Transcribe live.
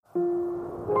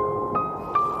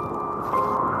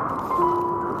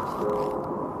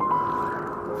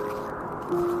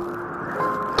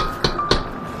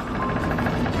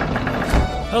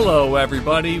Hello,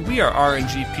 everybody. We are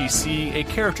RNGPC, a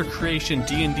character creation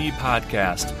D&D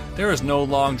podcast. There is no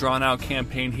long, drawn-out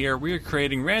campaign here. We are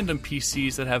creating random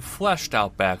PCs that have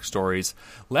fleshed-out backstories.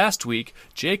 Last week,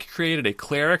 Jake created a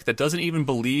cleric that doesn't even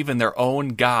believe in their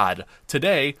own god.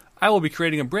 Today, I will be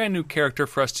creating a brand new character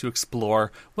for us to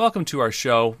explore. Welcome to our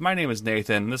show. My name is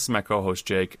Nathan. This is my co-host,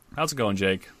 Jake. How's it going,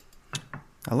 Jake?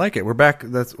 I like it. We're back.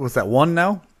 Was that one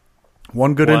now?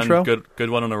 One good intro? Good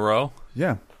one in a row?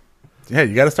 Yeah. Hey,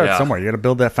 you got to start somewhere. You got to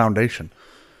build that foundation.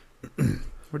 I'm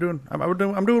doing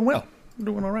well. I'm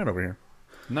doing all right over here.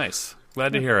 Nice.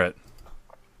 Glad to hear it.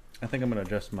 I think I'm going to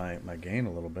adjust my gain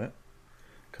a little bit.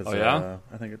 Cause, I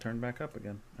think it turned back up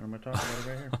again. And I'm going to talk about it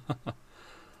right here.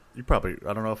 You probably,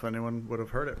 I don't know if anyone would have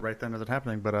heard it right then as it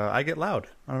happening, but I get loud.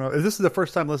 I don't know. If this is the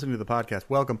first time listening to the podcast,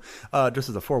 welcome. Just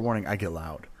as a forewarning, I get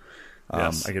loud.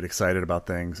 Yes. I get excited about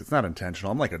things. It's not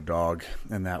intentional. I'm like a dog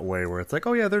in that way where it's like,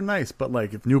 oh, yeah, they're nice. But,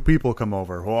 like, if new people come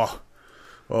over,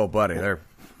 oh, buddy, they're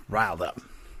riled up.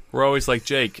 We're always like,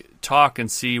 Jake, talk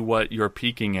and see what you're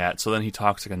peeking at. So then he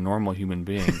talks like a normal human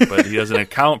being. But he doesn't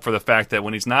account for the fact that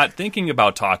when he's not thinking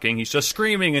about talking, he's just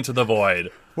screaming into the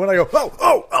void. When I go,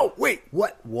 oh, wait,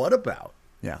 what about?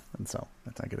 Yeah, and so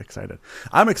I get excited.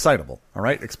 I'm excitable, all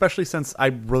right? Especially since I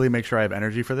really make sure I have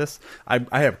energy for this. I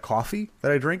have coffee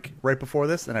that I drink right before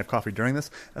this, and I have coffee during this.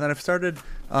 And then I've started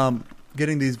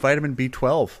getting these vitamin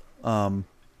B12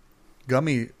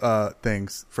 gummy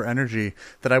things for energy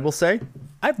that I will say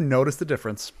I've noticed the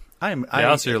difference. So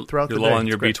you're low on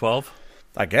your B12?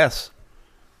 I guess.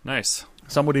 Nice.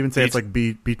 Some would even say it's like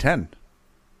B10.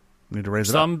 Need to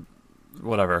raise it up.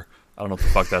 Whatever. I don't know what the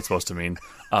fuck that's supposed to mean.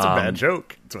 It's a bad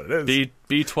joke. That's what it is.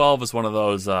 B12 is one of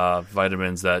those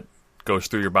vitamins that goes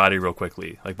through your body real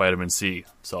quickly, like vitamin C.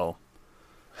 So,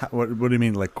 what do you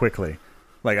mean, like quickly?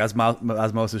 Like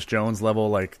Osmosis Jones level,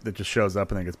 like that just shows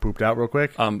up and then gets pooped out real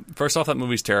quick? First off, that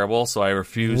movie's terrible, so I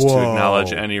refuse to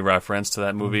acknowledge any reference to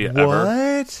that movie ever.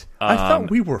 What? I thought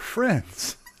we were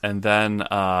friends. And then,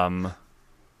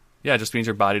 it just means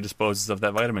your body disposes of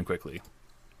that vitamin quickly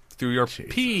through your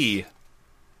pee.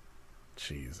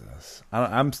 Jesus.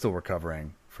 I'm still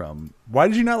recovering from... Why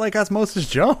did you not like Osmosis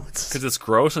Jones? Because it's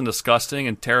gross and disgusting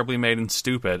and terribly made and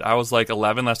stupid. I was like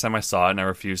 11 last time I saw it, and I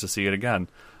refused to see it again.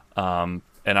 And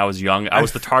I was young. I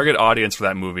was the target audience for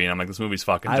that movie, and I'm like, this movie's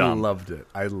fucking dumb. I loved it.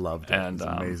 And, it's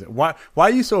amazing. Why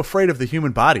are you so afraid of the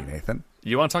human body, Nathan?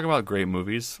 You want to talk about great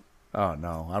movies? Oh,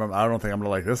 no. I don't think I'm going to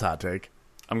like this hot take.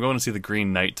 I'm going to see The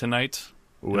Green Knight tonight.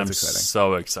 Ooh, I'm exciting.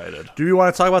 So excited. Do you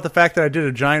want to talk about the fact that I did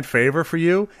a giant favor for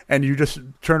you, and you just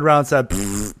turned around and said,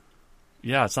 pfft?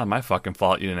 Yeah, it's not my fucking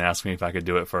fault you didn't ask me if I could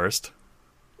do it first.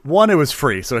 One, it was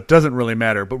free, so it doesn't really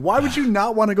matter. But why would you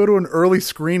not want to go to an early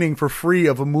screening for free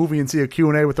of a movie and see a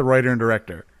Q&A with the writer and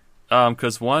director?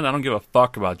 Because one, I don't give a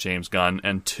fuck about James Gunn,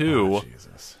 and two,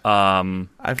 Jesus. I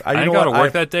didn't go to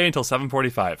work that day until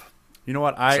 7:45. You know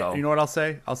what? You know what I'll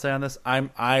say? I'll say on this.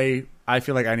 I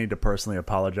feel like I need to personally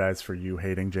apologize for you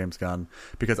hating James Gunn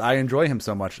because I enjoy him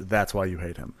so much. That's why you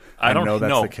hate him. I know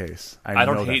that's the case. I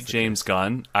don't hate James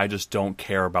Gunn. I just don't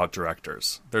care about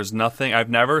directors. There's nothing. I've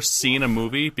never seen a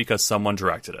movie because someone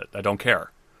directed it. I don't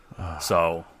care.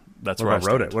 So that's where I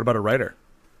wrote it. What about a writer?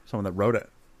 Someone that wrote it.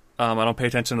 I don't pay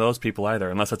attention to those people either,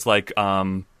 unless it's like.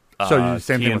 So you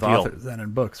same thing with authors then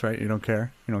in books, right? You don't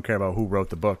care. You don't care about who wrote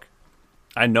the book.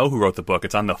 I know who wrote the book.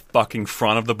 It's on the fucking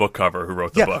front of the book cover who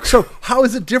wrote the book. So how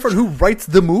is it different who writes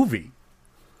the movie?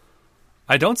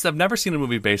 I've never seen a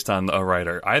movie based on a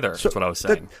writer either. That's what I was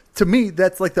saying. To me,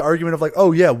 that's like the argument of like,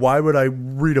 oh yeah, why would I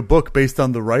read a book based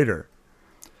on the writer?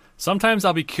 Sometimes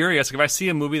I'll be curious. If I see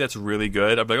a movie that's really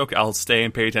good, I'll be like, okay, I'll stay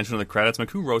and pay attention to the credits. I'm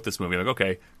like, who wrote this movie? I'm like,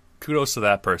 okay, kudos to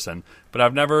that person. But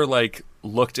I've never like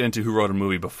looked into who wrote a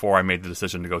movie before I made the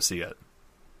decision to go see it.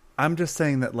 I'm just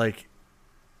saying that like,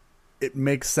 it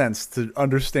makes sense to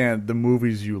understand the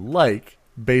movies you like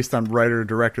based on writer or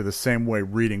director the same way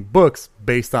reading books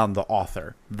based on the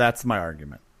author. That's my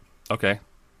argument. Okay.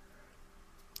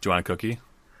 Do you want a cookie?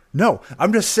 No,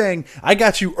 I'm just saying I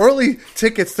got you early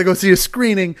tickets to go see a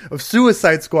screening of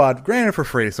Suicide Squad, granted for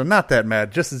free, so not that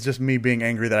mad. It's just me being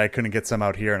angry that I couldn't get some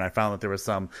out here, and I found that there was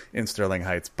some in Sterling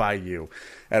Heights by you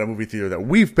at a movie theater that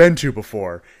we've been to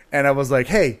before. And I was like,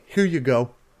 hey, here you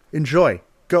go. Enjoy.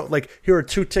 Go, like, here are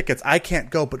 2 tickets. I can't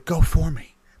go, but go for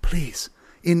me, please.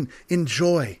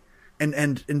 Enjoy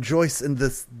and rejoice in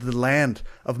the land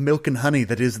of milk and honey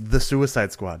that is the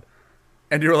Suicide Squad.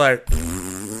 And you were like,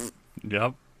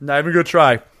 yep. Not even gonna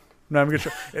try.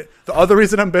 The other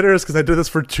reason I'm bitter is because I did this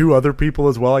for 2 other people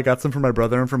as well. I got some for my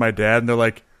brother and for my dad, and they're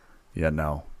like, yeah,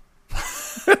 no.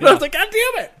 I was like, God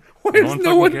damn it! Why is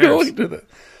no one going to this?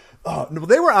 Oh, no,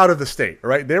 they were out of the state,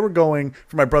 right? They were going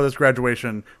for my brother's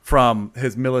graduation from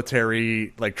his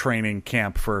military like training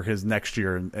camp for his next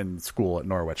year in school at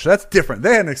Norwich. So that's different.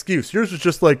 They had an excuse. Yours was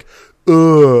just like,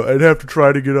 I'd have to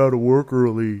try to get out of work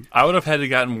early. I would have had to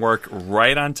gotten work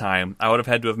right on time. I would have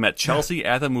had to have met Chelsea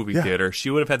at the movie theater. She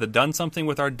would have had to done something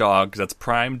with our dog because that's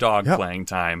prime dog playing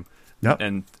time. Yep.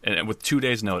 And with 2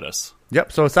 days' notice.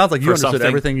 Yep. So it sounds like you For understood something-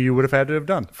 everything you would have had to have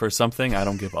done. For something I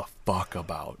don't give a fuck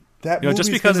about. That just movie's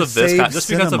because gonna of this, save just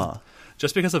cinema.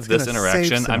 because of gonna this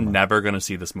interaction, save I'm cinema. never going to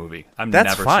see this movie. I'm That's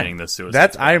never fine. seeing this Suicide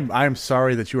That's Squad. I'm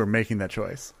sorry that you are making that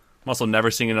choice. I'm also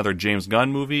never seeing another James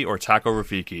Gunn movie or Taco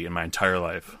Rafiki in my entire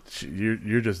life.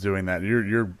 You're just doing that.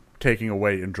 You're taking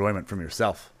away enjoyment from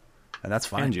yourself, and that's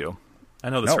fine. And you. I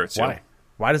know this No, hurts why?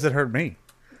 Why does it hurt me?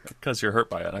 Because you're hurt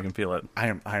by it. I can feel it. I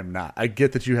am not. I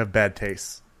get that you have bad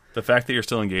tastes. The fact that you're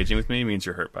still engaging with me means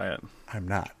you're hurt by it. I'm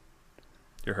not.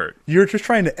 You're hurt. You're just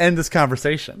trying to end this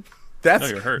conversation. That's No,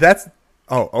 you're hurt. That's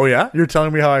oh yeah. You're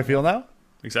telling me how I feel now.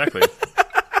 Exactly.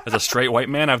 As a straight white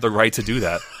man, I have the right to do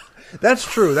that. That's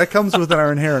true. That comes with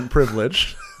our inherent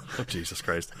privilege. Oh, Jesus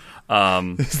Christ.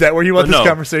 Is that where you want But this no.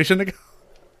 conversation to go?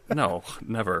 No,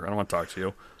 never. I don't want to talk to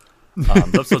you. The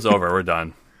episode's over. We're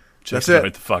done. That's Jason, it.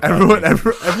 get the fuck out of me.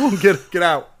 Everyone, get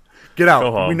out. Get out.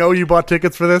 Go home. We know you bought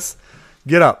tickets for this.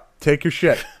 Get up. Take your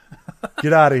shit.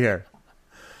 Get out of here.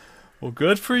 Well,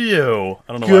 good for you.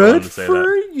 I don't know why I wanted Good to say for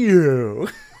that. you.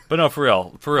 But no, for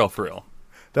real.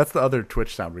 That's the other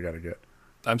Twitch sound we got to get.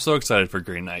 I'm so excited for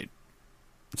Green Knight.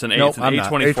 It's an Nope, I'm A24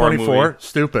 not. A24? movie.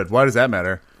 Stupid. Why does that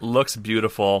matter? Looks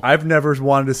beautiful. I've never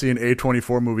wanted to see an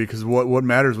A24 movie because what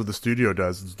matters what the studio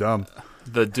does. It's dumb.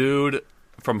 The dude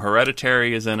from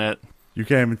Hereditary is in it. You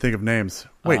can't even think of names.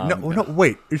 Wait, Yeah.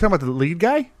 wait. You're talking about the lead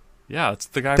guy? Yeah, it's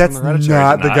the guy That's from Hereditary.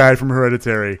 not is it the guy from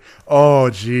Hereditary. Oh,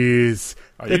 jeez.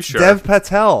 Are you It's sure? Dev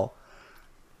Patel.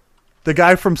 The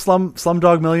guy from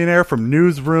Slumdog Millionaire, from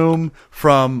Newsroom,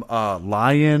 from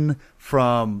Lion,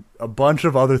 from a bunch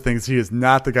of other things. He is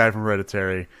not the guy from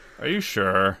Hereditary. Are you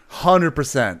sure?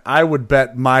 100%. I would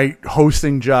bet my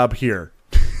hosting job here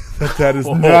that is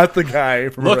not the guy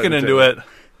from Looking Hereditary. into it.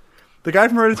 The guy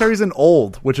from Hereditary is in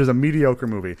Old, which is a mediocre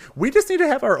movie. We just need to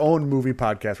have our own movie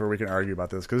podcast where we can argue about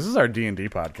this, because this is our D&D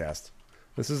podcast.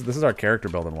 This is our character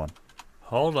building one.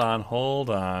 Hold on.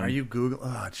 Are you Google?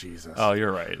 Oh, Jesus. Oh,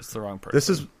 you're right. It's the wrong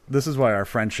person. This is why our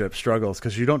friendship struggles,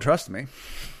 because you don't trust me,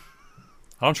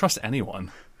 I don't trust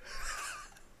anyone.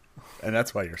 and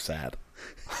that's why you're sad.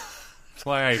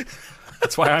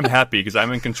 That's why I'm happy, because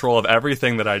I'm in control of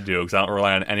everything that I do, because I don't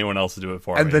rely on anyone else to do it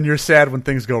for me. And then you're sad when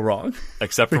things go wrong.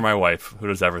 Except for my wife, who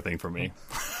does everything for me.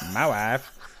 My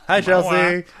wife. Hi, Chelsea.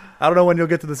 wife. I don't know when you'll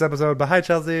get to this episode, but hi,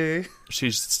 Chelsea.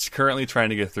 She's currently trying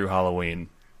to get through Halloween.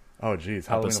 Oh, geez.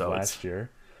 Halloween of Episodes. last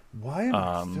year. Why am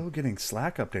I still getting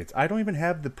Slack updates? I don't even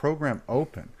have the program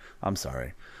open. I'm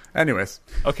sorry. Anyways.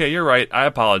 Okay, you're right. I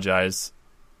apologize.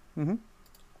 Mm-hmm.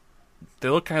 They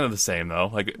look kind of the same, though.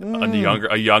 Like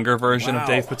a younger version Wow. of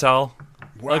Dave Patel.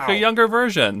 Wow. Like a younger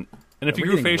version. And if Are you we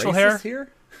grew getting facial racist hair,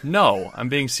 here? no, I'm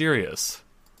being serious.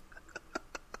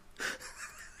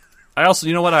 I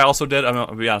also did? I'm going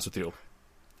to be honest with you.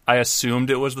 I assumed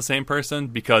it was the same person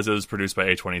because it was produced by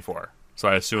A24. So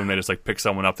I assume they just like pick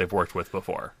someone up they've worked with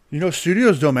before.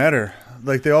 Studios don't matter.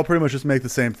 Like, they all pretty much just make the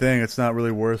same thing. It's not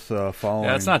really worth following.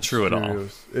 Yeah, it's not true at all.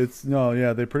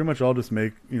 studios. They pretty much all just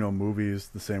make, movies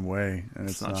the same way. And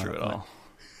It's not true at all.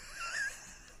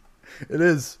 It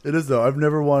is, though. I've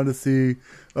never wanted to see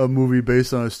a movie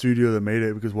based on a studio that made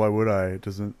it, because why would I? It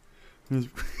doesn't...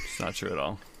 It's not true at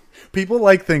all. People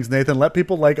like things, Nathan. Let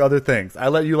people like other things. I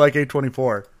let you like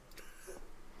A24.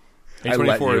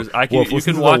 A24 is you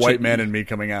can watch the white man in me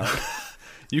coming out.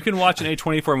 You can watch an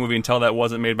A24 movie and tell that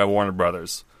wasn't made by Warner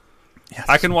Brothers. Yes,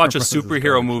 I can watch a Warner Brothers is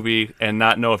superhero garbage. movie and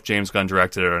not know if James Gunn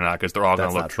directed it or not, because they're all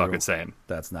going That's to not look the true. fucking same.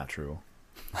 That's not true.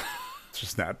 It's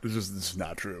just not. It's just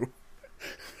not true.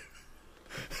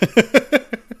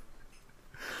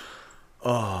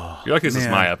 You're like, this is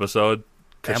man. my episode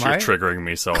because Am you're I? triggering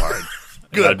me so hard.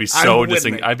 Good. I'd be so I'm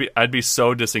winning. I'd be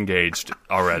so disengaged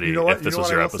already You know what? if this You know was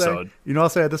what your I will say? episode. You know what I'll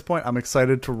say at this point? I'm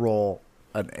excited to roll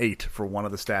an 8 for one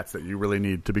of the stats that you really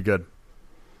need to be good.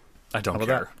 I don't How about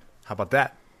care. that? How about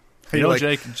that? How You know, like-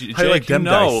 Jake, how you like them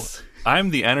know, dice? I'm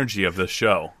the energy of this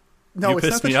show. No, you it's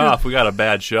pissed not that me you're- off. We got a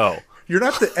bad show. You're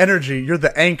not the energy. You're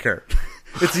the anchor.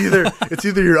 It's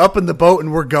either you're up in the boat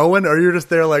and we're going, or you're just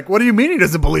there like, what do you mean he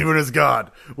doesn't believe in his God?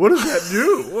 What does that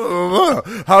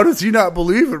do? How does he not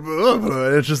believe it?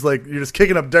 It's just like you're just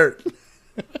kicking up dirt.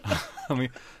 I mean,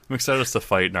 I'm excited us to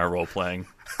fight in our role playing.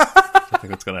 I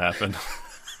think that's going to happen.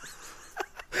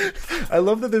 I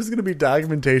love that there's going to be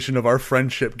documentation of our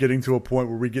friendship getting to a point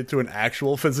where we get to an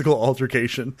actual physical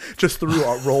altercation just through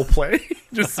our role play,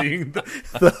 just seeing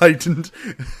the heightened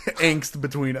angst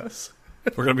between us.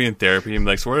 We're going to be in therapy and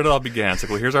be like, so where did it all begin? It's like,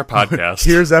 well, here's our podcast.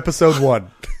 Here's episode 1.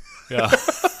 Yeah.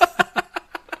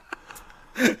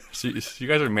 So you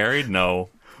guys are married? No.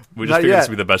 We just Not figured yet. this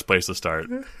would be the best place to start.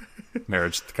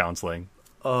 Marriage counseling.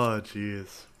 Oh,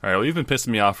 jeez. All right, well, you've been pissing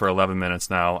me off for 11 minutes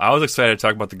now. I was excited to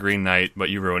talk about the Green Knight, but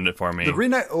you ruined it for me. The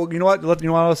Green Knight. Oh, you know what? You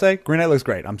know what I'll say? Green Knight looks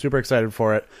great. I'm super excited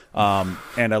for it. And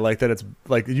I like that it's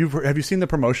like have you seen the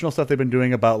promotional stuff they've been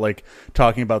doing about like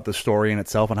talking about the story in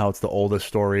itself and how it's the oldest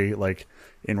story like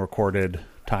in recorded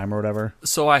time or whatever?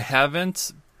 So I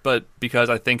haven't, but because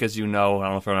I think, as you know, I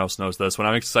don't know if everyone else knows this, when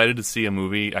I'm excited to see a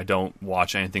movie, I don't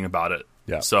watch anything about it.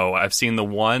 Yeah. So I've seen the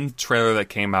one trailer that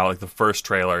came out, like the first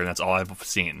trailer, and that's all I've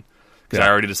seen. Because Yeah. I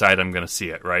already decided I'm going to see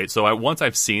it, right? So once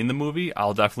I've seen the movie,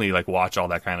 I'll definitely like watch all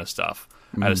that kind of stuff.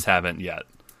 I just haven't yet.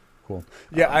 Cool.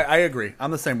 Yeah, I agree.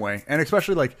 I'm the same way, and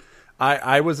especially like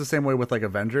I was the same way with like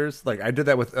Avengers. Like I did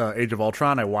that with Age of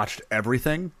Ultron. I watched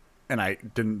everything, and I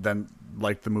didn't then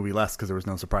like the movie less because there was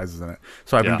no surprises in it.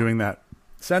 So I've been Yeah. doing that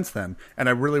since then, and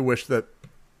I really wish that.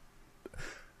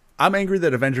 I'm angry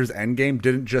that Avengers Endgame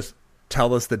didn't just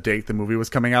tell us the date the movie was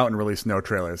coming out and release no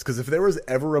trailers. Because if there was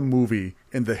ever a movie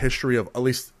in the history of, at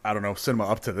least, I don't know, cinema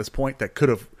up to this point that could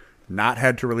have not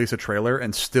had to release a trailer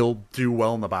and still do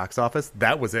well in the box office,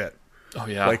 that was it. Oh,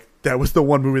 yeah. Like, that was the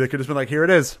one movie that could have just been like, here it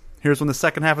is. Here's when the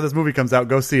second half of this movie comes out.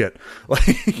 Go see it.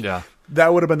 Like, Yeah.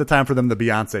 that would have been the time for them to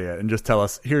Beyonce it and just tell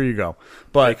us, here you go.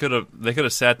 But They could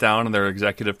have sat down in their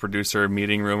executive producer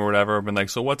meeting room or whatever and been like,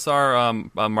 so what's our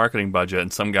marketing budget?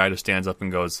 And some guy just stands up and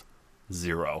goes,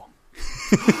 0.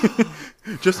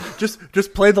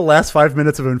 just play the last 5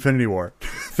 minutes of Infinity War.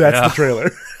 That's Yeah. the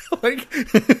trailer. Like,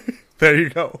 there you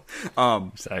go.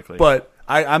 Exactly. But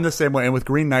I'm the same way. And with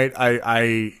Green Knight,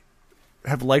 I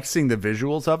have liked seeing the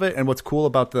visuals of it. And what's cool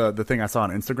about the thing I saw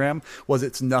on Instagram was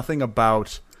it's nothing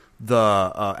about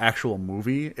the actual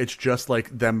movie. It's just like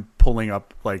them pulling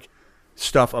up like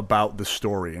stuff about the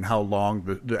story and how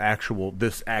long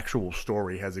this actual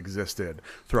story has existed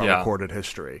throughout Yeah. recorded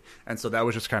history. And so that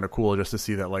was just kind of cool just to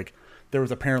see that like there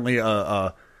was apparently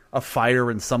a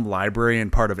fire in some library in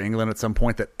part of England at some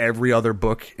point that every other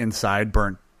book inside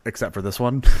burnt except for this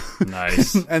one.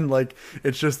 Nice. And like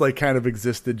it's just like kind of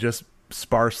existed just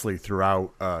sparsely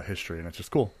throughout history, and it's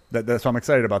just cool. That's why I'm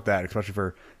excited about that, especially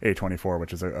for A24,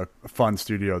 which is a fun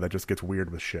studio that just gets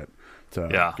weird with shit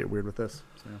to get weird with this.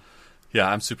 So. Yeah,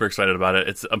 I'm super excited about it.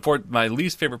 It's my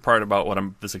least favorite part about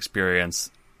this experience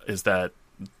is that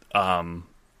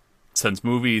since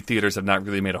movie theaters have not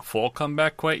really made a full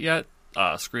comeback quite yet,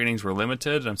 screenings were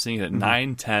limited. I'm seeing it at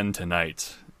 9:10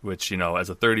 tonight, which, as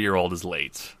a 30-year-old is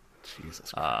late.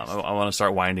 Jesus Christ. I want to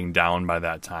start winding down by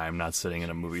that time, not sitting in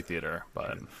a movie theater.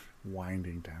 But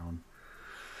Winding down.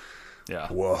 yeah,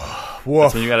 Whoa.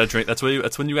 that's when you got to drink. That's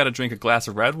when you got to drink a glass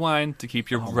of red wine to keep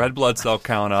your red blood cell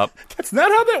count up. That's not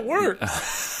how that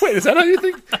works. Wait, is that how you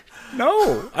think?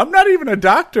 No, I'm not even a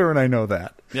doctor, and I know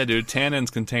that. Yeah, dude, tannins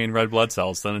contain red blood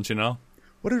cells. Didn't you know?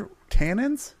 What are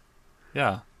tannins?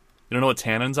 Yeah, you don't know what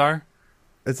tannins are?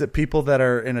 Is it people that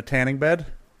are in a tanning bed?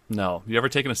 No. You ever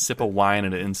taken a sip of wine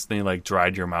and it instantly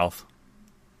dried your mouth?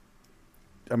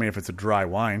 I mean, if it's a dry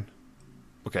wine.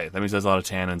 Okay, that means there's a lot of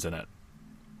tannins in it.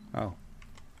 Oh.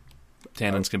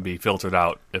 Tannins can be filtered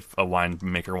out if a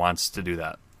winemaker wants to do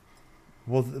that.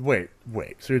 Well, wait.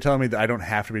 So you're telling me that I don't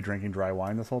have to be drinking dry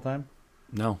wine this whole time?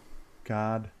 No.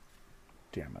 God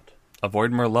damn it.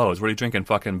 Avoid Merlots. What are you drinking?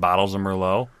 Fucking bottles of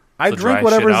Merlot? I The drink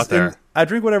dry shit out whatever's there. I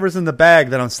drink whatever's in the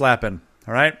bag that I'm slapping.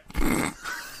 All right?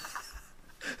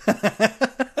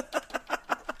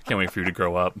 Can't wait for you to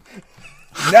grow up.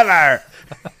 Never.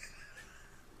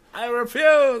 I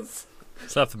refuse.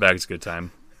 Slap the bag's a good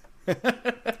time.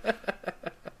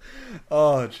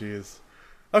 Oh, jeez.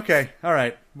 Okay, all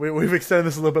right. We've extended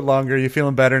this a little bit longer. You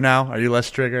feeling better now? Are you less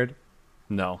triggered?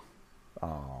 No.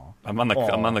 Oh, I'm on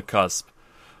the cusp.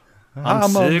 I'm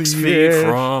I'm on 6 the feet edge.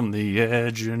 from the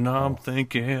edge, and I'm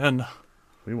thinking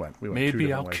we went. Two maybe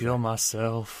different I'll ways kill there.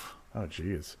 myself. Oh,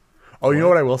 jeez. Oh, you know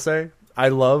what I will say? I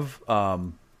love.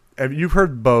 You've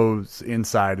heard Bo's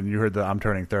Inside, and you heard the "I'm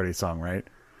Turning 30" song, right?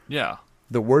 Yeah.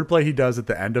 The wordplay he does at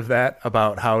the end of that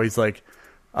about how he's like,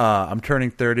 I'm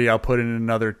turning 30, I'll put in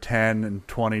another 10 in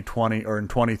 2020, or in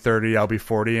 2030 I'll be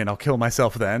 40 and I'll kill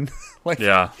myself then. Like,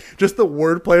 Yeah. just the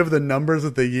wordplay of the numbers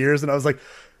of the years, and I was like,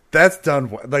 that's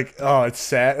done. Like, oh, it's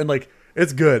sad, and like,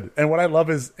 it's good. And what I love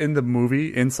is in the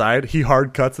movie Inside, he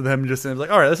hard cuts to them and just like,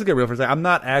 all right, let's get real for a second. I'm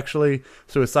not actually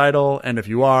suicidal, and if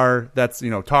you are, that's,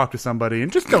 talk to somebody and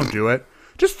just don't do it.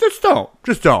 Just don't.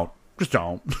 Just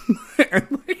don't.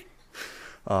 And like,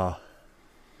 well,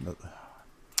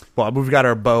 we've got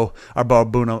our Bo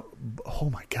Burnham. Oh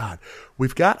my God,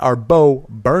 we've got our Bo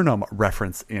Burnham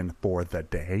reference in for the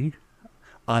day.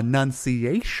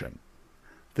 Annunciation.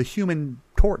 The Human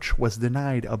Torch was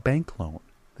denied a bank loan.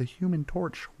 The Human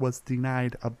Torch was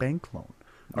denied a bank loan.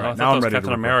 All right, now I'm ready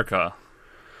Captain America.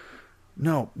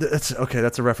 No, that's okay.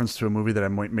 That's a reference to a movie that I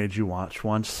made you watch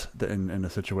once in a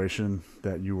situation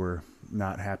that you were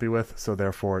not happy with. So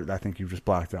therefore, I think you've just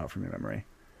blocked it out from your memory.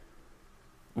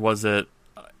 Was it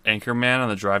Anchorman on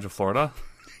the Drive to Florida?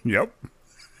 Yep.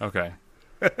 Okay.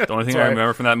 The only thing I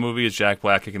remember from that movie is Jack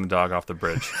Black kicking the dog off the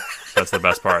bridge. That's the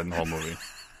best part in the whole movie.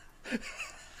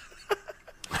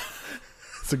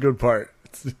 It's a good part.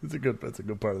 It's a good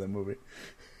part of that movie.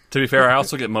 To be fair, I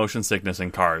also get motion sickness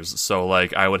in cars, so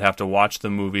like I would have to watch the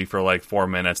movie for like 4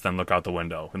 minutes, then look out the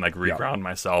window and like reground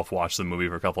myself, watch the movie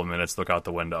for a couple of minutes, look out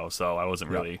the window. So I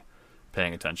wasn't really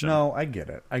paying attention. No, I get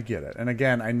it. And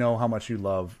again, I know how much you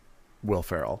love Will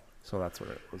Ferrell, so that's what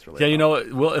it was really. Yeah, about.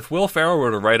 you know, if Will Ferrell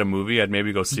were to write a movie, I'd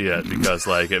maybe go see it because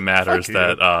like it matters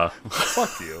that.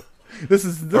 Fuck you. This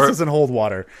doesn't hold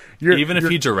water. Even if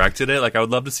he directed it, like I would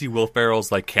love to see Will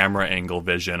Ferrell's like camera angle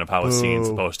vision of how a scene's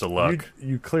supposed to look.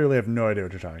 You clearly have no idea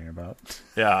what you're talking about.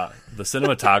 Yeah, the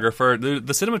cinematographer.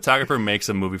 The cinematographer makes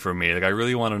a movie for me. Like I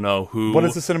really want to know who. What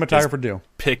does the cinematographer do?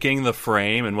 Picking the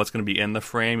frame and what's going to be in the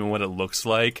frame and what it looks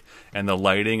like, and the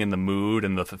lighting and the mood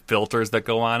and the filters that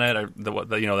go on it.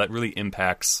 That really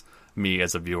impacts me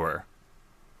as a viewer.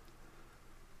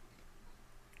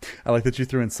 I like that you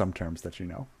threw in some terms that you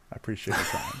know. I appreciate you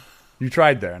trying. You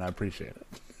tried there, and I appreciate it.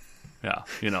 Yeah,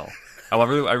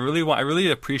 I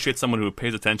really appreciate someone who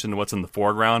pays attention to what's in the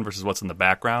foreground versus what's in the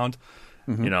background.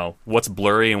 Mm-hmm. What's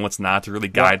blurry and what's not to really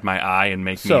guide my eye and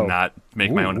make me not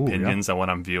make my own opinions on what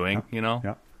I'm viewing.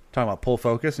 Yeah. Talking about pull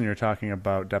focus, and you're talking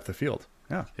about depth of field.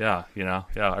 Yeah. Yeah.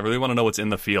 I really want to know what's in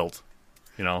the field.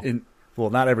 Well,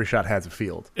 not every shot has a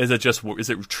field. Is it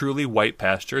truly white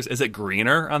pastures? Is it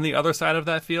greener on the other side of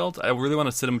that field? I really want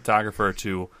a cinematographer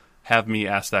to have me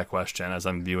ask that question as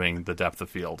I'm viewing the depth of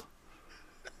field.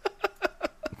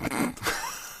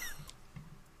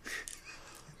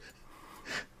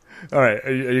 All right,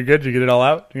 are you good? Did you get it all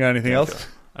out? You got anything else?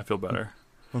 I feel better.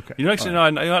 Okay. I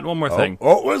got one more thing.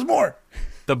 Oh, there's more.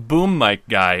 The boom mic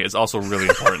guy is also really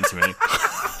important to me.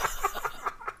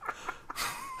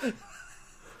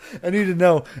 I need to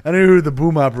know who the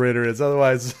boom operator is.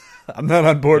 Otherwise, I'm not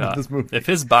on board with this movie. If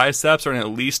his biceps are at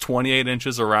least 28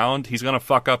 inches around, he's going to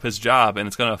fuck up his job, and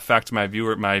it's going to affect my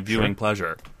viewing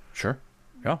pleasure. Sure.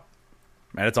 Yeah.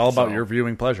 Man, it's all about your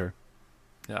viewing pleasure.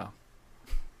 Yeah.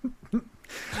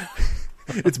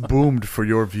 It's boomed for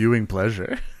your viewing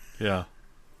pleasure. Yeah.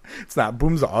 It's not.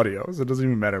 Boom's audio, so it doesn't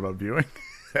even matter about viewing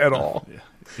at all. Yeah.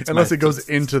 Unless it goes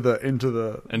into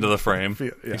the frame. Yeah.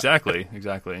 Exactly.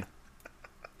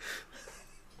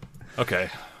 Okay.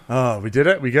 Oh, we did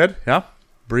it? We good? Yeah?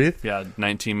 Breathe? Yeah,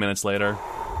 19 minutes later.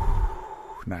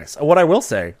 Nice. What I will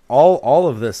say, all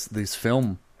of these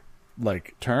film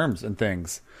like terms and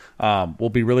things will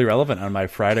be really relevant on my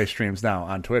Friday streams now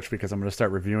on Twitch because I'm going to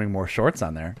start reviewing more shorts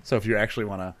on there. So if you actually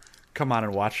want to come on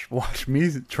and watch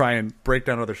me try and break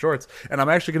down other shorts, and I'm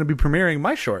actually going to be premiering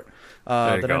my short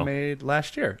that I made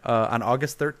last year on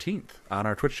August 13th on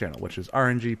our Twitch channel, which is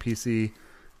RNGPC,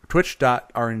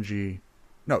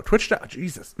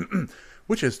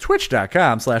 which is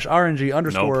twitch.com/RNG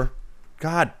underscore. Nope.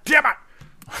 God damn it!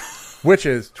 Which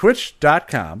is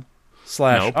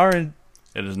twitch.com/RNG.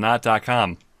 It is not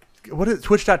 .com. What is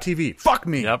twitch.tv? Fuck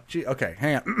me. Yep. Okay,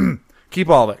 hang on. Keep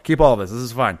all of it. Keep all of this. This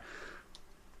is fine.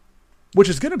 Which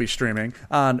is going to be streaming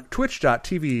on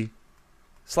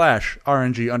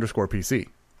twitch.tv/RNG underscore PC.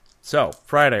 So,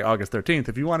 Friday, August 13th,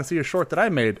 if you want to see a short that I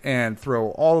made and throw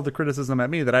all of the criticism at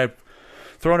me that I've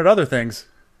thrown at other things,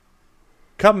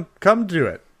 come do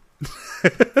it.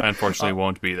 I unfortunately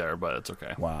won't be there, but it's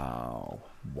okay. Wow.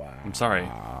 I'm sorry.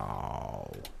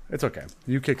 Wow. It's okay.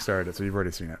 You kickstarted it, so you've already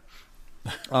seen it.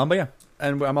 But yeah,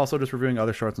 and I'm also just reviewing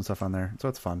other shorts and stuff on there, so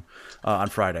it's fun on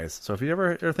Fridays. So if you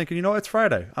ever are thinking, it's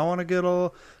Friday, I want to get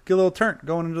a little turnt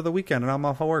going into the weekend, and I'm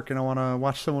off of work, and I want to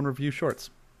watch someone review shorts,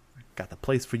 got the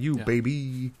place for you,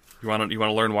 baby. You want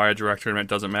to learn why a director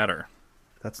doesn't matter?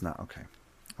 That's not okay.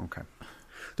 Okay.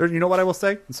 You know what I will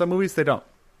say? In some movies, they don't.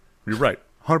 You're right.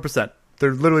 100%.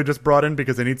 They're literally just brought in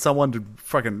because they need someone to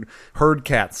fucking herd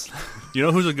cats. You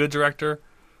know who's a good director?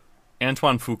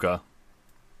 Antoine Fuqua.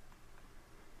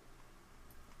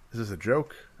 Is this a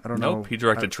joke? I don't know. Nope. He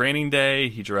directed Training Day.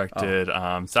 He directed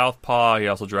Southpaw. He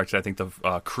also directed, I think, the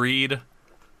Creed.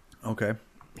 Okay.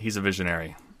 He's a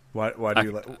visionary. Why do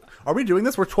you like? Are we doing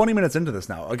this? We're 20 minutes into this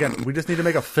now. Again, we just need to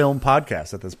make a film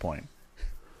podcast at this point.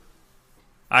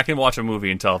 I can watch a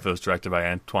movie and tell if it was directed by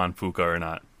Antoine Fuqua or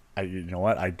not. You know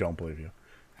what? I don't believe you.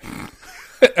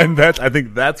 And I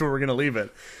think that's where we're going to leave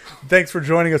it. Thanks for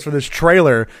joining us for this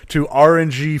trailer to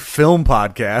RNG Film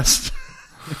Podcast.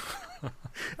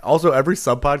 Also, every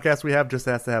sub-podcast we have just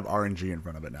has to have RNG in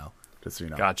front of it now, just so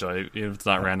you know. Gotcha. It's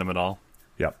not random at all.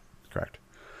 Yep, correct.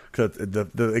 Because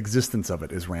the existence of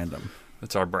it is random.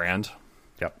 It's our brand.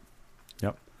 Yep.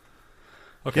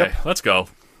 Okay, let's go.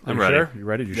 I'm ready. Sure? You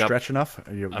ready? You stretch enough?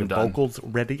 Are your I'm done. vocals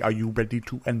ready? Are you ready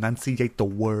to enunciate the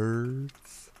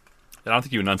words? I don't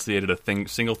think you enunciated a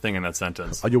single thing in that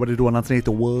sentence. Are you ready to enunciate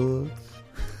the words?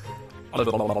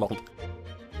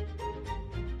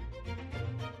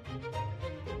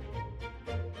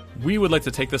 We would like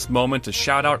to take this moment to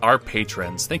shout out our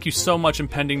patrons. Thank you so much,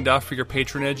 Impending Duff, for your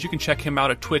patronage. You can check him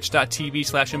out at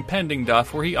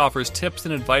twitch.tv/impendingduff, where he offers tips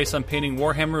and advice on painting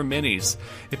Warhammer minis.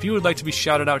 If you would like to be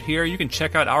shouted out here, you can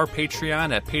check out our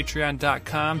Patreon at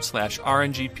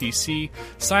patreon.com/RNGPC.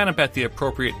 Sign up at the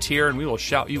appropriate tier, and we will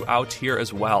shout you out here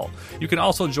as well. You can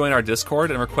also join our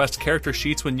Discord and request character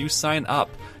sheets when you sign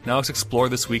up. Now let's explore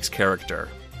this week's character.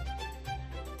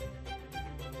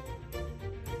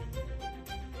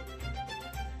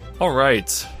 All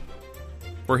right,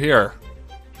 we're here.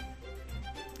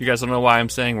 You guys don't know why I'm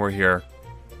saying we're here,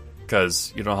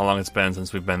 because you don't know how long it's been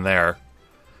since we've been there.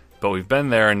 But we've been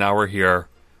there, and now we're here,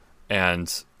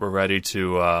 and we're ready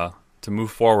to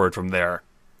move forward from there,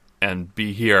 and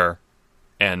be here,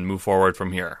 and move forward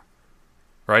from here.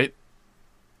 Right?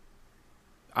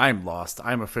 I'm lost.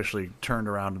 I'm officially turned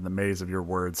around in the maze of your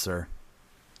words, sir.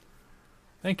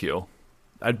 Thank you.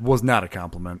 That was not a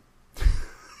compliment.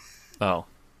 Oh.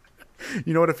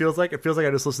 You know what it feels like? It feels like I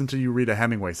just listened to you read a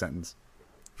Hemingway sentence.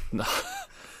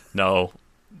 No,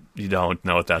 you don't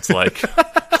know what that's like.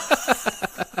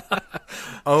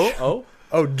 Oh,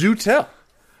 do tell.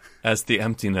 As the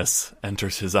emptiness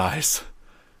enters his eyes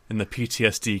and the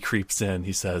PTSD creeps in,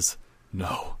 he says,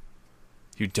 "No,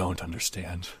 you don't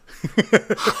understand."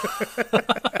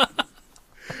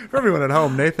 For everyone at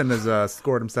home, Nathan has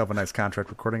scored himself a nice contract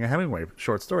recording a Hemingway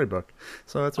short story book.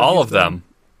 So that's what all of them.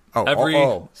 Every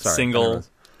sorry. single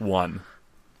one.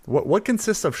 What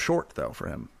consists of short, though, for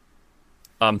him?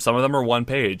 Some of them are one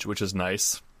page, which is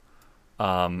nice.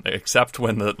 Except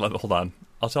when hold on,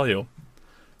 I'll tell you.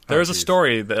 There's a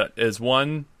story that is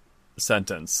one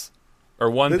sentence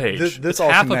or one page. This it's all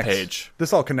half connects. A page.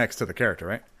 This all connects to the character,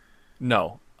 right?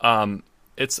 No.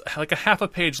 It's like a half a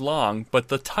page long, but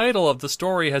the title of the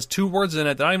story has 2 words in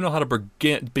it that I don't even know how to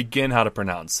begin how to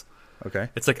pronounce. Okay.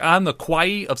 It's like on the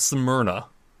Quai of Smyrna.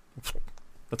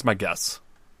 That's my guess.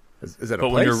 Is it a but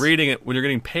place? when you're reading it, when you're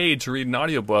getting paid to read an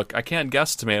audiobook, I can't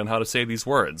guesstimate on how to say these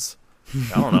words.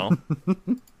 I don't know.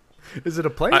 Is it a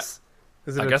place?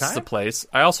 I guess it's a place.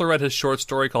 I also read his short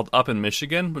story called Up in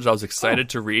Michigan, which I was excited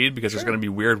to read because there's going to be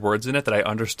weird words in it that I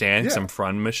understand because I'm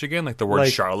from Michigan, like the word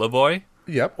Charlevoix.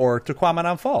 Yep, or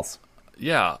Tequamanon Falls.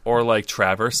 Yeah, or like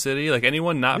Traverse City. Like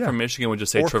anyone not from Michigan would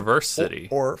just say Traverse City.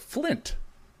 Or Flint.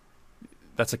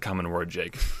 That's a common word,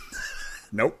 Jake.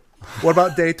 Nope. What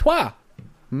about Detroit?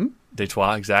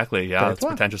 Detroit, exactly. Yeah, that's a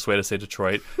pretentious way to say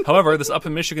Detroit. However, this Up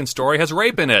in Michigan story has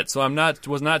rape in it, so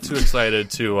was not too excited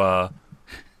to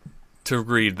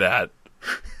read that.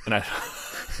 And Are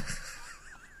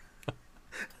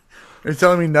you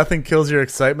telling me nothing kills your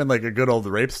excitement like a good old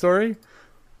rape story?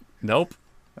 Nope.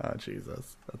 Oh,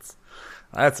 Jesus. That's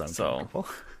uncomfortable.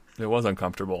 So, it was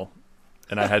uncomfortable.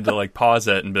 And I had to pause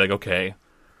it and be like, okay,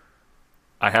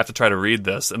 I have to try to read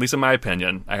this, at least in my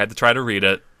opinion. I had to try to read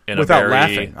it without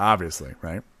laughing, obviously,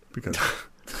 right? Because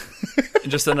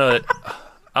just in a,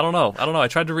 I don't know. I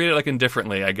tried to read it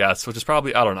indifferently, I guess, which is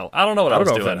probably, I don't know what I was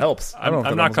doing. If that helps.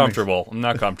 I'm not comfortable. I'm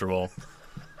not comfortable.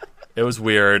 It was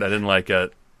weird. I didn't like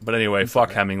it. But anyway,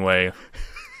 fuck Hemingway.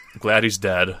 Glad he's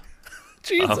dead.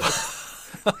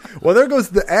 Jesus. Well, there goes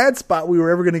the ad spot we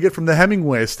were ever going to get from the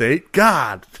Hemingway estate.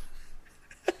 God.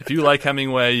 If you like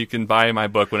Hemingway, you can buy my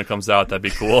book when it comes out. That'd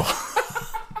be cool.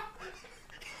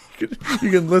 You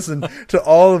can listen to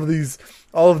all of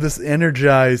this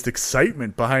energized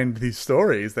excitement behind these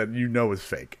stories that you know is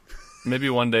fake.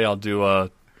 Maybe one day I'll do a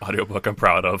audiobook I'm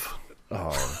proud of.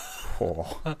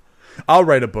 Oh. I'll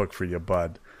write a book for you,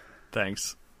 bud.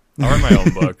 Thanks. I'll write my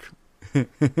own book.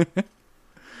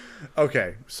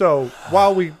 Okay, so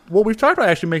while we've talked about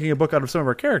actually making a book out of some of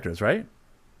our characters, right?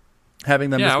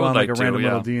 Having them just go on a random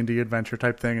little D&D adventure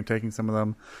type thing and taking some of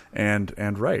them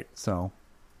and write. So,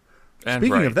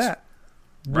 speaking of that,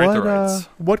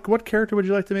 what character would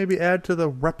you like to maybe add to the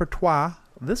repertoire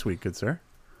this week, good sir?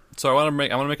 So I want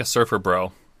to make a surfer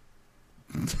bro.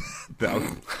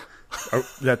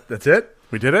 That's it?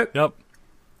 We did it? Yep.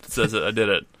 It says it. I did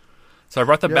it. So I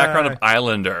brought the background of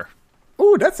Islander.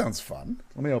 Ooh, that sounds fun.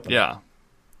 Let me open it. Yeah.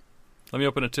 Let me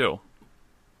open it too.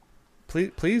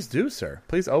 Please do, sir.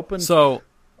 Please open. So,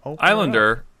 open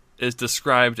Islander is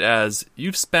described as,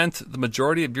 you've spent the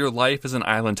majority of your life as an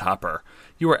island hopper.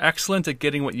 You are excellent at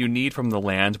getting what you need from the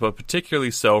land, but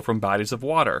particularly so from bodies of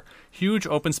water. Huge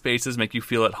open spaces make you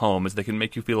feel at home, as they can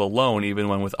make you feel alone even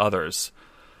when with others.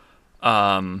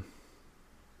 What?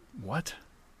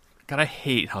 God, I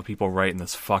hate how people write in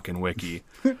this fucking wiki.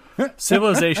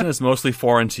 Civilization is mostly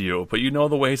foreign to you, but you know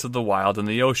the ways of the wild and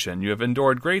the ocean. You have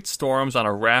endured great storms on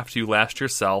a raft you lashed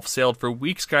yourself, sailed for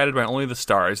weeks guided by only the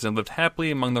stars, and lived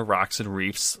happily among the rocks and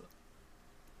reefs.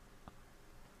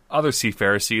 Other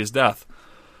seafarers see as death.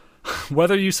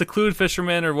 Whether you seclude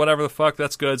fishermen or whatever the fuck,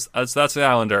 that's good. That's the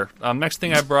Islander. Next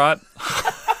thing I brought...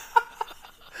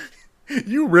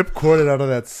 You ripcorded out of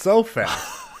that so fast.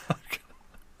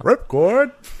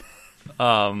 Ripcord.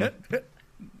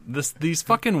 These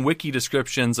fucking wiki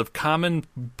descriptions of common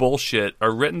bullshit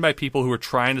are written by people who are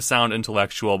trying to sound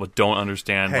intellectual but don't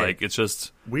understand. Hey, like, it's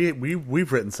just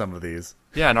we've written some of these.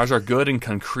 Yeah, and ours are good and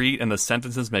concrete, and the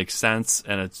sentences make sense,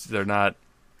 and they're not.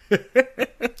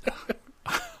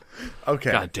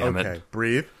 Okay. God damn it.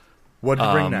 Breathe. What did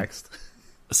you bring next?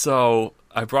 So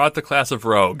I brought the class of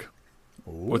Rogue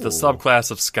with a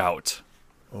subclass of Scout.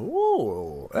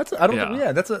 Oh, that's a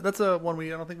one I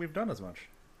don't think we've done as much.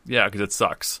 Yeah, because it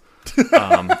sucks.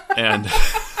 And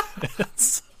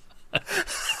it's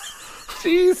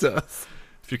Jesus.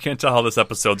 If you can't tell how this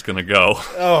episode's gonna go,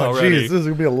 oh jeez, there's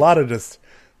gonna be a lot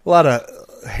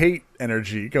of hate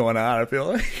energy going on. I feel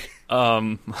like.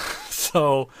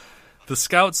 So the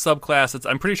Scout subclass,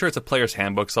 I'm pretty sure it's a player's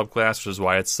handbook subclass, which is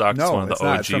why it sucks. No, it's one of the it's OG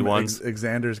not. It's from ones.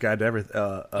 Xander's Guide to Everything.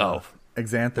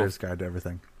 Xanther's Guide to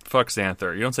Everything. Fuck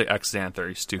Xanther. You don't say Xanther,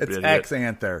 you stupid idiot. It's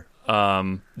Xanther.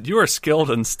 You are skilled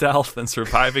in stealth and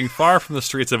surviving far from the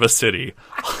streets of a city,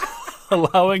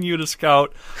 allowing you to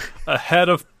scout ahead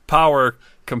of power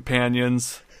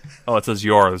companions. Oh, it says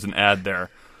your. There's an ad there.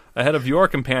 Ahead of your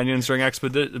companions during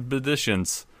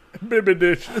expeditions.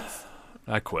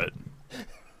 I quit.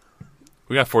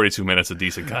 We got 42 minutes of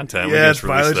decent content. Yeah, it's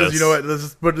fine. Let's just, you know what? Let's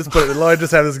just put it. Let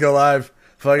just have this go live.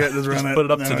 Fuck it, just run it. Put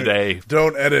it up today.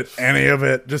 Don't edit any of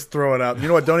it. Just throw it out. You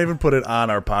know what? Don't even put it on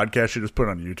our podcast. You just put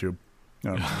it on YouTube.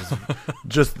 No,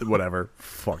 just whatever.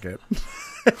 Fuck it.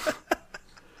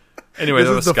 Anyway,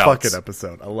 this is the Scouts. fuck it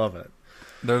episode. I love it.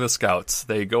 They're the Scouts.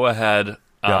 They go ahead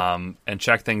and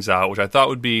check things out, which I thought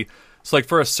would be so. Like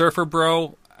for a surfer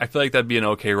bro, I feel like that'd be an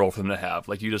okay role for them to have.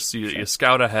 Like you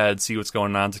scout ahead, see what's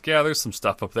going on. It's like, yeah, there's some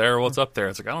stuff up there. What's up there?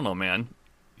 It's like, I don't know, man.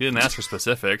 You didn't ask for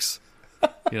specifics.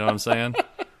 You know what I'm saying?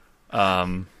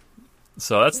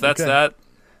 So that's okay. that.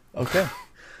 Okay.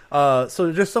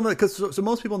 So just some of the, so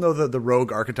most people know the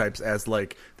rogue archetypes as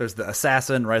like there's the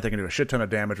assassin, right? They can do a shit ton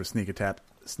of damage with sneak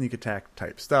attack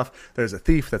type stuff. There's a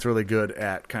thief that's really good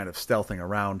at kind of stealthing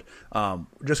around.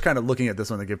 Just kind of looking at this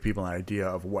one to give people an idea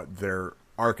of what their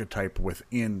archetype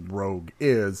within rogue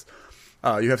is.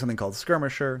 You have something called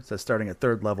Skirmisher. It says starting at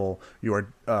 3rd level, you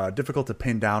are difficult to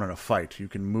pin down in a fight. You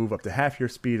can move up to half your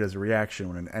speed as a reaction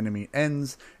when an enemy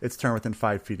ends its turn within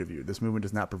 5 feet of you. This movement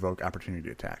does not provoke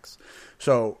opportunity attacks.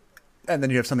 So, and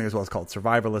then you have something as well as called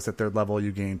Survivalist at 3rd level.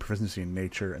 You gain proficiency in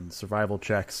nature and survival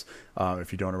checks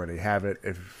if you don't already have it.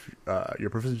 If your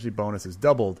proficiency bonus is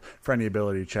doubled for any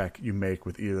ability check you make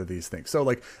with either of these things. So,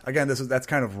 like again, that's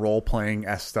kind of role playing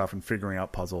s stuff and figuring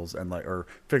out puzzles and or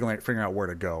figuring out where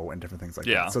to go and different things like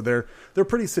that. So they're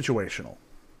pretty situational.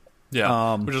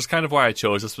 Yeah, which is kind of why I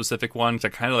chose a specific one. Because I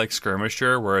kind of like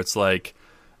Skirmisher, where it's like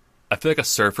I feel like a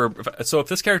surfer. So if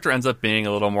this character ends up being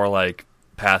a little more like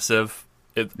passive.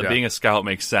 Being a scout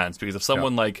makes sense because if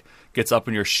someone like gets up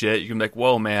in your shit, you can be like,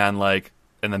 "Whoa, man!" Like,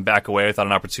 and then back away without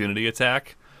an opportunity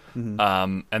attack. Mm-hmm.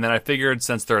 And then I figured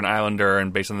since they're an Islander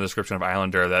and based on the description of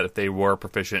Islander, that if they were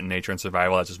proficient in nature and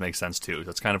survival, that just makes sense too.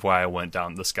 That's kind of why I went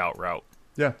down the scout route.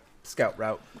 Yeah, scout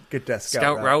route. Get that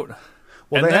scout route.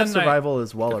 Well, and they have survival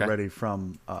as well already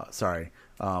from.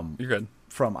 You're good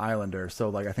from Islander. So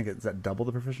like, I think it's that double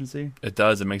the proficiency. It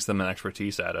does. It makes them an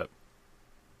expertise at it.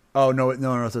 Oh, no. It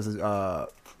says,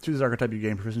 choose this archetype, you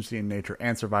gain proficiency in nature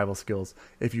and survival skills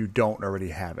if you don't already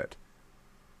have it.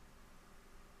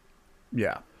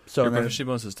 Yeah. So your proficiency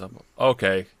bonus is double.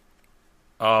 Okay.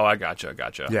 Oh, I gotcha.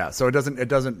 Yeah, so it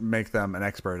doesn't make them an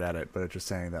expert at it, but it's just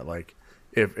saying that, like,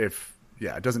 if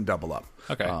Yeah, it doesn't double up.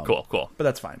 Okay, cool. But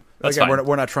that's fine. That's Again, fine.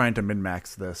 We're not trying to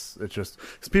min-max this. It's just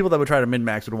because people that would try to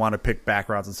min-max would want to pick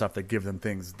backgrounds and stuff that give them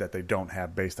things that they don't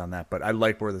have based on that. But I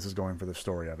like where this is going for the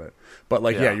story of it. But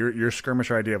like, Yeah. your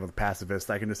skirmisher idea of a pacifist,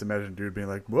 I can just imagine a dude being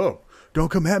like, "Whoa, don't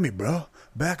come at me, bro.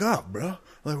 Back up, bro.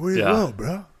 Like, where you go,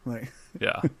 bro?" Like,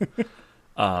 Yeah.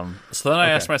 So then I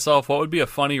asked myself, what would be a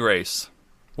funny race?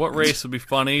 What race would be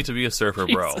funny to be a surfer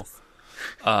bro?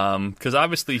 Because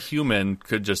obviously human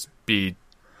could just be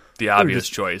the obvious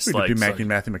choice. We Like, could be making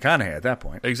Matthew McConaughey at that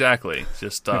point. exactly.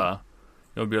 Just it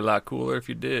would be a lot cooler if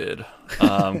you did,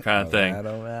 kind of thing.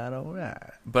 All right.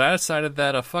 But I decided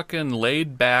that a fucking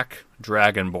laid back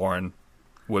Dragonborn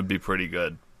would be pretty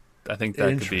good. I think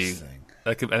that could be. Interesting.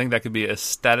 I think that could be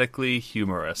aesthetically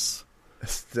humorous.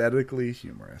 Aesthetically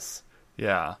humorous.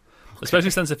 Yeah.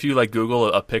 Especially since if you like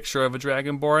Google a picture of a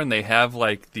Dragonborn, they have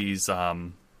like these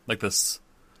like this,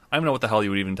 I don't know what the hell you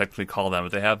would even technically call them,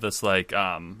 but they have this like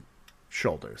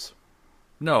Shoulders.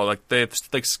 no, like they have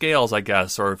like scales, I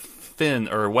guess, or fin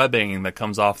or webbing that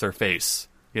comes off their face,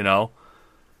 you know?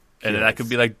 And that could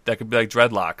be like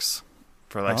dreadlocks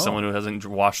for like someone who hasn't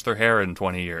washed their hair in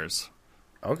 20 years.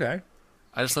 Okay.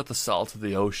 I just let the salt of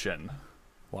the ocean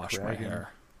wash my Dragon. hair.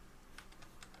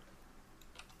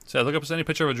 So yeah, look up any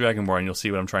picture of a Dragonborn and you'll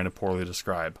see what I'm trying to poorly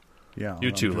describe. Yeah. You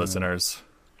I'm too, doing it. listeners.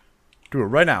 Do it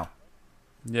right now.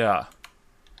 Yeah.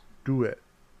 Do it.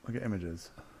 Look at images.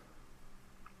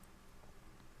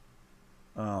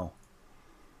 Oh.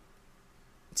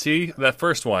 See, that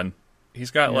first one,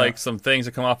 he's got Yeah. like some things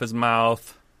that come off his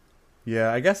mouth.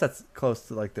 Yeah, I guess that's close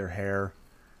to like their hair.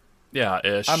 Yeah,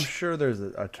 ish. I'm sure there's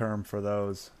a term for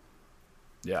those.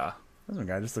 Yeah. This one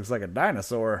guy just looks like a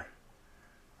dinosaur.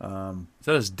 Is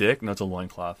that his dick? No, it's a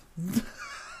loincloth.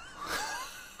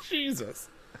 Jesus.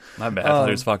 My bad. I thought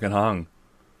he was fucking hung.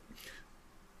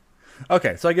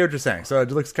 Okay, so I get what you're saying. So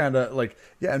it looks kind of like,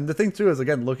 yeah, and the thing too is,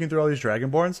 again, looking through all these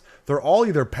Dragonborns, they're all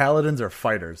either paladins or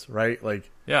fighters, right? Like,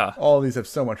 Yeah. all of these have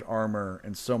so much armor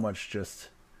and so much just,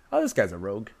 oh, this guy's a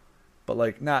rogue. But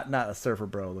like, not a surfer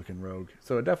bro looking rogue.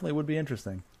 So it definitely would be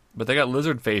interesting. But they got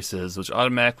lizard faces, which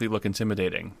automatically look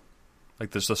intimidating. Like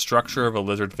there's the structure of a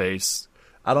lizard face.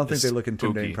 I don't think It's they look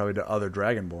intimidating spooky. probably to other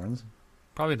Dragonborns.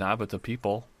 Probably not, but to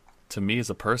people. To me as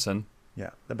a person.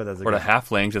 Yeah, but that's Or to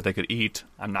halflings that they could eat.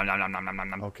 Nom, nom, nom, nom, nom, nom,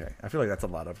 nom. Okay, I feel like that's a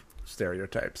lot of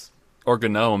stereotypes. Or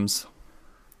gnomes.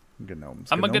 Gnomes.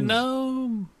 I'm a Gnomes-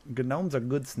 gnome. Gnomes are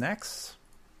good snacks.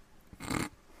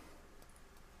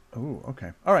 Ooh,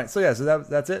 okay. All right, so yeah, so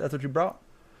that's it? That's what you brought?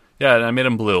 Yeah, and I made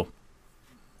him blue.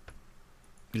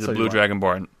 He's So a you blue want-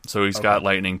 dragonborn, so he's got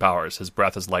lightning powers. His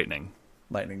breath is lightning.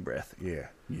 Lightning breath. Yeah.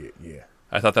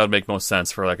 I thought that would make most sense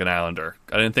for like an islander.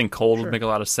 I didn't think cold Sure. would make a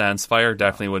lot of sense. Fire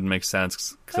definitely wouldn't make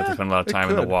sense because I have to spend a lot of it time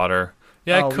in the could. water.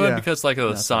 Yeah, Oh, it could yeah. because like of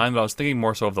the sun, but I was thinking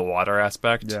more so of the water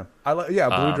aspect. Yeah.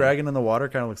 Blue dragon in the water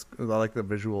kind of looks, I like the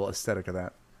visual aesthetic of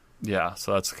that. Yeah,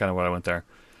 so that's kind of what I went there.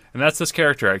 And that's this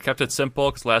character. I kept it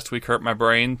simple because last week hurt my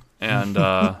brain, and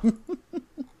now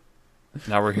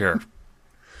we're here.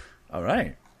 All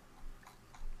right.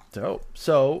 Dope.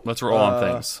 So Let's roll on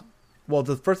things. Well,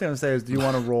 the first thing I'm going to say is, do you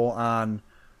want to roll on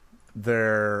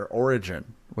their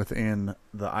origin within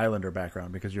the Islander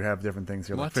background? Because you have different things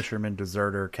here, like What? fisherman,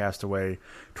 deserter, castaway,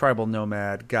 tribal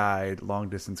nomad, guide,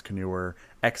 long-distance canoer,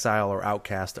 exile or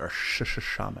outcast, or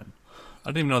shaman. I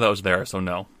didn't even know that was there, so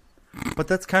no. But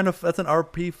that's an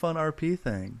RP, fun RP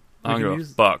thing. I don't We can give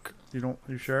a fuck.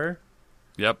 You sure?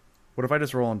 Yep. What if I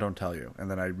just roll and don't tell you, and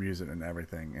then I use it in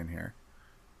everything in here?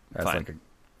 That's Fine. like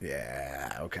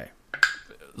yeah, okay.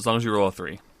 As long as you roll a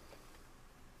 3.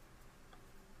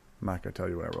 I'm not going to tell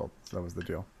you what I rolled. So that was the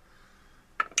deal.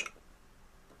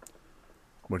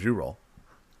 What'd you roll?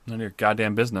 None of your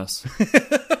goddamn business.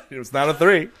 It was not a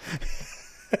 3.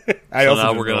 I So also now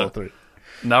didn't we're roll gonna- a 3.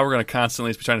 Now we're going to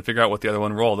constantly be trying to figure out what the other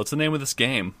one rolled. That's the name of this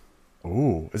game.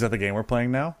 Ooh, is that the game we're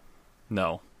playing now?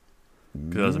 No.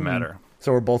 'Cause it doesn't matter.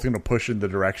 So we're both going to push in the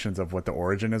directions of what the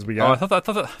origin is we Oh, I got?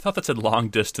 thought that said long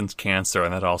distance cancer,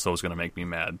 and that also was going to make me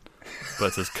mad. But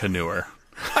it says canoer.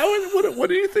 What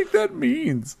do you think that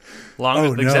means? Long,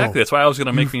 Oh, no. exactly. That's why I was going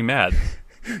to make me mad.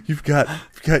 You've got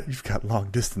long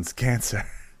distance cancer.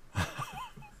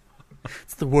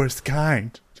 It's the worst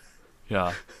kind.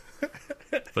 Yeah.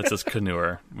 But it says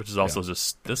canoer, which is also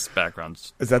just this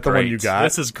background's. Is that the one great. you got?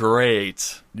 This is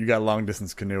great. You got long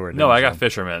distance canoer. No, didn't I got you?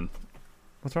 fisherman.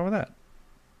 What's wrong with that?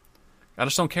 I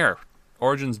just don't care.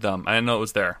 Origin's dumb. I didn't know it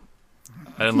was there.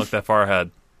 I didn't look that far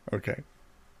ahead. Okay.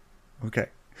 What'd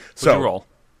So you roll?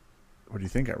 what do you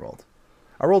think I rolled?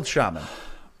 I rolled shaman,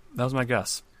 That was my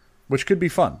guess. which could be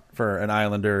fun for an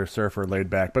islander surfer laid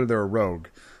back, but they're a rogue,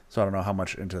 so I don't know how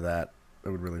much into that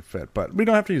would really fit. But we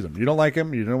don't have to use him. You don't like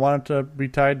him. You don't want it to be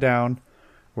tied down.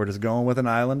 We're just going with an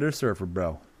Islander surfer,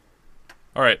 bro.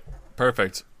 All right.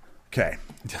 Perfect. Okay.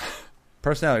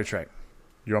 Personality trait.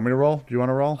 You want me to roll? Do you want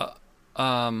to roll?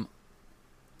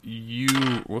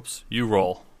 You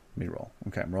roll. Me roll.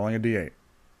 Okay, I'm rolling a d8.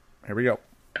 Here we go.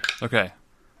 Okay.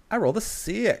 I rolled a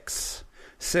 6.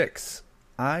 6.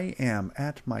 I am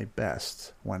at my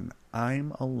best when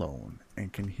I'm alone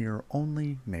and can hear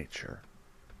only nature.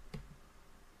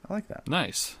 I like that.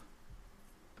 Nice.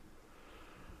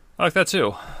 I like that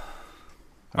too.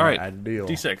 All right. Ideal.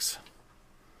 D6.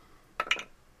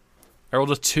 I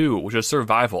rolled a 2, which is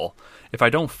survival. If I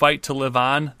don't fight to live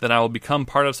on, then I will become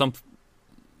part of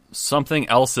something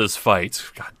else's fight.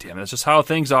 God damn it. That's just how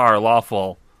things are,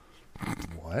 lawful.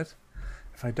 What?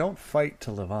 If I don't fight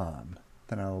to live on,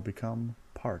 then I will become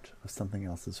part of something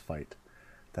else's fight.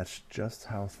 That's just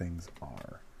how things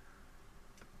are.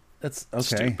 That's okay.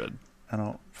 Stupid. I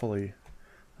don't fully...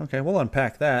 Okay, we'll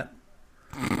unpack that.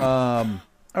 All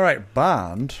right,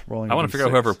 Bond. Rolling. I want to figure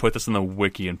out whoever put this in the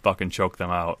wiki and fucking choke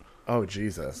them out. Oh,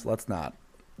 Jesus. Let's not.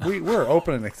 We're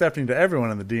open and accepting to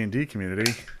everyone in the D&D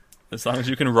community. As long as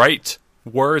you can write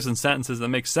words and sentences that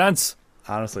make sense.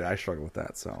 Honestly, I struggle with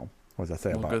that, so what does that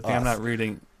say about Good thing us? I'm not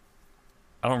reading...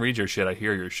 I don't read your shit, I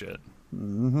hear your shit.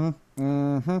 Well,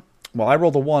 I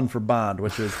rolled a 1 for Bond,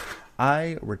 which is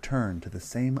I return to the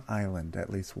same island at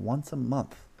least once a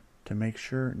month to make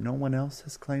sure no one else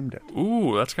has claimed it.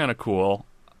 Ooh, that's kind of cool.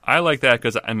 I like that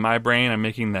because in my brain, I'm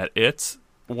making that it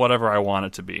whatever I want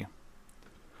it to be.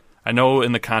 I know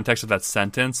in the context of that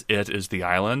sentence, it is the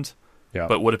island. Yeah.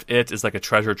 But what if it is like a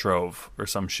treasure trove or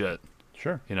some shit?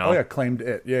 Sure. You know? Oh, yeah, claimed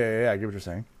it. Yeah, I get what you're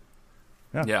saying.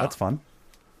 Yeah, that's fun.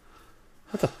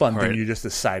 That's a fun thing you just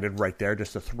decided right there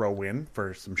just to throw in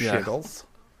for some shiggles.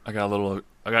 I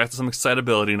got some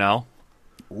excitability now.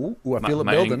 Ooh, I feel it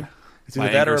building. It's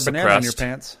either that or a banana in your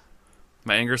pants.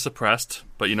 My anger suppressed,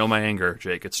 but you know my anger,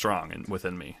 Jake. It's strong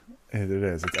within me. It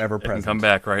is. It's ever present. It can come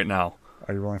back right now.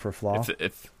 Are you rolling for a flaw?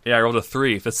 I rolled a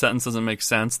 3. If the sentence doesn't make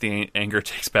sense, the anger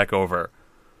takes back over.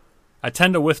 I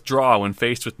tend to withdraw when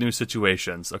faced with new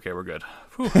situations. Okay, we're good.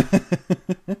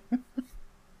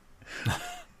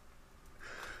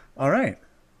 All right.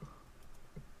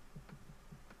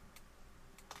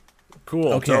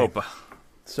 Cool. Okay. Dope.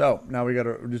 So now we got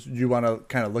to. Do you want to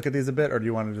kind of look at these a bit, or do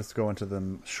you want to just go into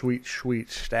the sweet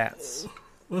stats?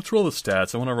 Let's roll the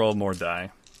stats. I want to roll more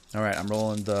die. All right, I'm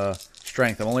rolling the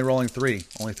strength. I'm only rolling 3.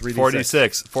 Only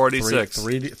 3d6. 46.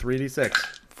 3d6.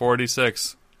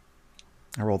 46.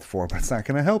 I rolled 4, but it's not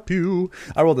going to help you.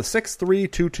 I rolled a 6, 3,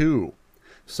 2, 2.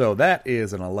 So that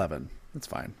is an 11. That's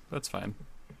fine. That's fine.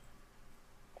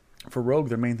 For Rogue,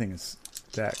 their main thing is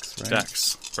Dex, right?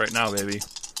 Dex. Right now, baby.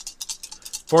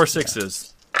 4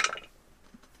 6s.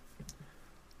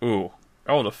 Yeah. Ooh.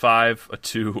 I rolled a 5, a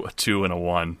 2, a 2, and a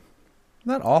 1.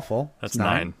 Not awful. That's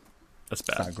 9. That's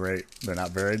bad. It's not great. They're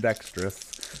not very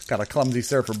dexterous. Got a clumsy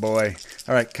surfer boy.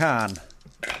 All right, con.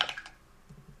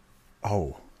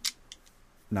 Oh.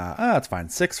 Nah, that's fine.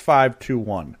 6, 5, 2,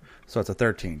 1. So it's a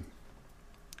 13.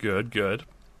 Good.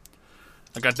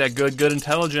 I got that good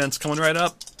intelligence coming right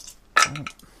up. Oh,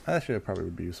 that actually probably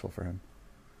would be useful for him.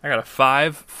 I got a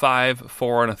 5, 5,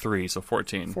 4, and a 3, so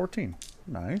 14. 14.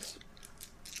 Nice.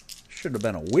 Should have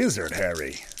been a wizard,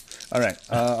 Harry. All right,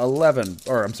 11.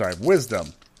 Or, I'm sorry,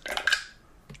 wisdom.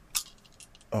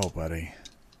 Oh, buddy.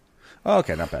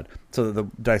 Okay, not bad. So the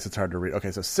dice, it's hard to read.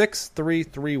 Okay, so 6, 3,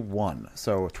 3, 1.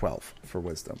 So 12 for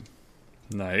wisdom.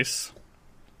 Nice.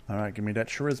 All right, give me that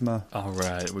charisma. All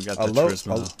right, we got the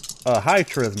charisma. A high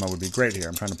charisma would be great here.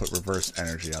 I'm trying to put reverse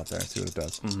energy out there. See what it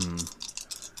does.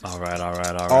 All right.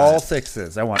 All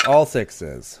 6s. I want all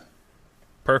 6s.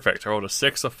 Perfect. I rolled a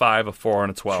 6, a 5, a 4,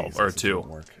 and a 12. Jesus, or a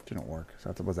 2. It didn't work.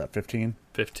 So was that 15?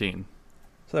 15.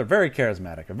 So they're very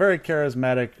charismatic. A very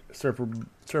charismatic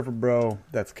surfer bro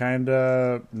that's kind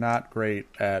of not great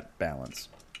at balance.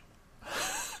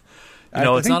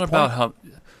 It's not about how...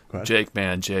 Jake,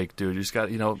 dude, you just got,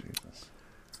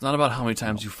 it's not about how many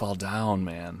times you fall down,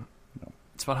 man. No.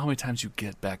 It's about how many times you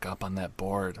get back up on that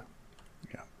board.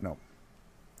 Yeah, no.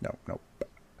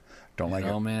 Don't like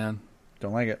it. Man.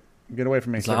 Don't like it. Get away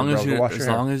from me, as long as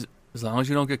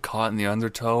you don't get caught in the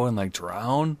undertow and like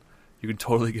drown, you can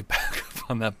totally get back up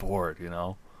on that board,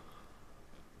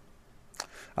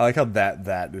 I like how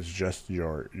that is just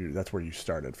that's where you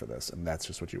started for this, and that's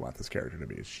just what you want this character to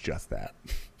be. It's just that.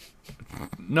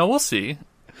 No, we'll see.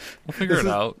 We'll figure it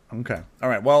out. Okay. All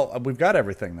right. Well, we've got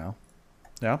everything now.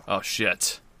 Yeah? Oh,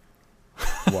 shit.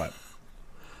 What?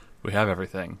 We have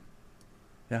everything.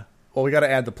 Yeah. Well, we got to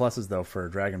add the pluses, though, for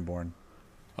Dragonborn.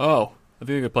 Oh, I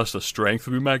think I get plus the strength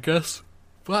would be my guess.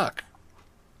 Fuck.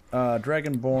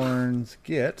 Dragonborns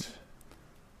get...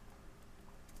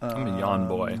 I'm a yawn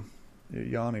boy.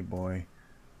 Yawny boy.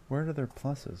 Where are their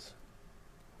pluses?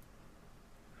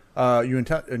 Your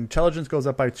intelligence goes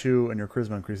up by 2, and your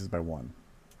charisma increases by 1.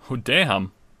 Oh,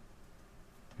 damn.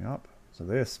 Yep. So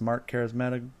they're a smart,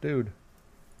 charismatic dude.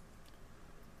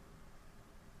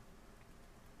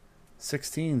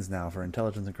 16s now for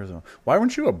intelligence and charisma. Why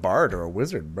weren't you a bard or a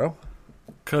wizard, bro?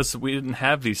 Because we didn't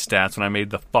have these stats when I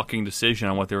made the fucking decision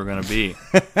on what they were going to be.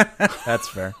 That's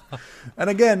fair. And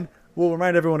again, we'll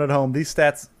remind everyone at home, these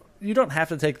stats, you don't have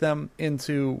to take them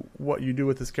into what you do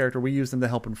with this character. We use them to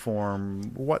help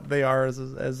inform what they are as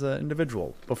an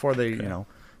individual before they,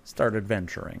 start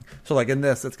adventuring. So, like, in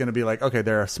this, it's going to be like, okay,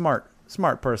 they're a smart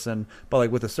person, but,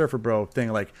 like, with the Surfer Bro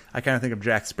thing, like, I kind of think of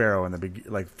Jack Sparrow in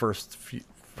the first few,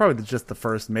 probably just the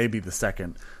first, maybe the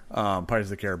second Pirates of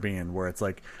the Caribbean, where it's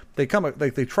like they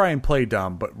try and play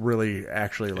dumb, but really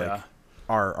actually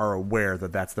are aware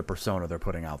that that's the persona they're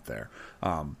putting out there.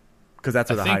 Because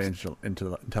that's what the high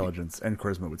intelligence and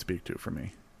charisma would speak to for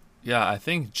me. Yeah, I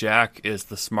think Jack is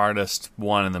the smartest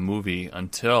one in the movie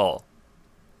until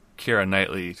Keira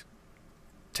Knightley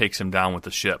takes him down with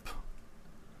the ship.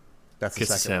 That's the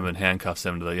kisses second him one. and handcuffs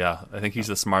him to the I think he's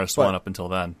the smartest one up until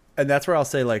then. And that's where I'll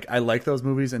say, like, I like those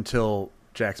movies until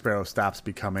Jack Sparrow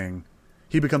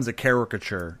he becomes a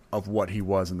caricature of what he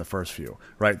was in the first few,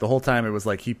 right? The whole time it was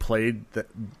like he played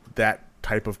that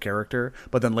type of character,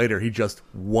 but then later he just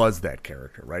was that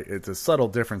character, right? It's a subtle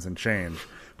difference and change,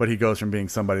 but he goes from being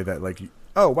somebody that, like,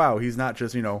 oh wow, he's not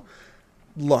just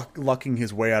lucking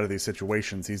his way out of these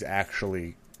situations, he's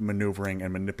actually maneuvering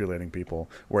and manipulating people,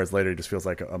 whereas later he just feels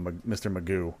like a Mr.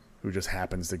 Magoo who just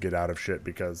happens to get out of shit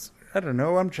because, I don't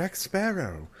know, I'm Jack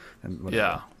Sparrow. And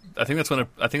yeah, I think that's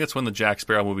when the Jack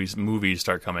Sparrow movies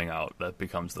start coming out. That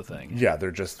becomes the thing. Yeah,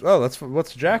 they're just,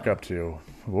 what's Jack up to?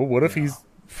 Well, what if he's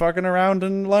fucking around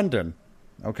in London?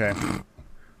 Okay.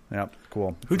 Yep,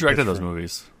 cool. Who directed those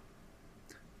movies?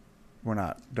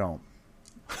 Don't.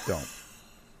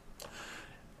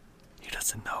 He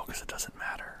doesn't know because it doesn't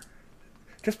matter.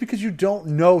 Just because you don't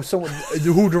know someone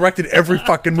who directed every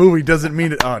fucking movie doesn't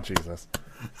mean it. Oh, Jesus.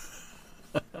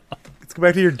 Let's go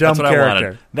back to your dumb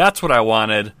character. That's what I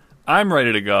wanted. I'm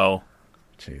ready to go.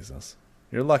 Jesus.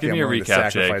 You're lucky I'm willing to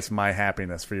sacrifice my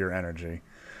happiness for your energy.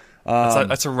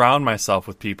 I surround myself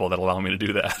with people that allow me to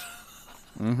do that.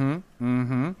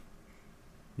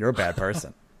 You're a bad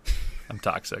person. I'm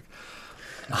toxic.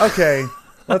 Okay,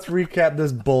 let's recap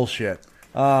this bullshit.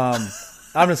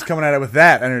 I'm just coming at it with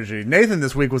that energy. Nathan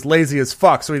this week was lazy as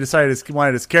fuck, so he decided he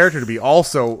wanted his character to be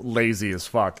also lazy as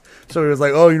fuck. So he was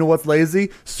like, oh, you know what's lazy?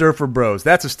 Surfer Bros.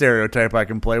 That's a stereotype I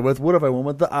can play with. What if I went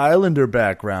with the Islander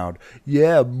background?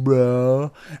 Yeah,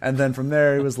 bro. And then from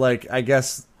there, he was like, I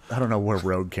guess, I don't know where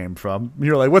Rogue came from.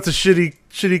 You're like, what's a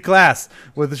shitty class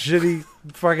with a shitty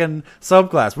fucking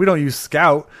subclass? We don't use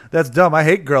Scout. That's dumb. I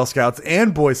hate Girl Scouts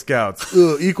and Boy Scouts.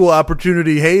 Ugh, equal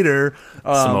opportunity hater.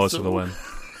 Samoa's for the win.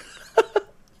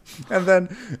 And then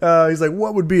he's like,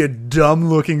 what would be a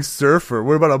dumb-looking surfer?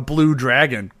 What about a blue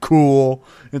dragon? Cool.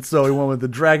 And so he went with the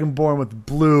Dragonborn with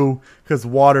blue because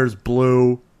water's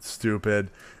blue. Stupid.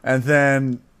 And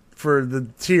then for the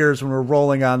tiers, when we're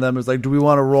rolling on them, it's like, do we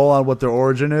want to roll on what their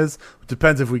origin is? It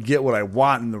depends if we get what I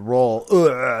want in the roll.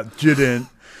 Didn't.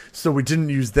 So we didn't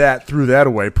use that, threw that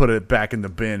away, put it back in the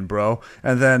bin, bro.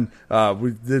 And then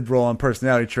we did roll on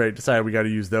personality trait, decided we got to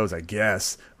use those, I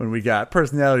guess, when we got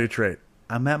personality trait.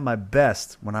 I'm at my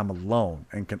best when I'm alone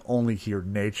and can only hear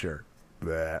nature.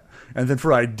 Bleh. And then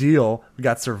for ideal, we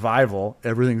got survival.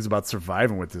 Everything's about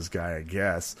surviving with this guy, I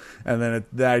guess. And then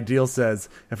the ideal says,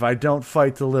 if I don't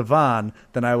fight to live on,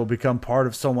 then I will become part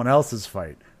of someone else's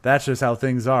fight. That's just how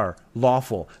things are.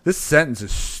 Lawful. This sentence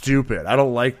is stupid. I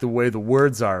don't like the way the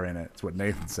words are in it. It's what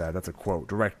Nathan said. That's a quote,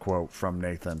 direct quote from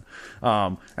Nathan.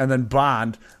 And then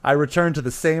Bond, I return to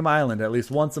the same island at least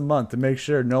once a month to make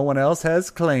sure no one else has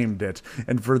claimed it.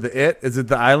 And for is it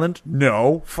the island?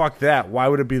 No. Fuck that. Why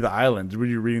would it be the island? Were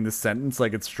you reading the sentence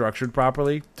like it's structured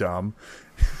properly? Dumb.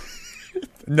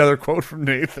 Another quote from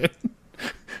Nathan.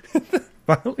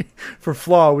 Finally, for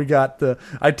flaw, we got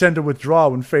I tend to withdraw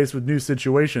when faced with new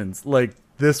situations, like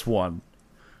this one.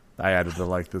 I added the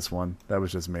like this one. That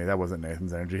was just me. That wasn't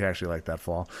Nathan's energy. He actually liked that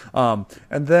flaw.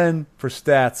 And then for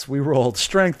stats, we rolled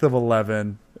strength of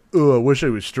 11. Ugh, wish I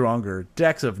was stronger.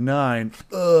 Dex of 9.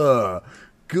 Ugh,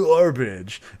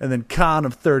 garbage. And then con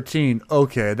of 13.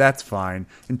 Okay, that's fine.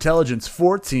 Intelligence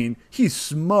 14. He's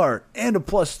smart. And a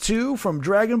 +2 from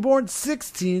Dragonborn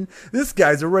 16. This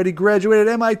guy's already graduated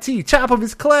MIT. Top of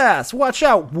his class. Watch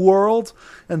out, world.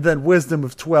 And then wisdom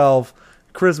of 12.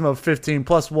 Charisma of 15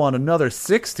 plus 1, another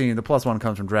 16. The plus 1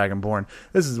 comes from Dragonborn.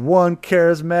 This is one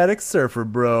charismatic surfer,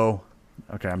 bro.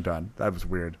 Okay, I'm done. That was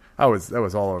weird. That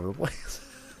was all over the place.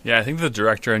 Yeah, I think the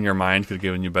director in your mind could have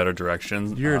given you better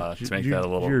directions to make that a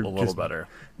little better.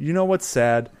 You know what's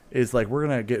sad is like we're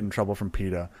gonna get in trouble from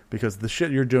PETA because the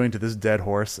shit you're doing to this dead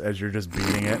horse as you're just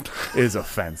beating it is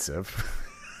offensive.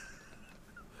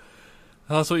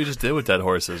 Well, that's what you just did with dead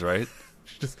horses, right?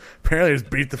 Apparently just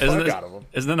beat the fuck out of them.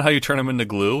 Isn't that how you turn them into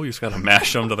glue? You just gotta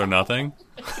mash them till they're nothing.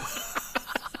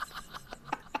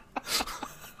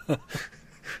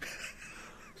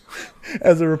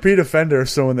 As a repeat offender,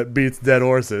 someone that beats dead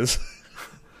horses,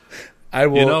 I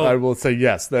will say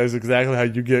yes. That is exactly how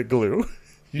you get glue.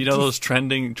 You know those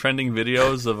trending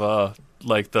videos of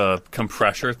like the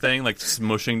compressor thing, like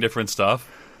smushing different stuff.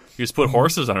 You just put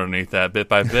horses underneath that bit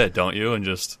by bit, don't you? And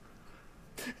just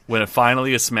when it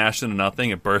finally is smashed into nothing,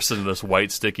 it bursts into this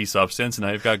white sticky substance, and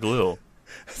now you've got glue.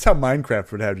 That's how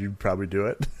Minecraft would have you probably do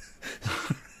it.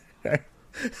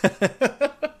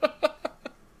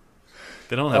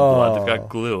 They don't have blood; they've got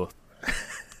glue.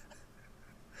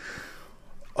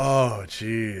 Oh,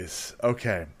 jeez.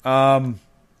 Okay.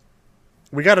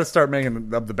 We got to start making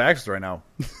the backstory now.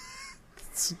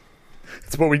 It's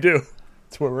what we do.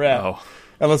 It's where we're at. Oh.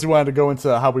 Unless we wanted to go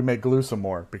into how we make glue some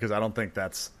more, because I don't think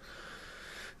that's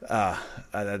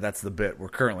the bit we're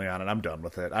currently on, and I'm done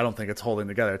with it. I don't think it's holding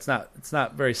together. It's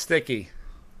not very sticky.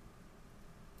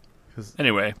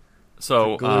 Anyway,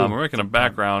 so we're making a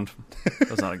background.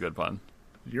 That's not a good pun.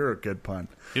 You're a good pun.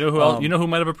 You know who else, you know who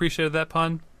might have appreciated that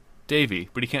pun? Davey,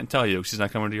 but he can't tell you because he's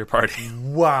not coming to your party.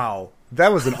 Wow,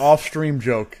 that was an off-stream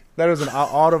joke. That was an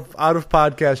out of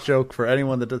podcast joke for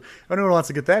anyone that does. If anyone wants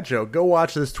to get that joke, go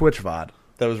watch this Twitch VOD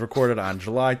that was recorded on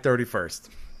July 31st.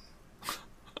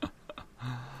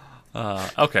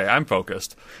 Okay, I'm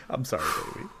focused. I'm sorry,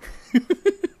 baby.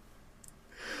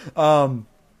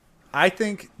 I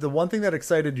think the one thing that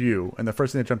excited you, and the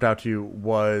first thing that jumped out to you,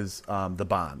 was the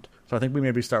bond. So I think we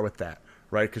maybe start with that,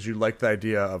 right? Because you like the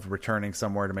idea of returning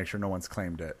somewhere to make sure no one's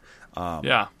claimed it.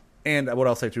 Yeah. And what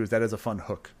I'll say, too, is that is a fun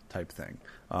hook type thing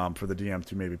for the DM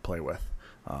to maybe play with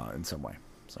in some way.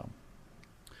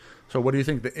 So what do you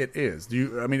think that it is?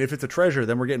 I mean, if it's a treasure,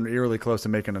 then we're getting eerily close to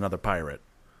making another pirate.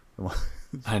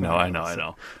 I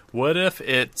know. What if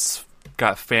it's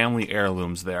got family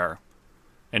heirlooms there,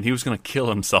 and he was going to kill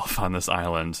himself on this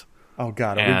island? Oh,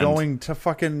 God. Are we going to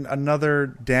fucking another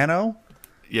Dano?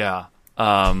 Yeah.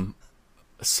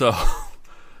 So,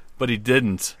 but he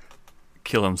didn't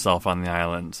kill himself on the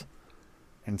island.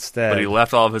 Instead. But he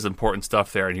left all of his important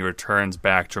stuff there, and he returns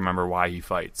back to remember why he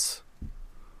fights.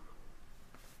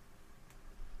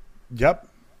 Yep.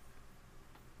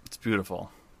 It's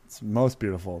beautiful. It's most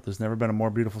beautiful. There's never been a more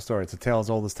beautiful story. It's a tale as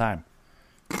old as time.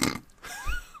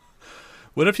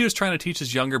 What if he was trying to teach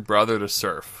his younger brother to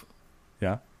surf?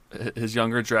 Yeah. His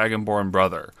younger dragonborn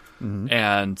brother. Mm-hmm.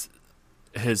 And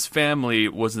his family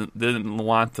didn't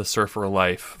want the surfer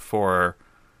life for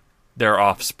their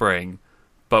offspring.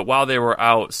 But while they were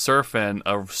out surfing,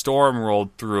 a storm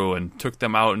rolled through and took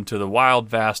them out into the wild,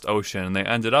 vast ocean. And they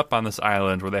ended up on this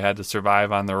island where they had to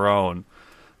survive on their own.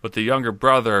 But the younger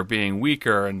brother, being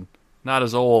weaker and not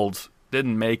as old,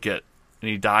 didn't make it. And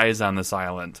he dies on this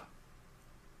island.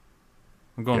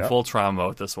 I'm going full trauma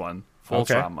with this one. Full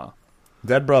trauma.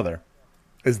 Dead brother.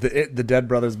 Is the dead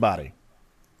brother's body?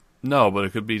 No, but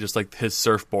it could be just like his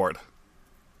surfboard.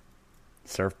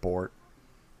 Surfboard.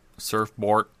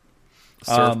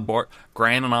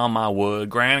 Grinding on my wood.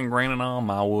 Grinding on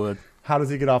my wood. How does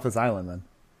he get off this island then?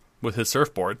 With his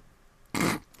surfboard.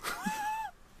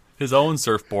 His own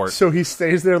surfboard. So he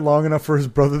stays there long enough for his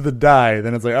brother to die.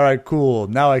 Then it's like, all right, cool.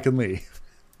 Now I can leave.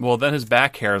 Well, then his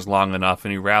back hair is long enough,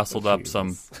 and he wrestled up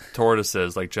some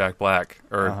tortoises like Jack Black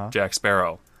or Jack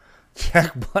Sparrow.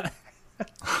 Jack Black.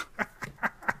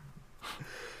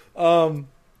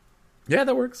 Yeah,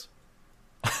 that works.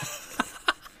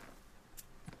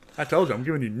 I told you, I'm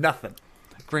giving you nothing.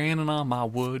 Grinding on my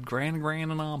wood, grinding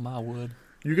on my wood.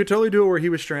 You could totally do it where he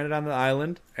was stranded on the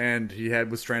island, and he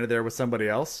was stranded there with somebody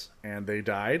else, and they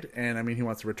died. And I mean, he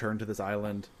wants to return to this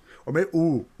island, or maybe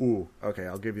okay,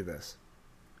 I'll give you this.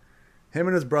 Him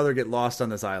and his brother get lost on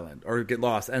this island, or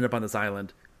end up on this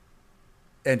island,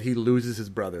 and he loses his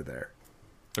brother there.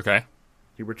 Okay.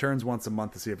 He returns once a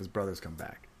month to see if his brothers come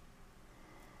back.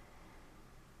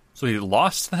 So he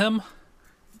lost him?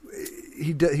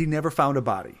 He never found a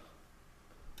body.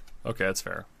 Okay, that's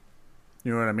fair.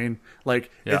 You know what I mean?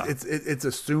 Like, yeah. it's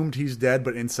assumed he's dead,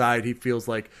 but inside he feels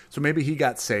like... So maybe he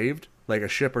got saved like a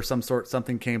ship or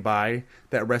something came by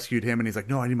that rescued him, and he's like,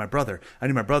 no, I need my brother.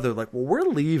 Like, well, we're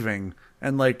leaving,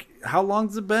 and like, how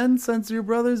long's it been since your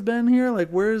brother's been here? Like,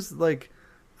 where's, like,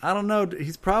 I don't know,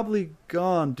 he's probably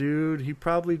gone, dude. He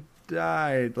probably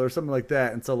died or something like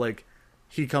that. And so like,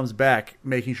 he comes back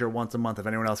making sure once a month if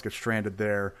anyone else gets stranded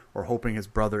there, or hoping his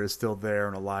brother is still there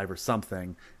and alive or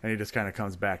something, and he just kind of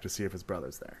comes back to see if his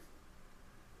brother's there.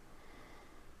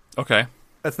 Okay.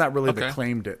 That's not really the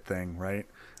claimed it thing, right?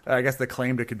 I guess the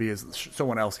claimed it could be is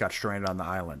someone else got stranded on the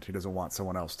island. He doesn't want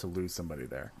someone else to lose somebody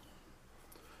there.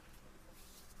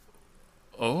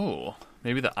 Oh,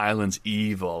 maybe the island's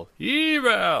evil.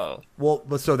 Evil! Well,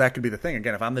 so that could be the thing.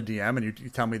 Again, if I'm the DM and you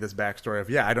tell me this backstory of,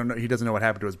 yeah, I don't know, he doesn't know what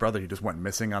happened to his brother. He just went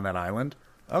missing on that island.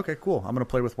 Okay, cool. I'm going to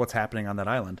play with what's happening on that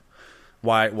island.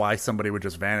 Why somebody would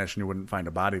just vanish and you wouldn't find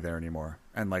a body there anymore.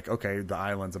 And like, okay, the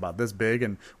island's about this big,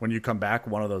 and when you come back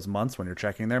one of those months when you're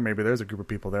checking there, maybe there's a group of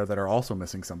people there that are also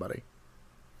missing somebody.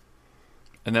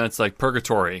 And then it's like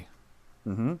purgatory.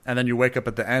 Mm-hmm. And then you wake up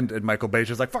at the end and Michael Bay's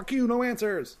just like, fuck you, no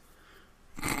answers.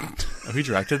 Oh, he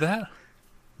directed that?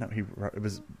 No, it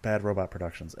was Bad Robot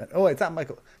Productions. Oh, it's not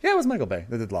Michael. Yeah, it was Michael Bay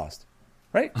that did Lost,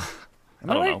 right? I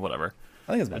don't know. Whatever.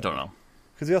 I think it's. I don't know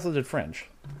because he also did Fringe.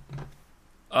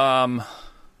 I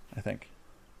think.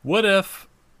 What if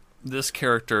this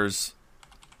character's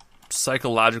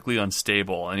psychologically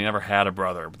unstable and he never had a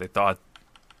brother, but they thought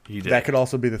he did? That could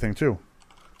also be the thing too.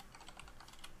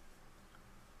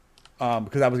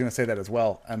 Because I was going to say that as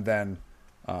well, and then.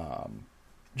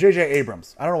 J.J.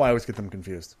 Abrams. I don't know why I always get them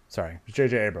confused. Sorry. It's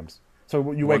J.J. Abrams.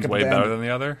 So you wake up way at the better end. than the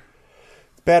other?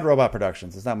 It's Bad Robot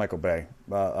Productions. It's not Michael Bay.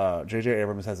 J.J.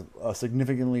 Abrams has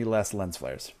significantly less lens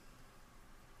flares.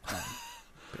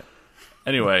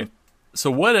 Anyway,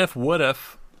 so what if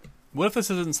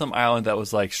this isn't some island that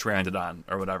was like stranded on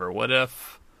or whatever? What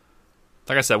if,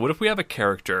 like I said, what if we have a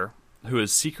character who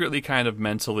is secretly kind of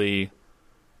mentally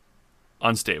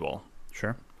unstable?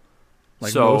 Sure.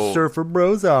 Like most surfer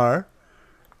bros are.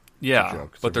 Yeah,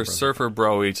 but they're surfer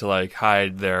bro-y to like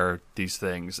hide these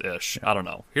things ish. Yeah. I don't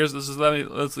know. Here's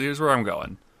where I'm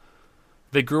going.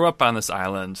 They grew up on this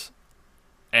island,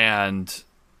 and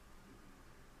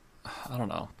I don't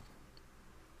know.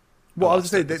 Well, I was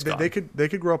gonna say they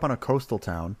could grow up on a coastal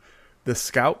town. The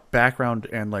scout background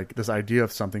and like this idea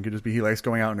of something could just be he likes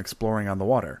going out and exploring on the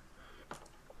water.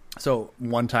 So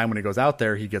one time when he goes out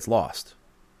there, he gets lost,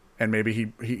 and maybe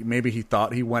he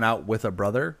thought he went out with a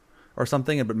brother or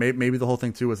something, but maybe the whole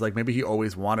thing too was like maybe he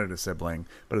always wanted a sibling,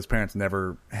 but his parents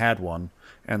never had one,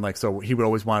 and like so he would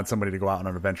always wanted somebody to go out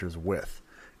on adventures with.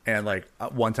 And like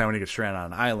one time when he gets stranded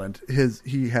on an island,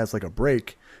 he has like a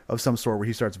break of some sort where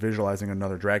he starts visualizing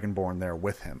another Dragonborn there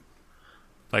with him,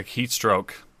 like heat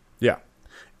stroke. Yeah,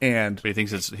 and but he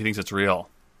thinks it's real.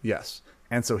 Yes,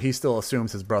 and so he still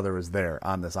assumes his brother is there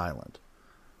on this island.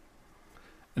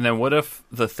 And then what if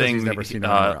the thing he's never seen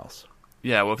anywhere else?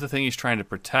 Yeah, what if the thing he's trying to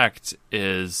protect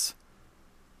is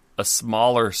a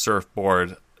smaller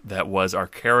surfboard that was our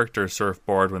character's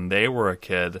surfboard when they were a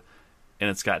kid,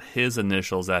 and it's got his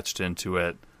initials etched into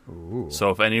it. Ooh. So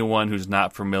if anyone who's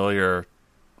not familiar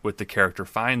with the character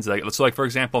finds it, so like for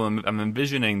example, I'm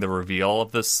envisioning the reveal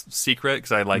of this secret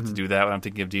because I like to do that when I'm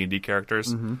thinking of D&D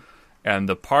characters, and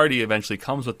the party eventually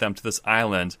comes with them to this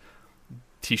island.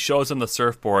 He shows them the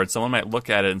surfboard. Someone might look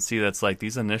at it and see that's like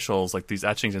these initials, like these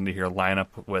etchings into here, line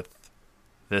up with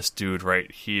this dude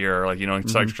right here. Like, you know,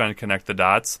 start trying to connect the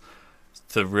dots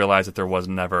to realize that there was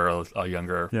never a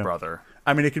younger brother.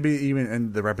 I mean, it could be even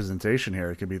in the representation here.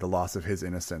 It could be the loss of his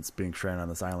innocence, being stranded on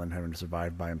this island, having to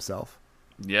survive by himself.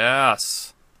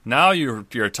 Yes. Now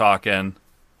you're talking.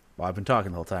 Well, I've been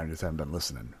talking the whole time. You just haven't been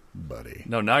listening, buddy.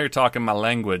 No, now you're talking my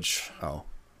language. Oh,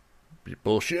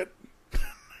 bullshit.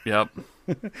 Yep.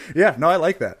 Yeah, no, I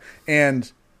like that.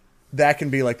 And that can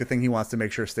be like the thing he wants to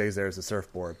make sure stays there as a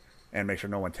surfboard and make sure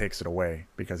no one takes it away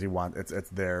because it's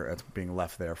there, it's being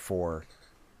left there for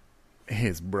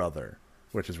his brother,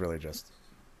 which is really just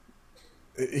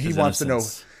he wants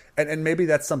innocence. To know. And maybe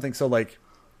that's something. So like,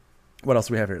 what else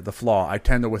do we have here? The flaw. I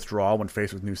tend to withdraw when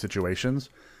faced with new situations.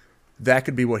 That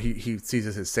could be what he sees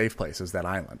as his safe place, is that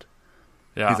island.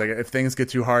 Yeah. He's like, if things get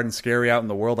too hard and scary out in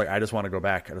the world, like I just want to go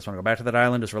back. I just want to go back to that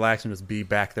island, just relax and just be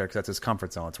back there because that's his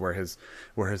comfort zone. It's where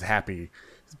his happy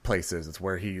place is. It's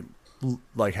where he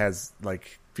like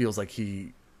feels like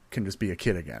he can just be a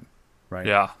kid again, right?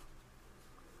 Yeah.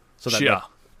 So that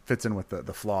fits in with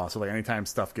the flaw. So like anytime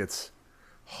stuff gets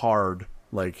hard,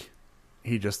 like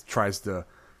he just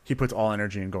he puts all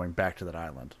energy in going back to that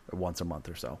island once a month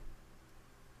or so.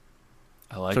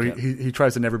 I like it. So he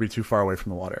tries to never be too far away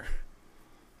from the water.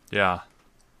 Yeah.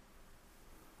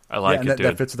 I like and it, dude.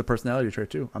 that fits the personality trait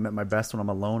too. I'm at my best when I'm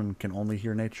alone and can only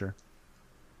hear nature.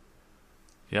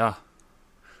 Yeah.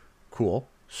 Cool.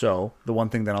 So the one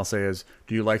thing that I'll say is,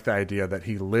 do you like the idea that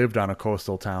he lived on a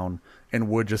coastal town and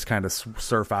would just kind of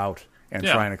surf out and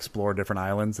try and explore different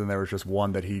islands, and there was just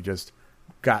one that he just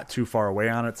got too far away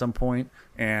on at some point,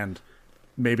 and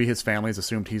maybe his family's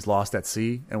assumed he's lost at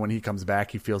sea, and when he comes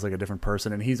back he feels like a different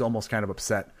person, and he's almost kind of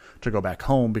upset to go back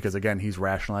home because, again, he's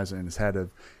rationalizing in his head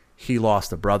of he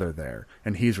lost a brother there,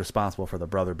 and he's responsible for the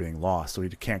brother being lost, so he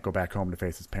can't go back home to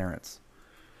face his parents.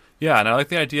 Yeah, and I like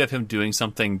the idea of him doing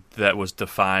something that was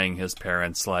defying his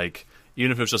parents, like,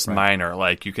 even if it was just minor,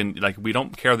 like, you can, like, we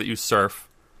don't care that you surf,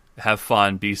 have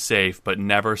fun, be safe, but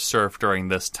never surf during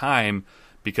this time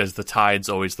because the tide's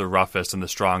always the roughest and the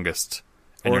strongest,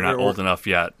 and you're not old enough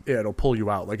yet. Yeah, it'll pull you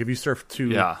out. Like if you surf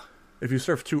too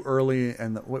early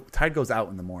and the tide goes out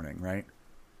in the morning, right?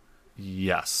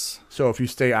 Yes. So if you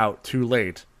stay out too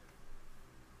late,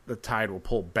 the tide will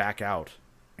pull back out,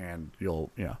 and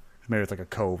you'll, maybe it's like a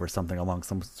cove or something along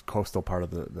some coastal part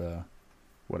of the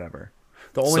whatever.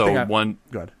 The only thing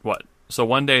good. What? So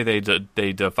one day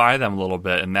they defy them a little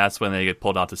bit, and that's when they get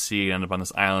pulled out to sea and end up on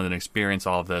this island and experience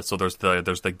all of this. So there's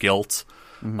the guilt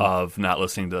of not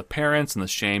listening to the parents and the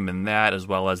shame in that, as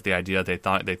well as the idea they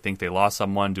think they lost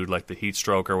someone due to like the heat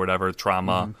stroke or whatever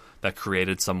trauma that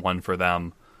created someone for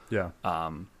them. Yeah.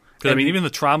 Because I mean, even the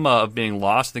trauma of being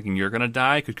lost, thinking you're going to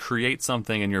die, could create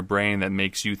something in your brain that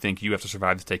makes you think you have to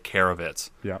survive to take care of it.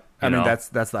 Yeah. I mean, that's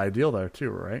the ideal there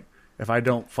too, right? If I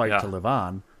don't fight to live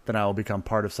on, then I will become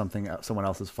part of someone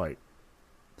else's fight.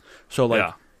 So,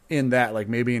 like, in that, like,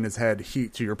 maybe in his head,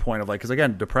 to your point of, like, because,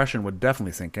 again, depression would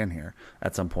definitely sink in here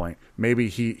at some point. Maybe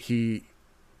he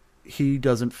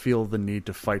doesn't feel the need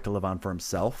to fight to live on for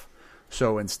himself.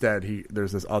 So, instead,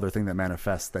 there's this other thing that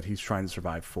manifests that he's trying to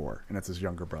survive for, and it's his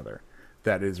younger brother.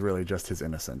 That is really just his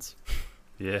innocence.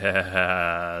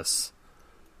 Yes.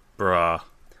 Bruh.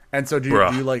 And so, do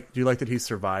you like that he's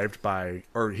survived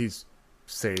or he's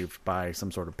saved by some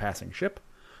sort of passing ship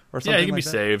or something? Yeah, he can be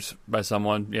saved by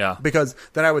someone. Yeah, because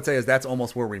then I would say that's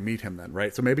almost where we meet him then,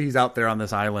 right? So maybe he's out there on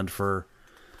this island for,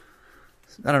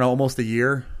 I don't know, almost a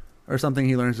year or something.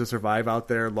 He learns to survive out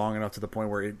there long enough to the point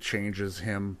where it changes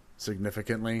him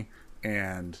significantly,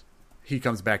 and he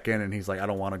comes back in and he's like, I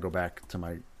don't want to go back to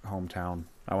my hometown.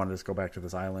 I want to just go back to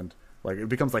this island. Like, it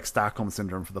becomes like Stockholm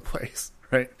syndrome for the place,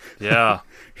 right? Yeah.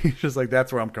 He's just like,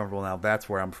 that's where I'm comfortable now. That's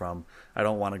where I'm from. I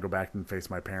don't want to go back and face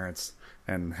my parents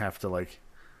and have to, like,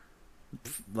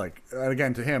 and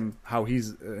again, to him, how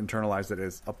he's internalized it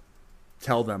is,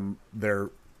 tell them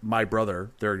my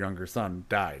brother, their younger son,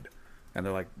 died. And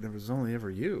they're like, there was only ever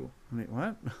you. I mean,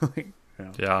 what?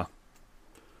 Yeah.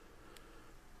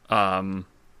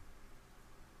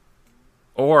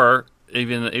 Or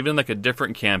even like a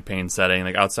different campaign setting,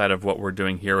 like outside of what we're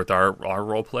doing here with our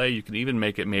role play, you can even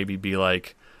make it maybe be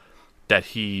like that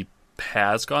he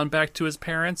has gone back to his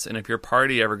parents, and if your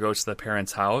party ever goes to the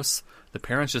parents' house, the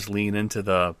parents just lean into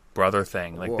the brother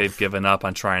thing, like they've given up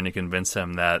on trying to convince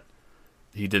him that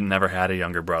he never had a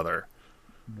younger brother.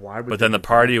 Why would? But then the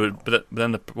party would. But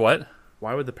then the what?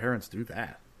 Why would the parents do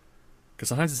that? Because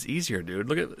sometimes it's easier, dude.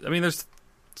 There's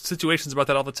situations about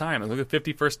that all the time. Look at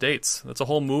 50 First Dates. That's a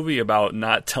whole movie about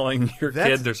not telling your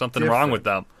kid there's something wrong with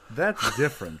them. That's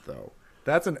different, though.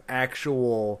 That's an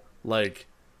actual, like,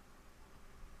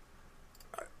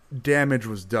 damage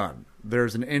was done.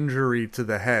 There's an injury to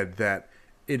the head that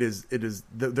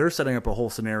they're setting up a whole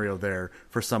scenario there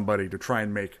for somebody to try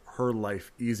and make her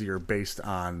life easier based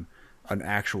on an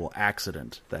actual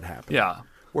accident that happened. Yeah.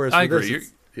 Whereas I agree.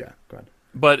 Yeah, go ahead.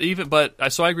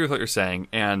 So I agree with what you're saying,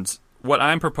 and what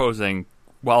I'm proposing,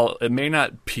 while it may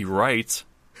not be right,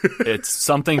 it's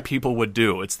something people would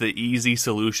do. It's the easy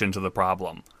solution to the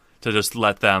problem, to just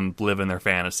let them live in their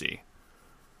fantasy.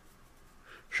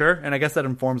 Sure, and I guess that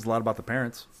informs a lot about the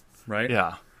parents, right?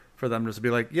 Yeah. For them just to be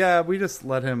like, yeah, we just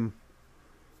let him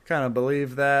kind of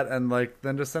believe that, and like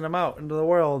then just send him out into the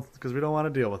world because we don't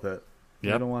want to deal with it.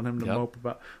 Yep. We don't want him to mope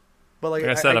about. But like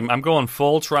I said, I'm going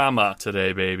full trauma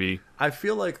today, baby. I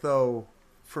feel like, though,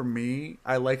 for me,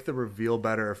 I like the reveal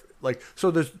better. So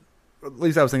there's, at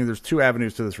least I was thinking, there's two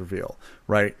avenues to this reveal,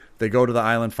 right? They go to the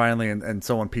island finally, and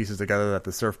someone pieces together that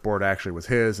the surfboard actually was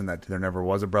his, and that there never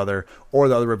was a brother. Or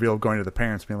the other reveal of going to the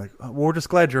parents, being like, well, we're just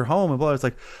glad you're home. And blah. It's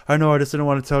like, I know, I just didn't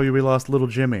want to tell you we lost little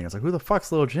Jimmy. It's like, who the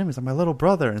fuck's little Jimmy? It's like, my little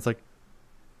brother. And it's like,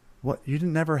 what? You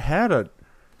never had a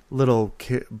little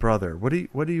kid brother? What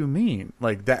do you mean?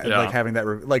 Like that? Yeah. Like having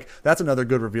that? That's another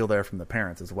good reveal there from the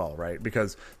parents as well, right?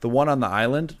 Because the one on the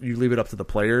island, you leave it up to the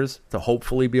players to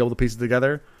hopefully be able to piece it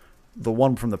together. The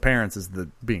one from the parents is the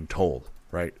being told,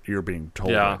 right? You're being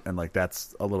told Yeah. it, and like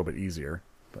that's a little bit easier.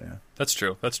 But yeah, That's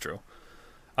true.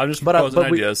 I'm just proposing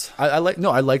ideas. I like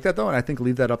that though, and I think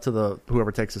leave that up to the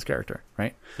whoever takes his character,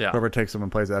 right? Yeah. Whoever takes him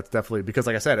and plays it, that's definitely because,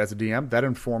 like I said, as a DM, that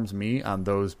informs me on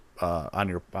those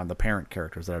on the parent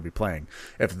characters that I'd be playing.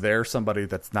 If they're somebody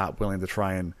that's not willing to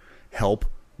try and help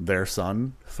their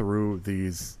son through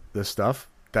this stuff,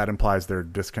 that implies they're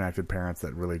disconnected parents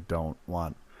that really don't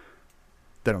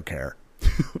care,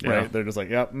 right? Yeah. They're just like,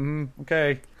 yep,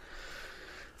 okay.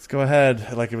 Let's go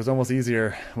ahead. Like, it was almost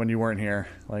easier when you weren't here.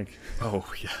 Like, Oh,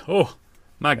 yeah. Oh,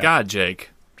 my God, Jake.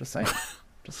 just saying.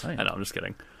 Just saying. I know, I'm just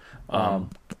kidding.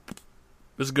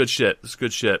 This is good shit.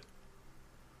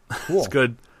 Cool. It's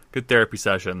good therapy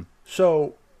session.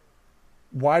 So,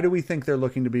 why do we think they're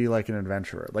looking to be like an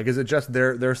adventurer? Like, is it just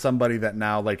they're somebody that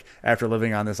now, like, after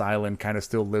living on this island, kind of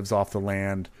still lives off the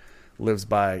land, lives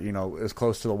by, is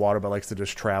close to the water, but likes to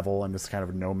just travel and just kind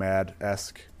of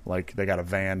nomad-esque? Like, they got a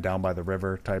van down by the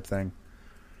river type thing?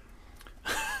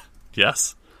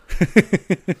 Yes.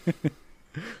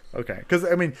 Okay, because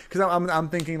I'm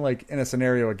thinking, like, in a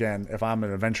scenario again, if I'm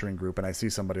an adventuring group and I see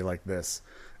somebody like this,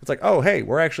 it's like, oh, hey,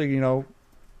 we're actually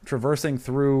traversing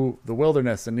through the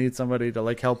wilderness and need somebody to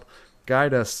like help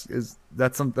guide us. Is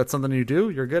that's something you do?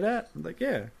 You're good at? I'm like,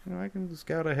 yeah, I can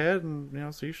scout ahead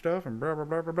and see stuff and blah blah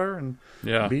blah blah blah and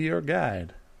be your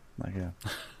guide. Like,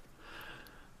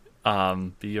 yeah,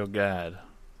 be your guide.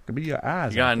 Be your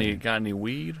eyes. You got any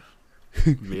weed?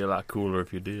 It'd be a lot cooler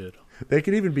if you did. They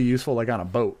could even be useful like on a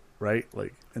boat, right?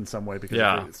 Like in some way because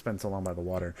they spend so long by the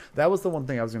water. That was the one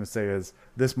thing I was going to say is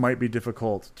this might be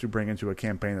difficult to bring into a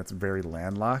campaign that's very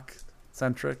landlocked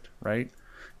centric, right?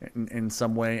 In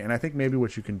some way. And I think maybe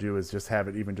what you can do is just have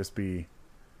it even just be,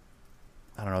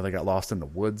 I don't know, they got lost in the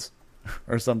woods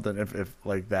or something. If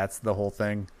like that's the whole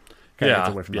thing, kind of gets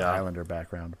away from the Highlander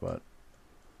background, but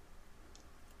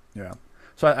yeah.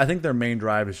 So I think their main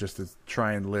drive is just to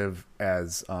try and live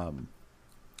as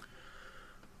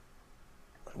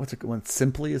when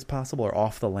simply as possible or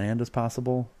off the land as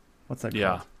possible. What's that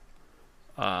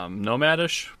called?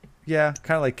 Nomadish. Yeah,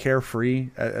 kind of like carefree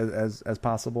as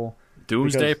possible.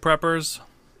 Doomsday preppers.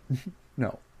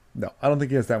 No, I don't think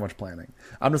he has that much planning.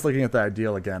 I'm just looking at the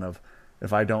ideal again of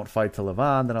if I don't fight to live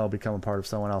on, then I'll become a part of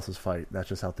someone else's fight. That's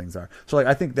just how things are. So like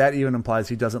I think that even implies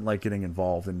he doesn't like getting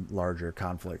involved in larger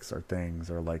conflicts or things,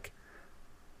 or like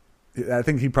I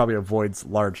think he probably avoids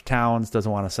large towns,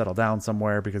 doesn't want to settle down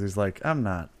somewhere because he's like, I'm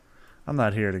not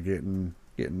here to get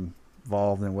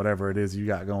involved in whatever it is you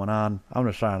got going on. I'm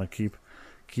just trying to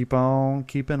keep on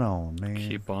keeping on, man.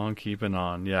 Keep on keeping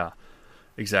on. Yeah,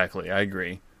 exactly. I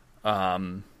agree.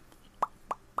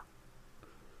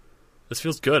 This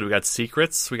feels good. We got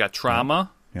secrets. We got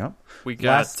trauma. Yep. We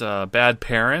got bad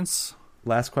parents.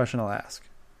 Last question I'll ask.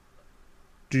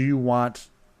 Do you want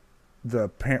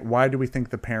why do we think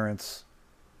the parents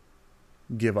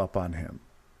give up on him?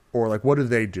 Or like, what do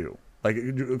they do? Like,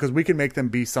 because we can make them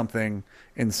be something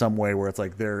in some way where it's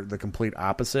like they're the complete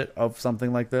opposite of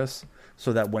something like this,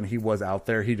 so that when he was out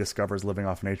there, he discovers living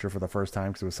off nature for the first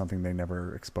time because it was something they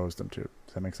never exposed him to.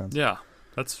 Does that make sense? Yeah.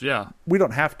 We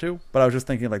don't have to, but I was just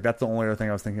thinking like that's the only other thing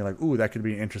I was thinking like, ooh, that could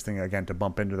be interesting again to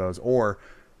bump into those, or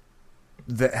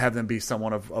that have them be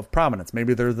someone of prominence.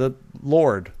 Maybe they're the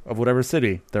lord of whatever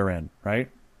city they're in, right?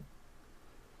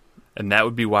 And that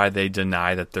would be why they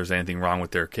deny that there's anything wrong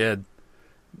with their kid.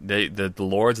 The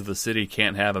lords of the city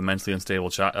can't have a mentally unstable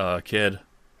kid.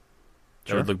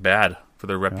 That would look bad for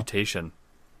their reputation.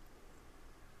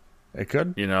 It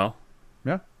could. Yeah.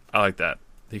 I like that.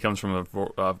 He comes from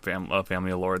a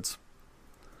family of lords.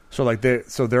 So like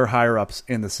they're higher ups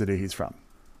in the city he's from.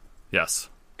 Yes.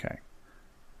 Okay.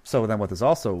 So then what this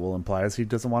also will imply is he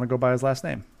doesn't want to go by his last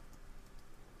name.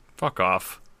 Fuck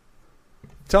off.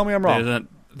 Tell me I'm wrong. Then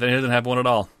he doesn't have one at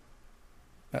all.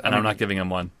 And I'm not giving him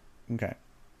one. Okay.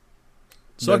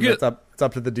 Suck it. It's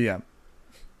up to the DM.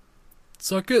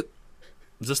 Suck it.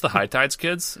 Is this the High Tides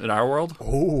kids in our world?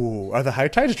 Oh, are the High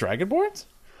Tides Dragonborns?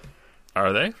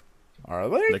 Are they? Are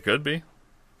they? They could be.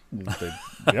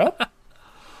 Yep.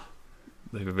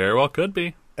 They very well could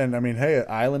be. And I mean, hey,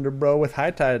 Islander bro with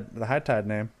the High Tide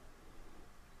name.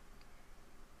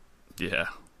 Yeah.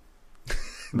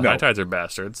 The High Tides are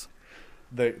bastards.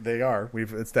 They are.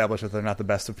 We've established that they're not the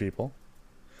best of people.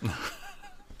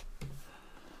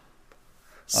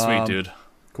 Sweet, dude.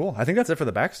 Cool. I think that's it for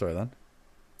the backstory then.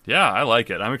 Yeah, I like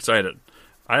it. I'm excited.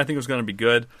 I didn't think it was going to be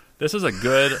good. This is a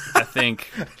good, I think.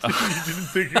 You didn't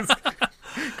think it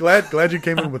was... glad you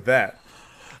came in with that.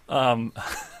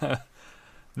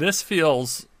 This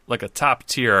feels like a top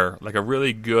tier, like a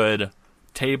really good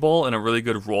table and a really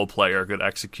good role player could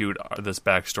execute this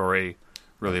backstory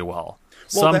really well.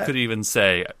 Well, Some could even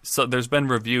say, so there's been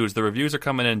reviews. The reviews are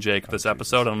coming in, Jake, this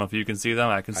episode. I don't know if you can see them.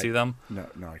 I can see them. No,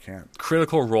 I can't.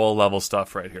 Critical Role level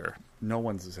stuff right here. No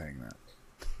one's saying that.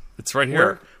 It's right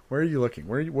here. Where are you looking?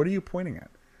 What are you pointing at?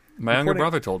 My younger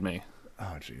brother told me.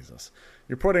 Oh, Jesus.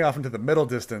 You're pointing off into the middle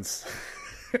distance,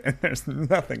 and there's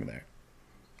nothing there.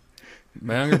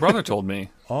 My younger brother told me.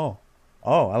 Oh,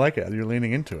 I like it. You're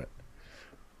leaning into it.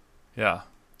 Yeah.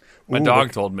 My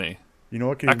dog told me. You know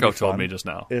what could Echo be fun? told me just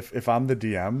now. If I'm the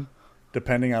DM,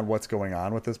 depending on what's going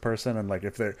on with this person, and like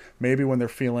if they're maybe when they're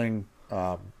feeling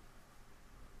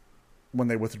when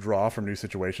they withdraw from new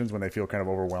situations, when they feel kind of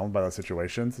overwhelmed by those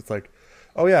situations, it's like,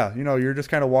 oh yeah, you're just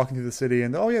kind of walking through the city,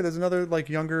 and oh yeah, there's another like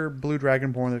younger blue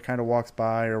dragonborn that kind of walks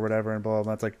by or whatever, and blah blah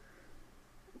blah. It's like,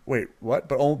 wait, what?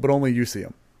 But only you see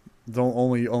him. Don't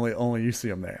only you see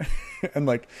him there, and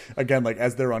like again, like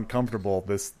as they're uncomfortable,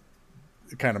 this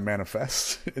kind of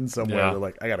manifests in some way. They're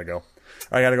like, I gotta go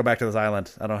back to this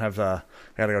island. I don't have I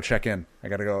gotta go check in. I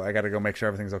gotta go make sure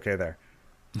everything's okay there.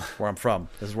 Where I'm from.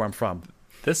 This is where I'm from.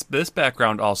 This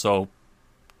background also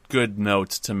good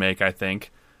notes to make, I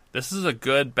think. This is a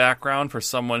good background for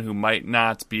someone who might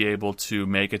not be able to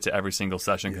make it to every single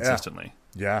session consistently.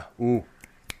 Yeah. Ooh.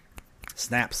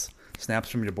 Snaps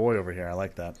from your boy over here. I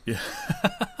like that. Yeah.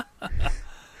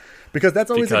 Because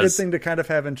that's always a good thing to kind of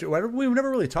have into. We've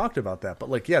never really talked about that, but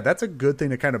like, yeah, that's a good thing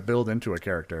to kind of build into a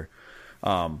character.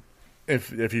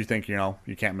 If you think you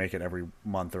can't make it every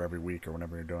month or every week or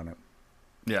whenever you're doing it.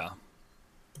 Yeah.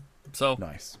 So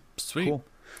nice, sweet. Cool.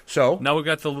 So now we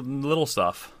got the little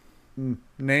stuff: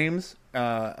 names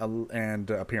and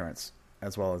appearance,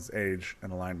 as well as age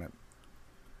and alignment.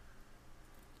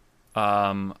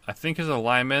 I think his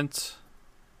alignment.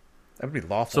 That would be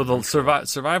lawful. So the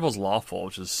survival's lawful,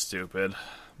 which is stupid,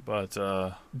 but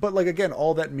like again,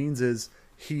 all that means is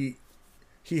he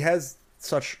has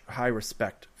such high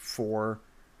respect for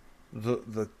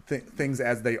the things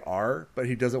as they are, but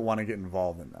he doesn't want to get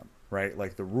involved in them, right?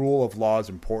 Like the rule of law is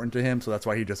important to him, so that's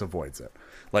why he just avoids it.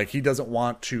 Like he doesn't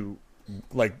want to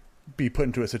like be put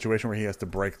into a situation where he has to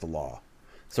break the law,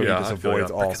 so he just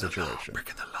avoids all situations.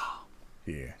 Breaking the law.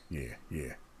 Yeah.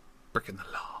 Breaking the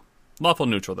law. Lawful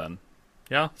neutral then.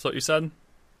 Yeah, that's what you said?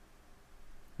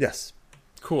 Yes.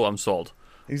 Cool, I'm sold.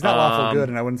 He's not lawful good,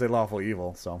 and I wouldn't say lawful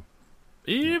evil, so.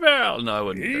 Evil! No, I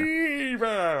wouldn't either.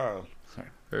 Evil! Sorry.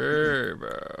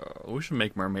 Evil. We should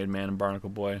make Mermaid Man and Barnacle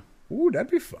Boy. Ooh,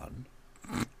 that'd be fun.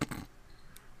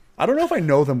 I don't know if I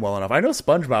know them well enough. I know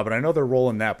SpongeBob, and I know their role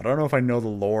in that, but I don't know if I know the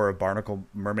lore of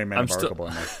Mermaid Man and Barnacle Boy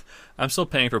enough. I'm still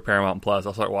paying for Paramount Plus.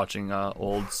 I'll start watching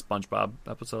old SpongeBob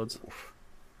episodes.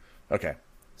 Okay,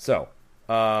 so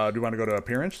do you want to go to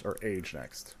appearance or age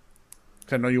next?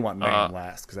 Because I know you want name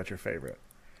last, because that's your favorite.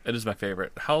 It is my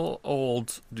favorite. How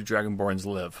old do Dragonborns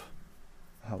live?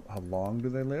 How long do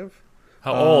they live?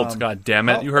 How old? God damn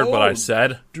it! You heard what I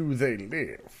said. Do they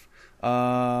live?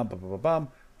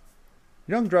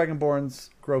 Young Dragonborns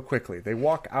grow quickly. They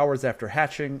walk hours after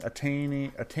hatching,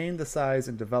 attain the size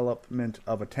and development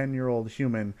of a 10-year-old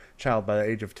human child by the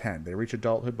age of 10. They reach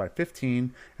adulthood by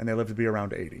 15, and they live to be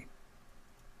around 80.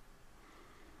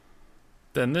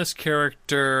 Then this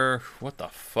character, what the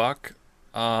fuck?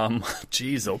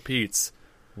 Jeez, oh Pete's.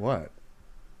 What?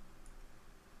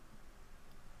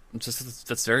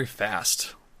 That's very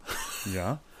fast.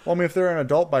 Yeah. Well, I mean, if they're an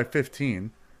adult by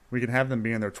 15, we can have them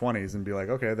be in their 20s and be like,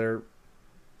 okay, they're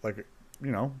like,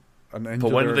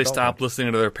 but when did they stop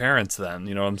listening to their parents then?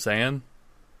 You know what I'm saying?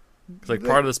 Like,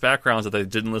 part of this background is that they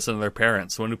didn't listen to their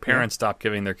parents. So when do parents stop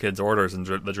giving their kids orders in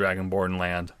the Dragonborn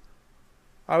land?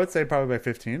 I would say probably by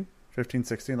 15,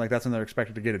 16. Like, that's when they're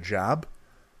expected to get a job.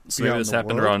 So maybe this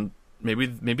happened around... Maybe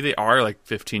they are, like,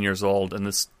 15 years old, and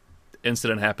this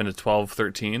incident happened at 12,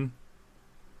 13,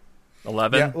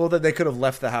 11? Yeah, well, they could have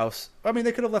left the house. I mean,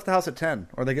 they could have left the house at 10,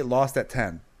 or they get lost at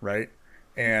 10, right?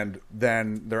 And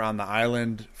then they're on the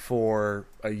island for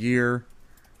a year,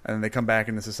 and then they come back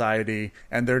into society,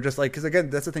 and they're just like, because again,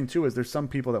 that's the thing too, is there's some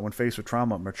people that when faced with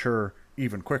trauma mature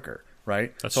even quicker,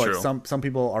 right? That's so true. Like some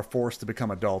people are forced to become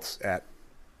adults at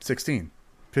 16,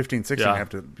 15, 16, Yeah. have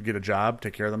to get a job,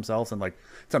 take care of themselves, and like,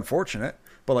 it's unfortunate,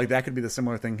 but like that could be the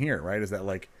similar thing here, right? Is that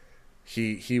like,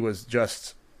 he was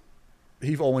just,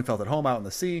 he only felt at home out in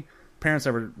the sea. Parents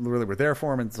never really were there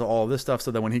for him, and so all of this stuff.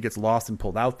 So that when he gets lost and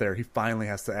pulled out there, he finally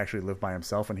has to actually live by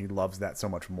himself, and he loves that so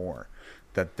much more.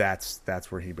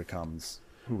 That's where he becomes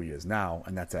who he is now,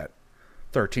 and that's at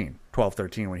 13,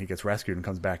 when he gets rescued and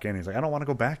comes back in. He's like, I don't want to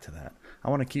go back to that. I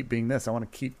want to keep being this. I want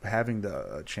to keep having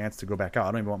the chance to go back out.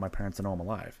 I don't even want my parents to know I'm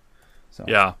alive. So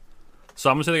Yeah. So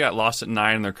I'm going to say they got lost at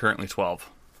 9 and they're currently 12.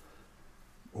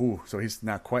 Ooh, so he's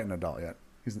not quite an adult yet.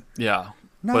 Yeah.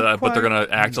 Not but they're quite. gonna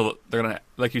act. They're gonna,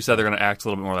 like you said, they're gonna act a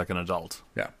little bit more like an adult,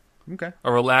 Yeah. Okay.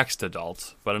 a relaxed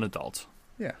adult, but an adult.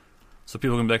 Yeah. So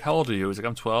people can be like, "How old are you?" He's like,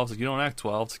 "I'm 12." It's like, "You don't act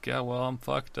 12." It's like, "Yeah, well, I'm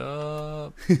fucked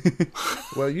up."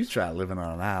 Well, you try living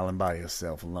on an island by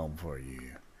yourself alone for a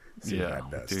year. See what Yeah,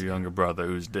 that does to your to you. younger brother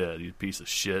who's dead. You piece of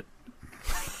shit.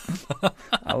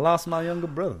 I lost my younger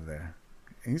brother there.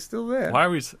 He's still there. Why are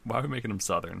we making him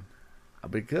Southern?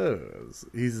 Because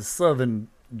he's a southern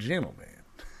gentleman.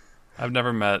 I've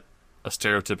never met a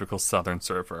stereotypical Southern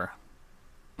surfer.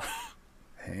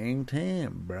 Hang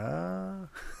ten, bruh.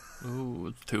 Ooh,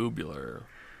 it's tubular.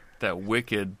 That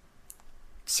wicked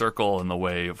circle in the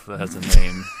wave that has a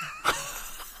name.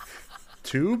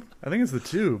 Tube? I think it's the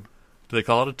tube. Do they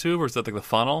call it a tube, or is that like the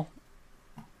funnel?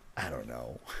 I don't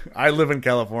know. I live in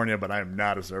California, but I am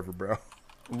not a surfer, bro.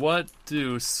 What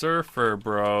do surfer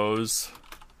bros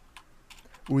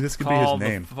Ooh, this could be call his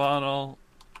name. the funnel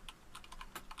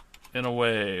in a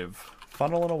wave?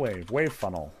 Funnel in a wave. Wave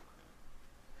funnel.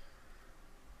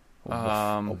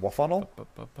 A what funnel?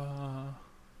 Ba-ba-ba.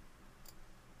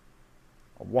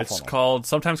 A what It's funnel?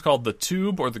 sometimes called the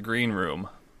tube or the green room.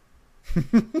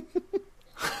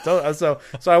 So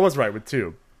I was right with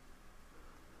tube.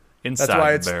 Inside That's why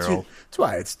the it's barrel. that's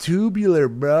why it's tubular,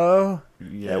 bro.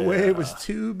 Yeah. That wave was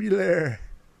tubular.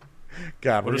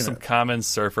 God, What we're are some gonna, common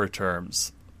surfer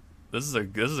terms? This is a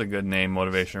good name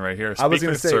motivation right here. I was Speak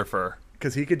gonna like a say- surfer.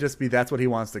 because he could just be that's what he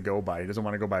wants to go by. He doesn't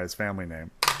want to go by his family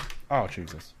name. Oh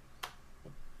Jesus.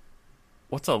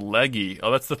 What's a leggy?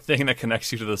 Oh, that's the thing that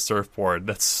connects you to the surfboard.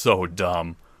 That's so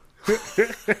dumb.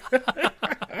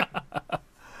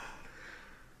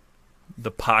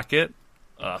 The pocket,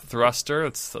 thruster.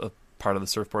 It's a part of the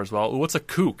surfboard as well. Ooh, what's a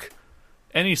kook?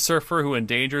 Any surfer who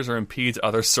endangers or impedes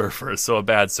other surfers, so a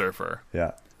bad surfer.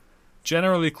 Yeah.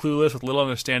 Generally clueless with little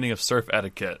understanding of surf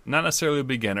etiquette. Not necessarily a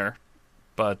beginner,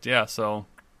 but yeah, so...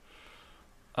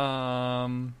 They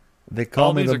call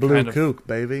All me these the are blue kind of- kook,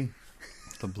 baby.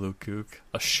 The blue kook.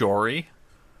 A shory.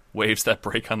 Waves that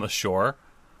break on the shore.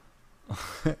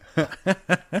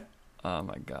 Oh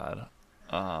my god.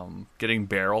 Getting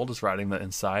barreled is riding the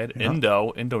inside. Yeah.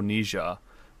 Indonesia.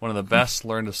 One of the best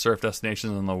learn to surf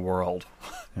destinations in the world.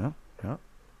 Yeah. Yeah.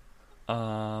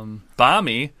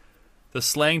 Bami, the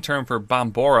slang term for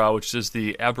Bambora, which is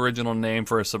the Aboriginal name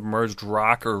for a submerged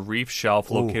rock or reef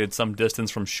shelf Ooh. located some distance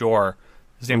from shore.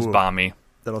 His name's Ooh. Bami.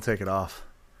 That'll take it off.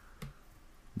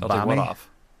 I'll take what Bami? off?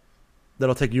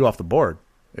 That'll take you off the board.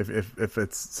 If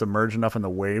it's submerged enough and the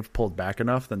wave pulled back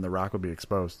enough, then the rock will be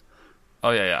exposed. Oh,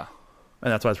 yeah, yeah.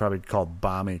 And that's why it's probably called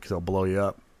Bami, because it'll blow you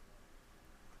up.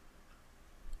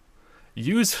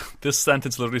 This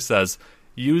sentence literally says,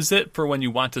 use it for when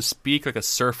you want to speak like a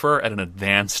surfer at an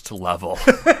advanced level.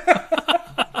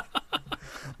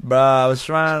 Bruh, I was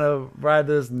trying to ride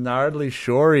this gnarly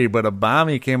shory, but a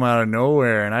Bami came out of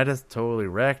nowhere, and I just totally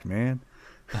wrecked, man.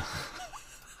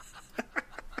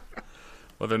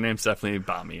 Well, their name's definitely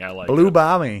Bami. I like Blue it.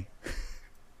 Bami.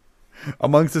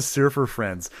 Amongst his surfer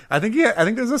friends. I think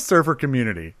there's a surfer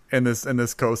community in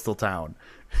this coastal town.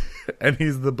 And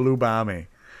he's the Blue Bami.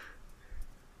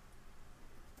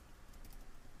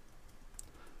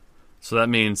 So that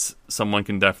means someone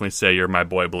can definitely say you're my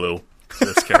boy Blue,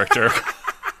 this character.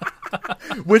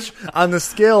 Which, on the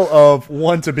scale of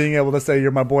 1 to being able to say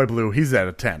you're my boy Blue, he's at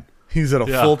a 10. He's at a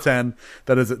Yeah. full 10.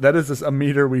 That is a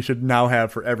meter we should now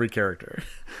have for every character.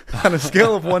 On a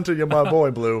scale of 1 to you're my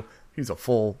boy Blue, he's a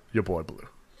full your boy Blue.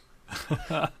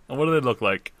 And what do they look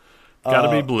like? Gotta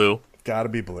be blue. Gotta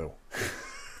be blue.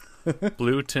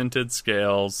 Blue tinted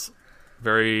scales.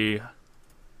 Very,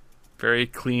 very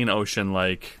clean ocean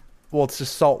like. Well, it's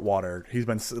just salt water. He's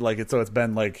been like it, so it's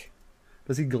been like.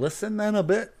 Does he glisten then a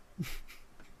bit?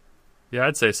 Yeah,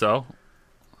 I'd say so.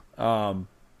 But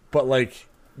like,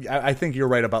 I think you're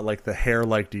right about like the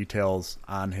hair-like details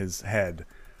on his head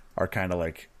are kind of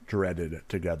like dreaded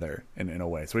together in a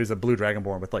way. So he's a blue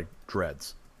dragonborn with like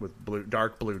dreads, with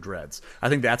dark blue dreads. I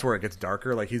think that's where it gets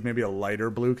darker. Like he's maybe a lighter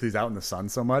blue because he's out in the sun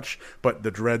so much, but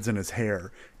the dreads in his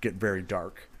hair get very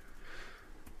dark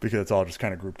because it's all just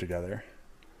kind of grouped together.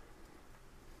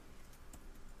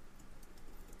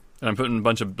 And I'm putting a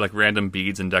bunch of like random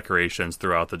beads and decorations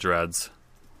throughout the dreads.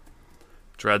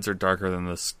 Dreads are darker than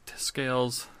the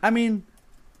scales. I mean,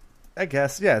 I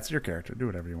guess yeah, it's your character. Do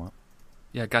whatever you want.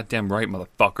 Yeah, goddamn right,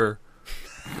 motherfucker.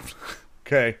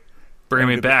 Okay. Bring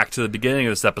me back to the beginning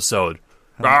of this episode.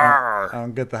 I Rawr.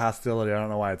 don't get the hostility. I don't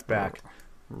know why it's back.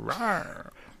 Rawr.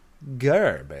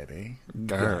 Grr, baby.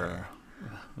 Grr.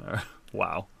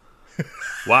 Wow.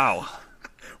 Wow.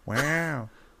 Wow.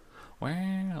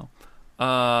 Wow.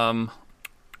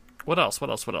 What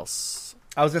else?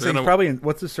 I was gonna say he's probably in,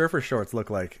 what's his surfer shorts look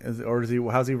like, or does he?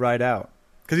 How's he ride out?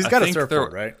 Because he's got a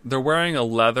surfboard, right? They're wearing a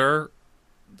leather,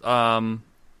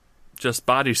 just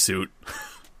bodysuit.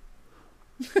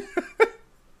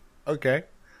 Okay.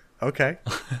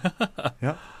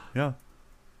 Yeah.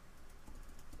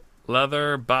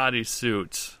 Leather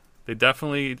bodysuit. They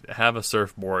definitely have a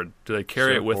surfboard. Do they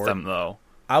carry it with them though?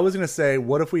 I was gonna say,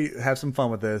 what if we have some fun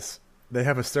with this? They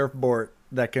have a surfboard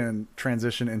that can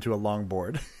transition into a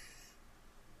longboard.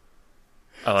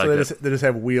 I like they just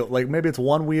have wheel, like maybe it's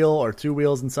one wheel or two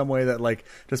wheels in some way that like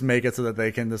just make it so that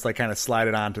they can just like kind of slide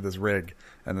it onto this rig,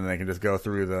 and then they can just go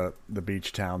through the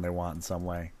beach town they want in some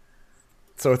way.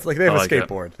 So it's like they have a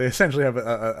skateboard. They essentially have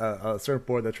a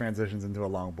surfboard that transitions into a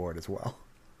longboard as well.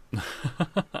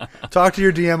 Talk to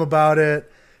your DM about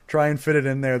it. Try and fit it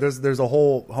in there. There's a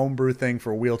whole homebrew thing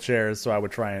for wheelchairs, so I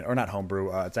would try and, or not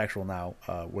homebrew. It's actual now.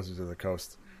 Wizards of the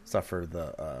Coast stuff for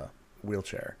the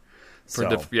wheelchair.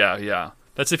 Yeah.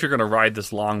 That's if you're gonna ride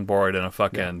this longboard in a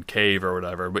fucking cave or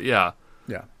whatever. But yeah.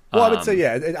 Well, I would say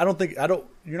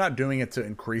you're not doing it to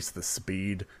increase the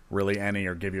speed really any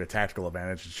or give you a tactical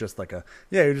advantage. It's just like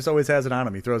he just always has it on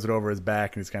him. He throws it over his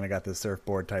back and he's kind of got this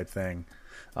surfboard type thing.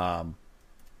 Because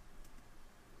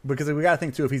we got to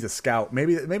think too, if he's a scout,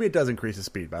 maybe it does increase his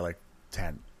speed by like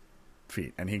 10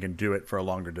 feet, and he can do it for a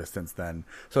longer distance then.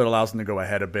 So it allows him to go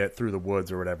ahead a bit through the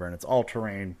woods or whatever, and it's all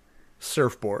terrain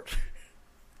surfboard.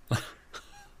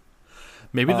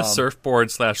 Maybe the surfboard /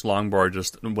 longboard,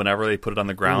 just whenever they put it on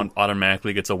the ground,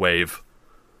 automatically gets a wave.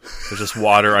 There's just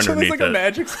water underneath it. It's like a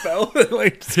magic spell.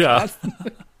 Yeah.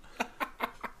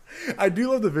 I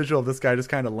do love the visual of this guy just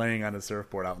kind of laying on his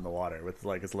surfboard out in the water with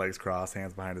like his legs crossed,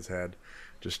 hands behind his head,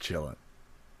 just chilling.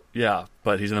 Yeah,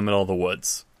 but he's in the middle of the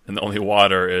woods, and the only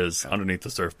water is underneath the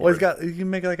surfboard. Well, he can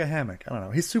make it like a hammock. I don't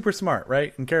know. He's super smart,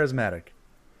 right? And charismatic.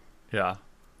 Yeah.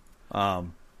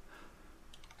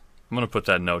 I'm going to put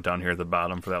that note down here at the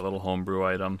bottom for that little homebrew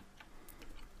item.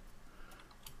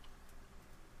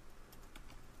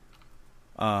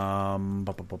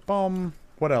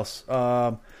 What else?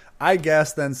 I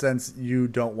guess then, since you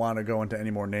don't want to go into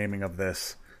any more naming of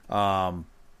this,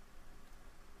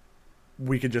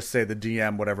 we could just say the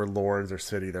DM, whatever lords or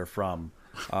city they're from,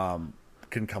 can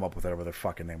come up with whatever their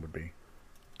fucking name would be.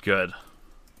 Good.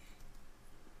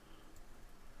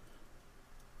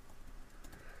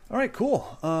 All right,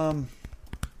 cool. And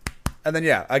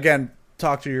then, again,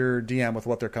 talk to your DM with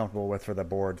what they're comfortable with for the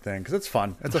board thing, because it's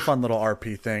fun. It's a fun little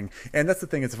RP thing. And that's the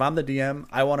thing, is if I'm the DM,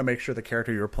 I want to make sure the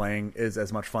character you're playing is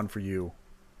as much fun for you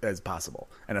as possible.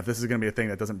 And if this is going to be a thing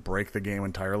that doesn't break the game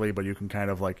entirely, but you can kind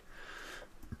of like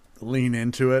lean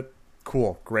into it,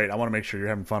 cool, great. I want to make sure you're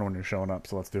having fun when you're showing up,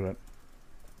 so let's do it.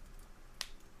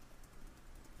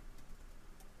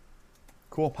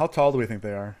 Cool. How tall do we think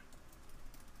they are?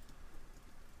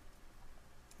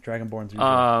 Dragonborn's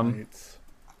usually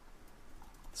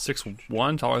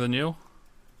 6'1", taller than you.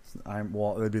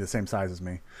 They'd be the same size as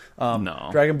me. No.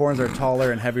 Dragonborns are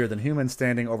taller and heavier than humans,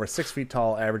 standing over 6 feet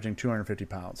tall, averaging 250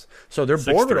 pounds. So their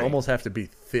board would almost have to be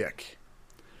thick.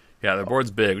 Yeah, their board's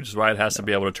big, which is why it has to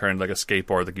be able to turn like a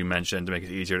skateboard, like you mentioned, to make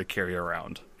it easier to carry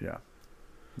around. Yeah.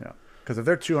 Because if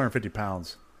they're 250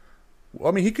 pounds,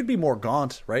 I mean, he could be more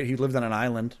gaunt, right? He lives on an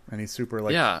island, and he's super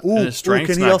like... Yeah, and his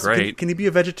strength's not great. Can he be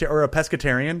a vegetarian or a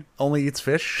pescatarian? Only eats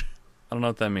fish? I don't know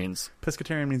what that means.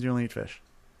 Pescatarian means you only eat fish.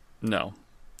 No,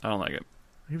 I don't like it.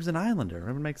 He was an islander.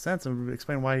 It would make sense. It would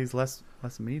explain why he's less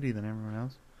meaty than everyone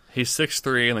else. He's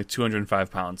 6'3" and like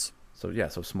 205 pounds. So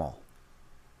small.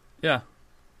 Yeah.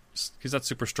 He's not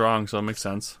super strong, so it makes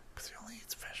sense. Because he only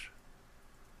eats fish.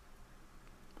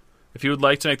 If you would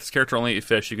like to make this character only eat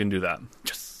fish, you can do that.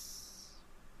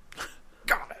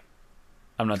 Got it.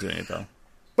 I'm not doing it, though.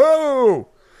 Boo!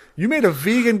 You made a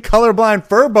vegan colorblind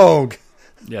furbolg.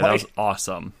 Yeah, that was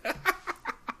awesome.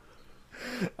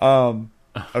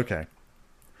 Okay.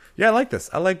 Yeah, I like this.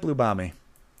 I like Blue Bommy.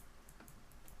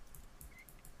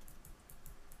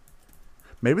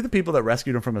 Maybe the people that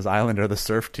rescued him from his island are the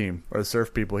surf team, or the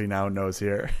surf people he now knows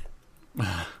here.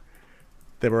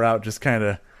 They were out just kind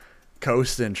of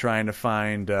coasting, trying to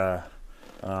find,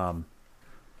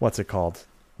 what's it called?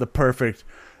 The perfect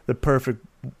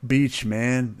beach,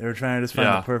 man. They were trying to just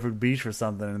find the perfect beach for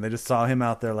something, and they just saw him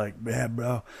out there like, yeah,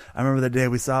 bro, I remember the day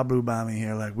we saw Blue Bommy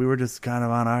here. Like, we were just kind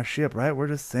of on our ship, right? We're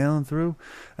just sailing through,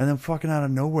 and then fucking out of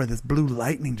nowhere, this blue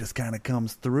lightning just kind of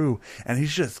comes through, and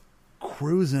he's just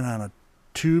cruising on a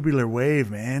tubular wave,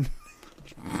 man.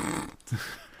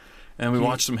 And we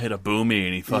watched him hit a boomy,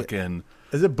 and he fucking...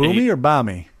 Is it boomy or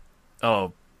bommy?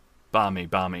 Oh, Bommy.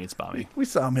 It's Bommy. We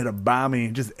saw him hit a bombie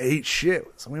and just ate shit.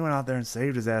 So we went out there and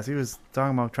saved his ass. He was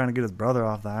talking about trying to get his brother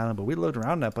off the island, but we looked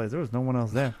around that place. There was no one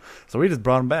else there. So we just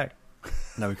brought him back.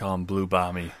 Now we call him Blue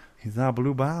Bommy. He's not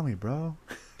Blue Bomby, bro.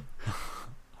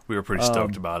 We were pretty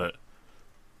stoked about it.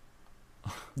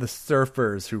 The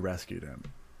surfers who rescued him.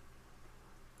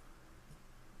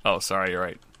 Oh, sorry, you're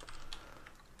right.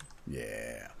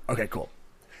 Yeah. Okay, cool.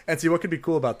 And see, what could be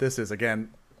cool about this is,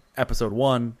 again, episode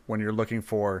 1, when you're looking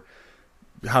for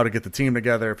how to get the team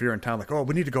together. If you're in town, like, oh,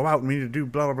 we need to go out and we need to do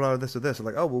blah, blah, blah, this or this. Or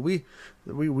like, oh, well, we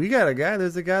got a guy.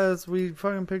 There's a guy that we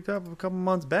fucking picked up a couple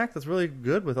months back that's really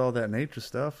good with all that nature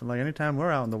stuff. And like, anytime we're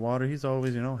out in the water, he's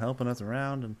always, helping us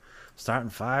around and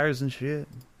starting fires and shit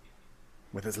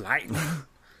with his lightning.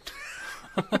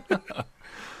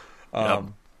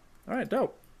 All right,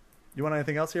 dope. You want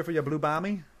anything else here for your Blue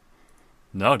Bomby?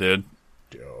 No, dude.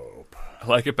 Dope. I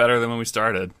like it better than when we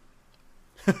started.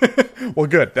 Well,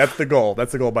 good. That's the goal.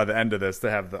 That's the goal by the end of this, to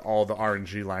have all the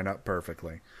RNG line up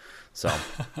perfectly. So,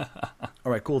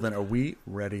 all right, cool. Then are we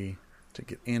ready to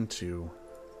get into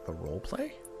the role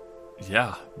play?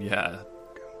 Yeah.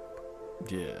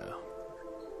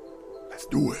 Let's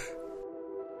do it.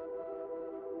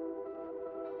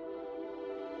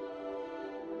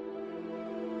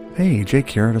 Hey, Jake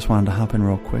here. I just wanted to hop in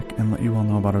real quick and let you all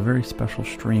know about a very special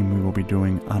stream we will be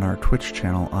doing on our Twitch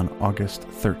channel on August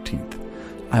 13th.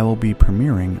 I will be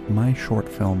premiering my short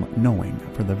film, Knowing,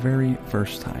 for the very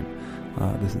first time.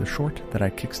 This is a short that I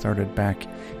kickstarted back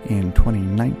in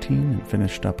 2019 and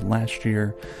finished up last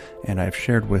year, and I've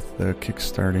shared with the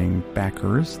kickstarting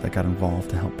backers that got involved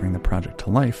to help bring the project to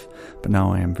life, but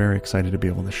now I am very excited to be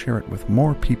able to share it with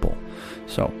more people.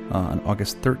 So, on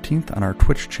August 13th on our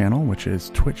Twitch channel, which is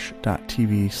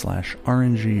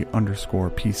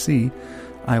twitch.tv/RNG_PC,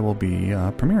 I will be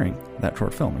premiering that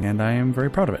short film, and I am very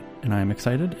proud of it, and I am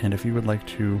excited, and if you would like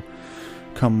to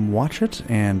come watch it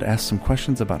and ask some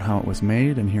questions about how it was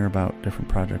made and hear about different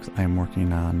projects I am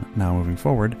working on now moving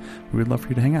forward, we would love for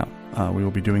you to hang out. We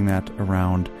will be doing that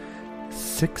around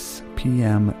 6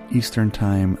 p.m. Eastern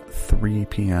Time, 3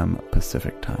 p.m.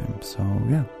 Pacific Time. So,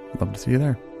 yeah, love to see you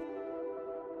there.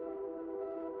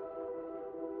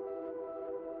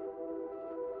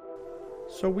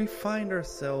 So we find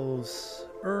ourselves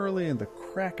early in the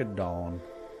crack of dawn.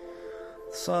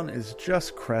 The sun is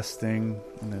just cresting,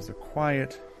 and there's a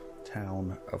quiet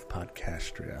town of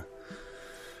Podcastria,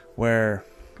 where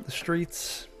the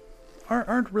streets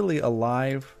aren't really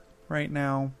alive right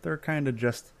now. They're kind of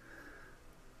just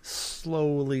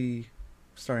slowly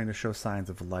starting to show signs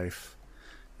of life.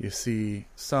 You see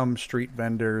some street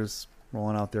vendors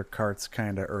rolling out their carts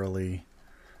kind of early,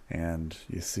 and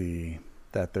you see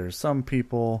that there's some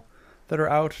people that are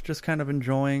out just kind of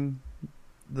enjoying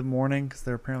the morning, because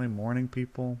they're apparently morning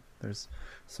people. There's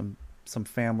some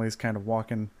families kind of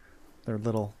walking their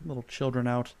little children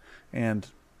out, and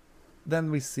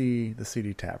then we see the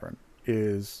CD Tavern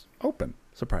is open,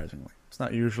 surprisingly. It's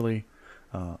not usually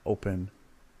open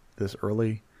this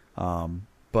early,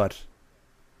 but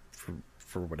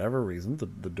for whatever reason,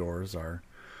 the doors are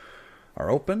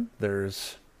open.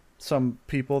 There's some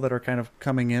people that are kind of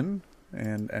coming in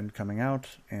and coming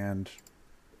out and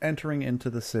entering into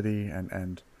the city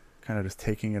and kind of just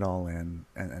taking it all in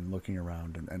and looking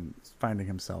around and finding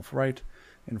himself right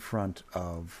in front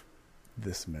of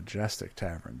this majestic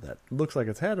tavern that looks like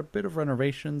it's had a bit of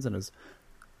renovations and is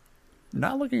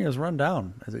not looking as run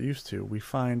down as it used to. We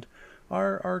find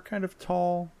our kind of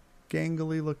tall,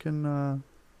 gangly looking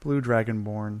blue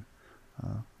dragonborn.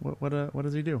 What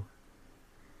does he do?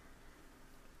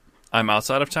 I'm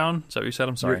outside of town? Is that what you said?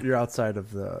 I'm sorry. You're outside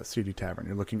of the CD Tavern.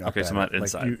 You're looking up okay, at so I'm not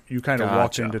inside. Like you kind of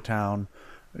walked into town.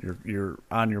 You're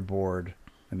on your board,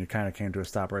 and you kind of came to a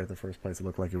stop right at the first place. It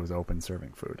looked like it was open,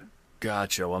 serving food.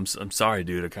 Gotcha. Well, I'm sorry,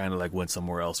 dude. I kind of like went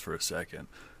somewhere else for a second.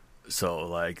 So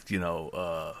like,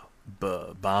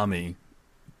 Bommy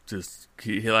just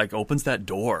he like opens that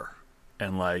door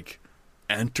and like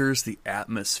enters the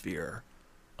atmosphere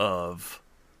of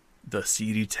the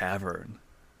CD Tavern.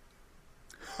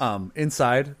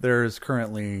 Inside, there's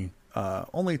currently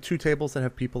only 2 tables that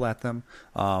have people at them.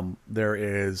 There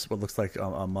is what looks like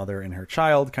a mother and her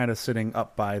child kind of sitting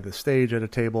up by the stage at a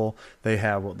table. They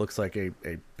have what looks like a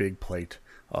big plate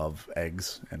of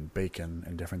eggs and bacon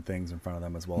and different things in front of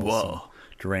them, as well as some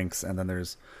drinks. And then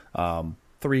there's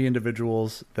 3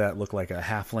 individuals that look like a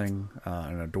halfling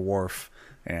and a dwarf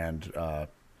and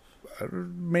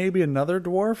maybe another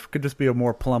dwarf. Could just be a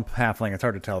more plump halfling. It's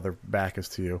hard to tell. Their back is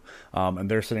to you. And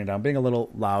they're sitting down, being a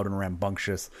little loud and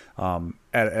rambunctious at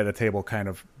a table kind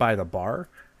of by the bar.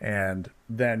 And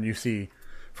then you see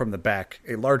from the back,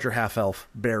 a larger half-elf,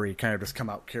 Barry, kind of just come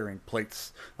out carrying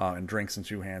plates and drinks in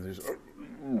two hands.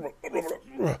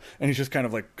 And he's just kind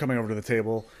of like coming over to the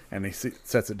table, and he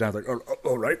sets it down. Like,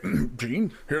 all right,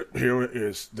 Gene, here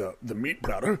is the meat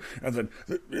platter, and then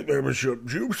there was your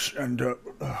juice, and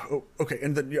okay,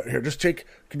 and then here, just take.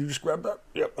 Can you just grab that?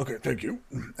 Yeah, okay, thank you.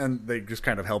 And they just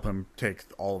kind of help him take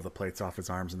all of the plates off his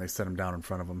arms, and they set him down in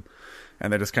front of him,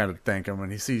 and they just kind of thank him.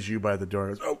 And he sees you by the door.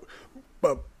 He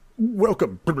goes,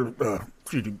 welcome,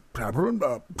 seating tavern.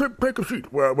 Take a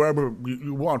seat wherever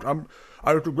you want.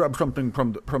 I have to grab something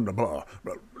from the bar.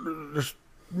 Just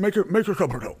make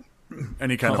yourself at home.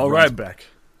 And he kind of runs back.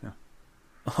 Yeah.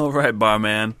 All right,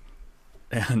 barman.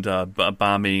 And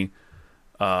Bami,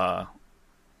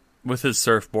 with his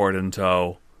surfboard in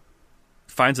tow,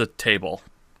 finds a table.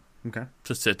 Okay.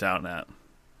 To sit down at.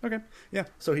 Okay. Yeah.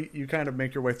 So you kind of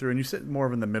make your way through, and you sit more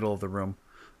of in the middle of the room.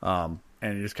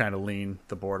 And you just kind of lean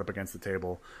the board up against the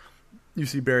table. You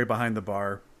see Barry behind the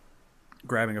bar,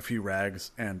 grabbing a few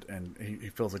rags, and he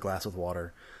fills a glass with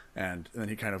water, and then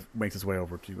he kind of makes his way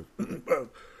over to you.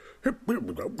 Here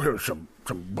we go. Here's some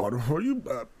water for you.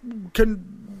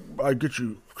 Can I get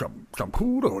you some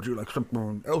food, or would you like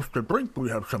something else to drink? We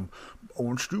have some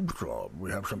orange juice, or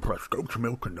we have some fresh goat's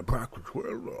milk in the back as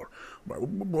well.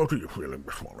 What are you feeling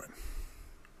this morning?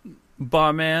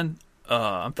 Barman,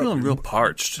 I'm feeling real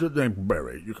parched. The name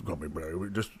Barry. You can call me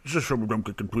Barry. Just so we don't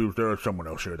get confused, there is someone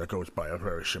else here that goes by a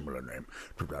very similar name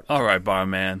to that. All right,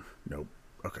 barman. Nope.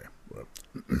 Okay. Well.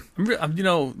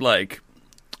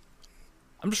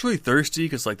 I'm just really thirsty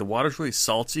because, like, the water's really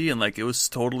salty and, like, it was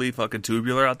totally fucking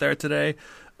tubular out there today.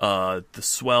 The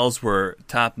swells were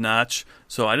top notch,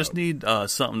 so I just need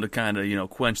something to kind of,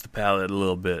 quench the palate a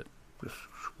little bit.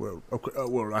 Well, okay.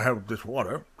 Well, I have this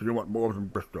water. Do you want more than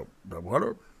just the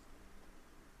water?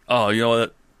 Oh, you know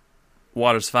what?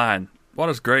 Water's fine.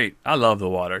 Water's great. I love the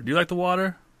water. Do you like the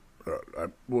water?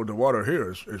 Well, the water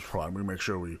here is fine. We make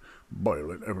sure we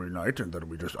boil it every night, and then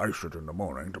we just ice it in the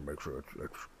morning to make sure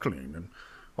it's clean and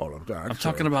all of that. I'm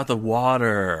talking about the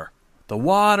water. The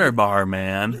water,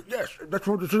 barman. Yes, that's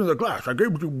what is in the glass. I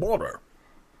gave you water.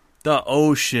 The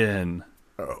ocean.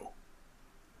 Oh.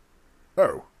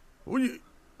 Well,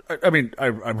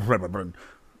 I've never been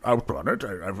out on it.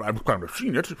 I've kind of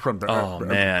seen it from the. Oh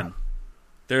man,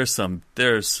 there's some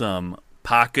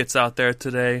pockets out there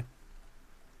today.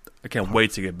 I can't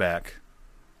wait to get back.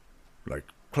 Like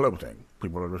clothing.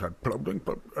 People always had clothing,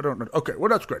 but I don't know. Okay, well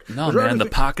that's great. No, man, the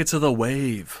pockets of the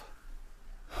wave.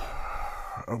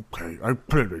 Okay, I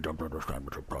clearly don't understand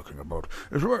what you're talking about.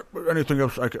 Is there anything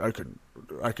else I can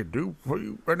do for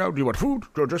you right now? Do you want food?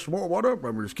 Or just more water?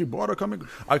 I mean, just keep water coming.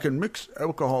 I can mix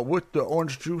alcohol with the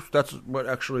orange juice. That's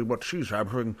what she's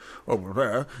having over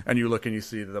there. And you look and you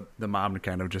see the mom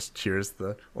kind of just cheers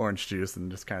the orange juice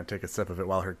and just kind of take a sip of it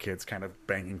while her kids kind of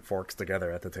banging forks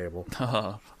together at the table.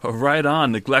 Right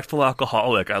on, neglectful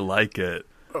alcoholic. I like it.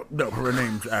 No, her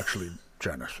name's actually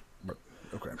Janice. But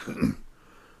okay.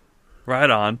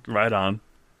 Right on.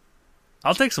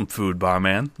 I'll take some food,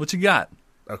 barman. What you got?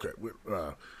 Okay,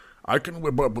 I can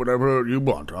whip up whatever you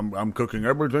want. I'm cooking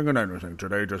everything and anything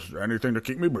today, just anything to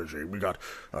keep me busy. We got,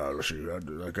 let's see,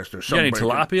 I guess there's some... You got any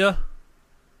tilapia?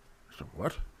 So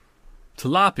what?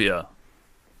 Tilapia.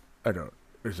 I don't...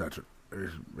 Is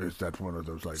that one of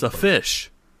those, like... It's a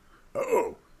fish.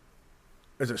 Oh.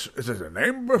 Is this a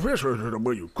name of a fish, or is it the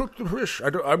way you cook the fish?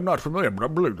 I'm not familiar, but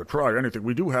I'm willing to try anything.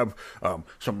 We do have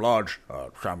some large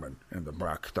salmon in the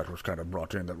back that was kind of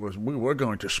brought in. We were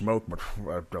going to smoke, but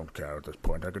I don't care at this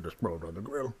point. I could just throw it on the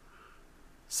grill.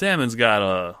 Salmon's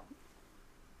got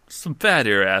some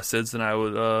fattier acids than I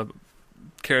would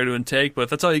care to intake, but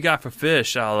if that's all you got for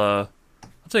fish, I'll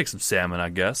take some salmon, I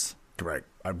guess. Great.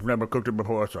 I've never cooked it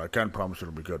before, so I can't promise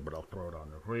it'll be good, but I'll throw it on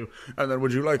there for you. And then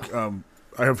would you like...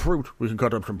 I have fruit. We can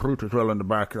cut up some fruit as well in the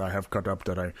back. I have cut up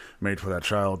that I made for that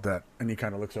child. And he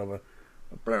kind of looks over.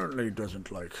 Apparently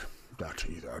doesn't like that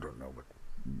either. I don't know, but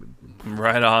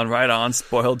right on.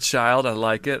 Spoiled child. I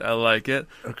like it.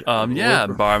 Okay. Yeah,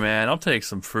 barman. I'll take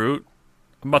some fruit.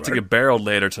 I'm about to get barreled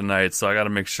later tonight, so I got to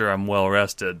make sure I'm well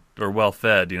rested or well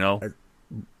fed. Sure.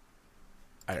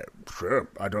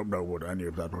 I don't know what any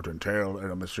of that would entail, and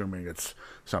I'm assuming it's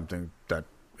something that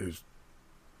is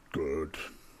good.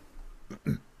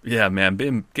 Yeah, man,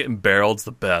 getting barreled's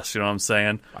the best, you know what I'm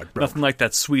saying? Nothing like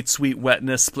that sweet, sweet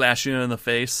wetness splashing you in the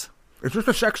face. Is this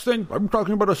a sex thing? I'm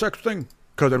talking about a sex thing.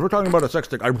 Because if we're talking about a sex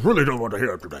thing, I really don't want to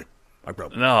hear it today.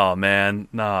 No, man.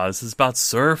 No, this is about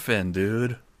surfing,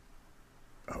 dude.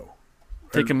 Oh.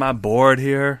 Taking my board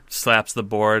here, slaps the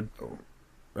board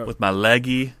with my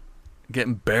leggy,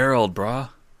 getting barreled, brah.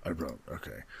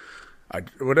 Okay.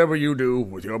 whatever you do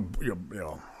with your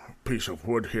piece of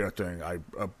wood here thing, I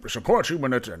support you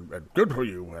in it, and good for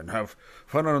you, and have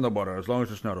fun on the water, as long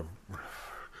as it's not a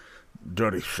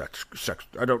dirty sex.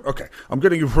 I don't. Okay, I'm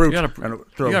getting you fruit. You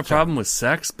got a problem with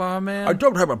sex, barman? I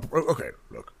don't have a. Okay,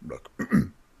 look.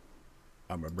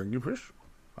 I'm gonna bring you fish.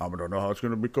 I don't know how it's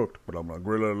gonna be cooked, but I'm gonna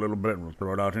grill it a little bit and we'll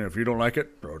throw it out here. If you don't like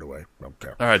it, throw it away. I don't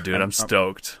care. All right, dude. I'm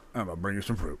stoked. I'm gonna bring you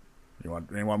some fruit. You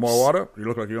want more water? You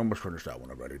look like you almost finished that one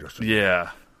already.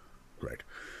 Yeah. Great.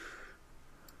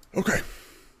 Okay,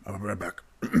 I'll be right back.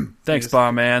 Thanks,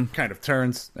 barman. Kind of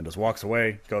turns and just walks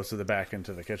away, goes to the back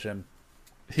into the kitchen.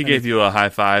 He gave you a high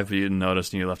five, but you didn't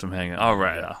notice and you left him hanging. All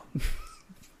right.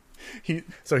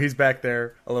 So he's back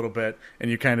there a little bit,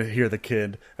 and you kind of hear the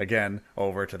kid again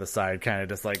over to the side, kind of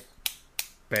just like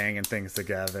banging things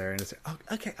together, and just oh,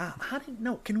 okay. Honey,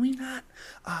 no, can we not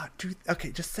do?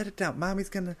 Okay, just set it down. Mommy's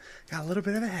got a little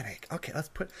bit of a headache. Okay, let's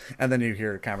put. And then you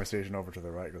hear a conversation over to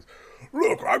the right. It goes,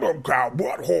 look, I don't care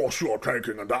what horse you're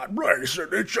taking in that race,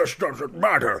 and it just doesn't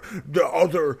matter. The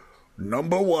other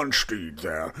number one steed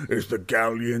there is the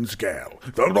Galleon's Gal.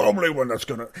 The only one that's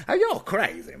gonna... Oh, you're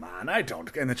crazy, man. I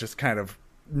don't... And it's just kind of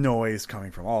noise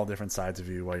coming from all different sides of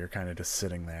you while you're kind of just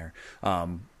sitting there.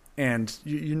 And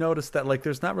you notice that, like,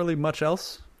 there's not really much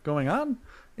else going on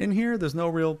in here. There's no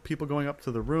real people going up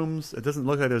to the rooms. It doesn't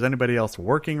look like there's anybody else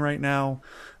working right now.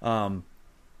 And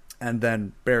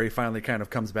then Barry finally kind of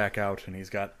comes back out, and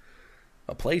he's got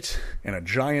a plate and a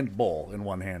giant bowl in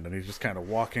one hand, and he's just kind of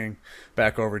walking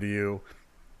back over to you,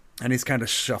 and he's kind of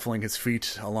shuffling his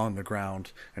feet along the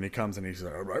ground, and he comes and he's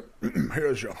like, all right,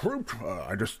 here's your fruit.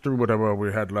 I just threw whatever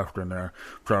we had left in there.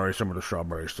 Sorry, some of the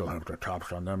strawberries still have the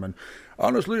tops on them, and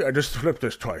honestly, I just flipped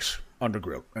this twice on the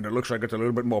grill, and it looks like it's a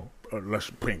little bit more less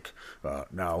pink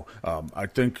now. I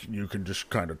think you can just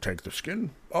kind of take the skin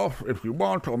off if you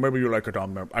want, or maybe you like it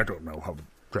on there. I don't know how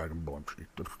Dragonborn eat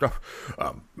the stuff.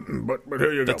 But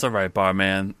here you go. That's all right,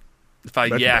 barman. If I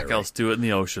That's yak, Barry. I'll stew it in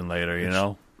the ocean later, you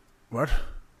know? What?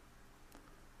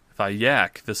 If I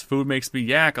yak, if this food makes me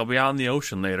yak, I'll be out in the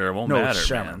ocean later. It won't No, matter, it's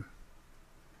salmon. man.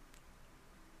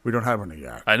 We don't have any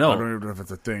yak. I know. I don't even know if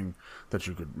it's a thing that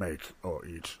you could make or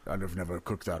eat. I've never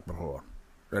cooked that before.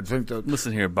 I think that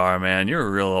Listen here, barman. You're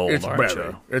real old, it's aren't Barry.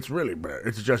 you? It's really Barry.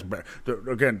 It's just Barry.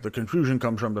 Again, the confusion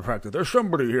comes from the fact that there's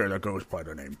somebody here that goes by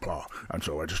the name Pa, and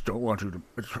so I just don't want you to...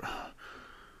 Is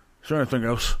there anything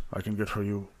else I can get for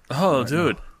you? Oh, right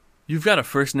dude. now? You've got a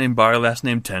first name Bar, last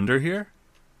name Tender here?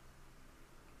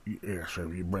 Yes,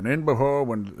 have you been in before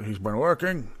when he's been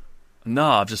working? No,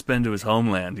 I've just been to his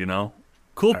homeland, you know?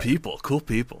 Cool people.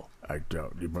 I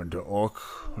doubt. You've been to Orc...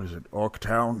 Is it Orc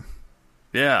Town?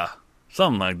 Yeah,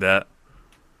 something like that.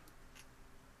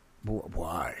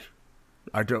 Why?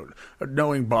 I don't...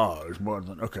 Knowing Bar is more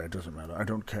than... Okay, it doesn't matter. I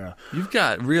don't care. You've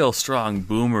got real strong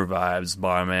boomer vibes,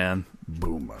 barman.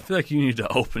 Boomer. I feel like you need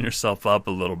to open yourself up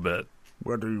a little bit.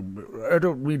 What do you... I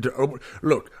don't need to...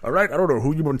 Look, all right? I don't know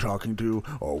who you've been talking to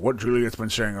or what Juliet's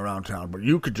been saying around town, but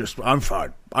you could just... I'm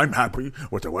fine. I'm happy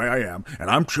with the way I am,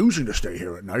 and I'm choosing to stay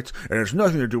here at nights, and it's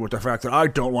nothing to do with the fact that I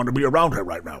don't want to be around her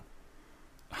right now.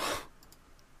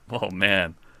 Oh,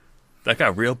 man. That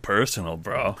got real personal,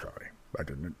 bro. Sorry. I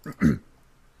didn't...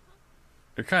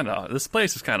 This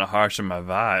place is kind of harsh in my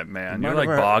vibe, man. You're Mind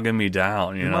like if I- bogging me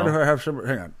down, you Mind if know? I have some...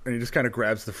 Hang on. and he just kind of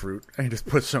grabs the fruit and he just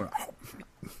puts some.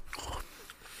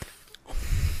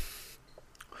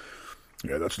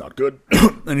 Yeah, that's not good.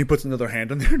 And he puts another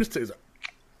hand in there and just says,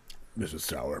 This is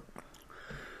sour.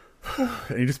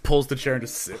 and he just pulls the chair and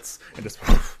just sits and just.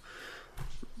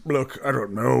 Look, I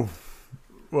don't know.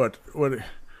 What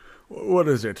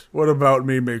is it? What about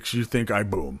me makes you think I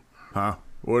boom? Huh?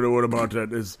 What about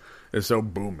that is so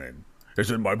booming?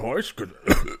 Is it my voice? 'Cause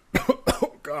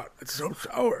oh, God, it's so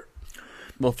sour.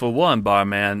 Well, for one,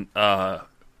 barman,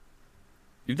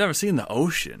 you've never seen the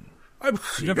ocean.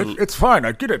 It's fine.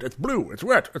 I get it. It's blue. It's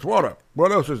wet. It's water.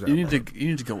 What else is there? You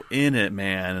need to go in it,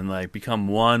 man, and like become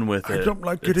one with it. I don't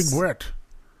like getting wet.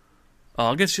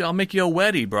 I'll make you a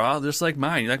wetty, bro. Just like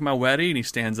mine. You like my wetty? And he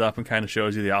stands up and kind of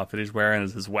shows you the outfit he's wearing.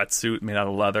 Is his wetsuit made out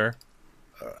of leather?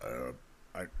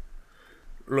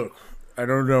 Look, I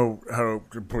don't know how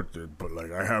to put it, but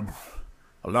like I have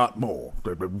a lot more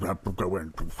that would have to go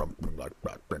into something like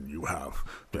that than you have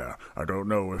there. I don't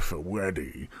know if a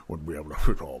weddy would be able to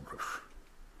fit all this.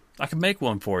 I can make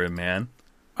one for you, man.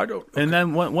 I don't. And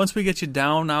then once we get you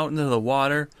down out into the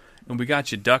water, and we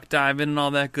got you duck diving and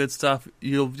all that good stuff,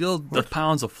 the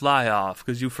pounds will fly off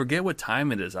because you forget what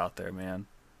time it is out there, man.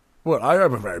 Well, I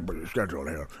have a very busy schedule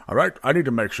here, all right? I need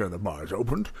to make sure the bar is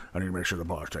opened. I need to make sure the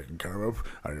bar is taken care of.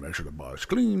 I need to make sure the bar is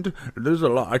cleaned. There's a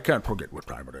lot. I can't forget what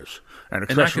time it is. And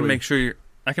I can make sure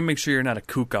I can make sure you're not a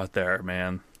kook out there,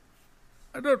 man.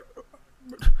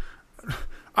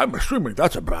 I'm assuming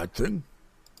that's a bad thing.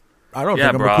 I don't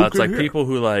Yeah, think I'm bro. a kook It's like here. people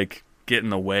who like get in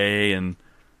the way and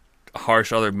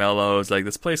harsh other mellows. Like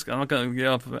this place, I'm not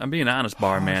gonna, I'm being honest,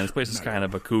 barman. This place is kind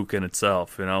of a kook in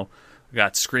itself. We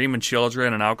got screaming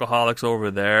children and alcoholics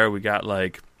over there. We got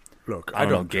like, Look, I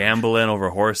don't know, gambling over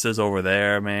horses over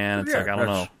there, man. It's like I don't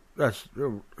know. That's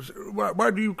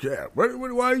why do you care?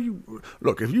 Why you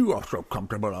look? If you are so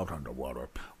comfortable out underwater,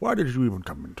 why did you even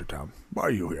come into town? Why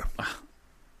are you here?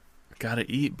 Gotta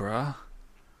eat, bruh.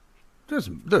 There's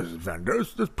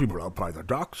vendors, there's people out by the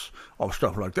docks, all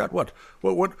stuff like that. What?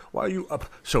 Why are you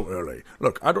up so early?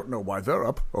 Look, I don't know why they're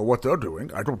up or what they're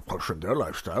doing. I don't question their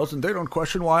lifestyles, and they don't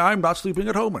question why I'm not sleeping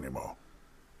at home anymore.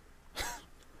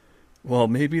 Well,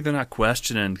 maybe they're not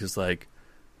questioning because like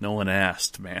no one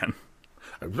asked, man.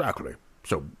 Exactly.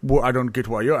 So I don't get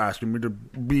why you're asking me to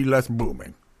be less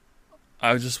booming.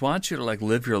 I just want you to like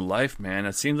live your life, man.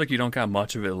 It seems like you don't got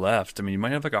much of it left. I mean, you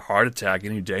might have like a heart attack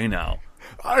any day now.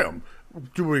 I am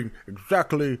doing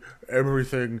exactly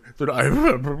everything that I've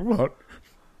ever wanted.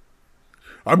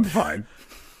 I'm fine.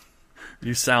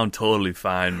 You sound totally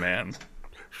fine, man.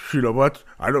 You know what?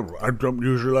 I don't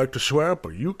usually like to swear,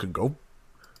 but you can go.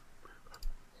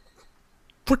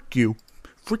 Frick you,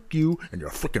 and your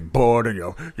freaking board and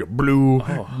your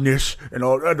blueness and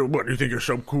all. What, you think you're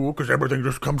so cool because everything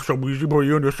just comes so easy for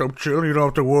you and you're so chill and you don't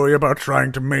have to worry about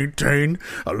trying to maintain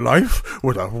a life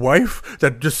with a wife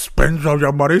that just spends all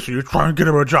your money, so you try and get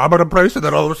her a job at a place and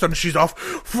then all of a sudden she's off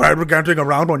fabricating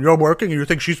around when you're working and you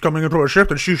think she's coming into a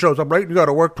shift and she shows up late and you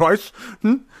gotta work twice?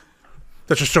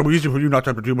 That's just so easy for you not to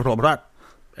have to deal with all of that.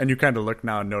 And you kind of look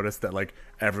now and notice that, like,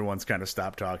 everyone's kind of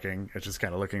stopped talking. It's just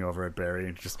kind of looking over at Barry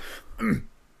and just...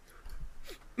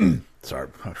 Sorry.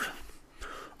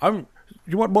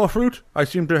 You want more fruit? I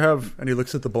seem to have... And he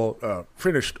looks at the bowl.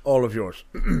 Finished all of yours.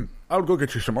 I'll go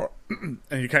get you some more. And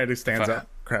he kind of stands up,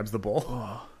 grabs the bowl.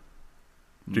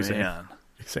 Do you say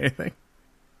anything?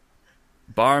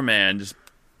 Barman, just...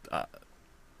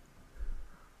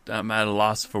 I'm at a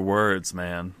loss for words,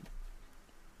 man.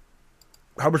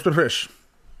 How was the fish?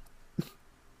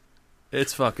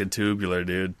 It's fucking tubular,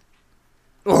 dude.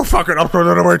 Oh, fuck it, I'll throw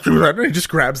that away too then. And he just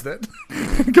grabs that.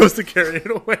 He goes to carry it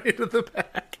away to the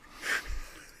back.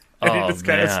 And he just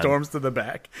kind of storms to the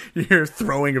back. You hear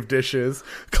throwing of dishes,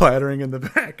 clattering in the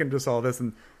back, and just all this.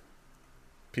 And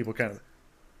people kind of...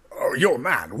 Oh, yo,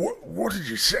 man, what did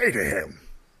you say to him?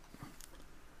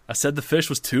 I said the fish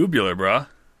was tubular, bruh.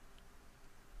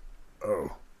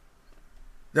 Oh.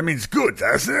 That means good,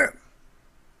 doesn't it?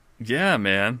 Yeah,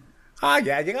 man.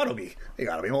 Yeah, you gotta be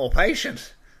more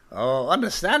patient.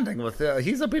 Understanding with,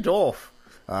 he's a bit off.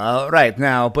 Right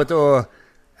now, but,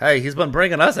 hey, he's been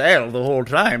bringing us ale the whole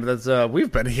time.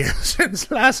 We've been here since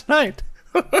last night.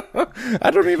 I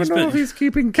don't even know if he's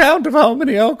keeping count of how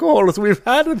many alcohols we've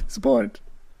had at this point.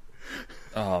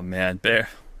 Oh, man, Bear.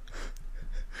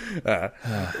 Well,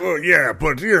 yeah,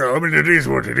 but, I mean, it is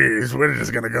what it is. We're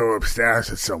just gonna go upstairs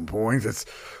at some point.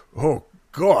 Oh,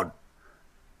 God.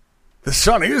 The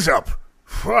sun is up.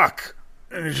 Fuck.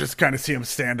 And you just kind of see him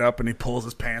stand up, and he pulls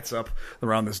his pants up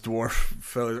around this dwarf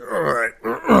fella. All right.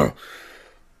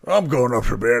 I'm going up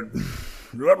to bed.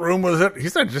 What room was it? He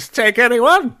said, just take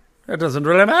anyone. It doesn't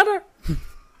really matter.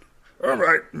 All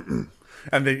right.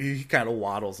 And then he kind of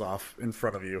waddles off in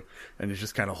front of you, and he's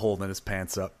just kind of holding his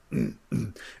pants up. And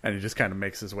he just kind of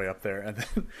makes his way up there. And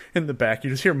then in the back,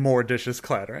 you just hear more dishes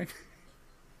clattering.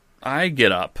 I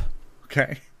get up.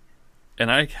 Okay. And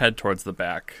I head towards the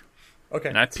back. Okay.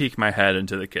 And I peek my head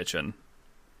into the kitchen.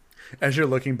 As you're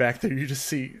looking back there, you just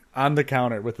see on the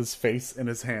counter with his face in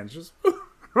his hands, just...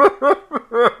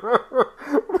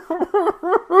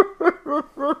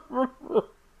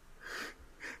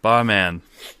 Barman.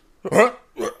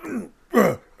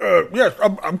 Yes,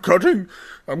 I'm cutting.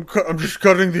 I'm just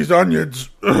cutting these onions.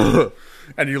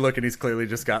 And you look, and he's clearly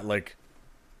just got, like,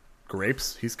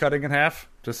 grapes he's cutting in half,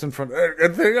 just in front.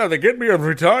 And they get me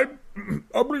every time.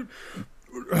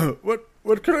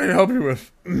 What can I help you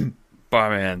with?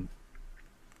 Barman.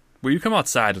 Will you come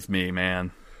outside with me,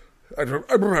 man? I don't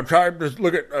have time to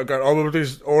look at. I got all of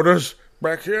these orders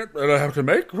back here that I have to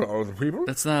make for all the people.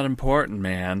 That's not important,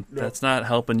 man. No. That's not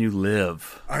helping you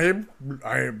live. I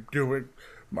am doing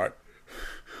my...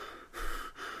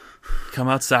 Come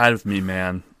outside with me,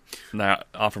 man. And I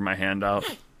offer my hand out.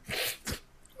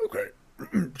 Okay.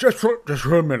 Just for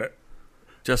a minute.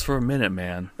 Just for a minute,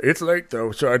 man. It's late,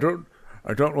 though, so I don't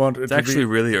want it it's to be... It's actually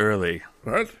really early.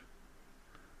 What?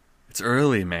 It's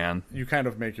early, man. You kind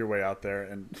of make your way out there,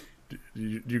 and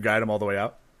you guide him all the way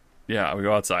out? Yeah, we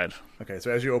go outside. Okay, so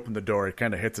as you open the door, it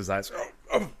kind of hits his eyes.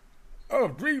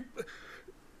 Oh,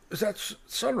 is that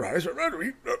sunrise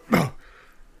already?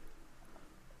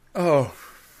 Oh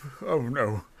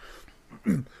no.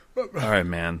 All right,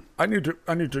 man. I need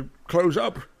to close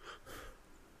up.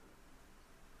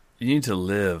 You need to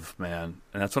live, man,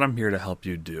 and that's what I'm here to help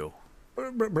you do.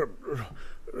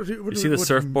 You see the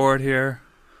surfboard here?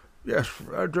 Yes,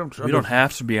 I don't. You don't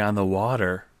have to be on the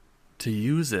water to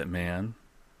use it, man.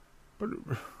 I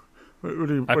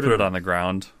put it on the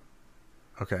ground.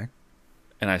 Okay.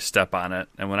 And I step on it.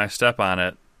 And when I step on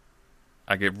it,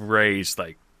 I get raised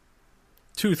like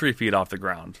 2-3 feet off the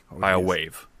ground by a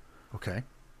wave. Okay.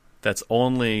 That's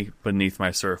only beneath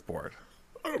my surfboard.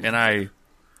 And I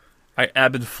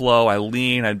ebb and flow. I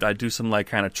lean. I do some like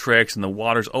kind of tricks, and the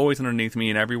water's always underneath me.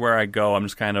 And everywhere I go, I'm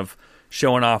just kind of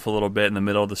showing off a little bit in the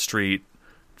middle of the street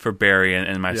for Barry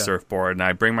and my surfboard. And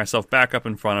I bring myself back up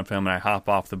in front of him, and I hop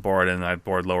off the board, and my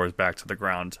board lowers back to the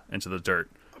ground into the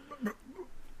dirt.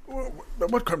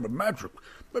 What kind of magic?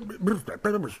 That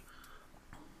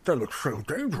looks so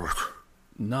dangerous.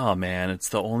 No, man, it's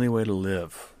the only way to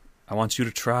live. I want you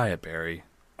to try it, Barry.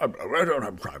 I don't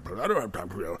have time for that. I don't have time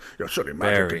for your silly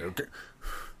magic. Barry.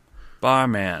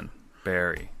 Barman,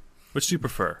 Barry. Which do you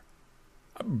prefer?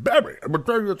 Barry. I've been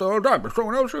saying it the whole time, but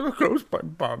someone else is close by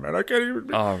barman. I can't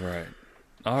even... All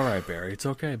right, Barry. It's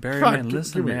okay. Barry, Fine, man,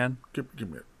 listen, man. Give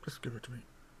me it. Just give it to me.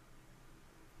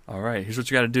 All right, here's what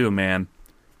you got to do, man.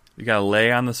 You got to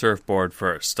lay on the surfboard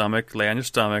first. Lay on your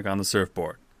stomach on the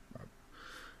surfboard.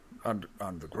 On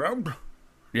the ground?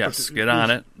 Yes, get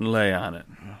on it and lay on it.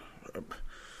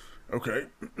 Okay.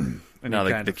 And now,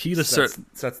 the key to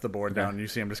sets the board down, and you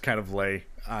see him just kind of lay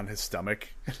on his stomach.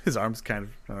 His arms kind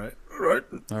of...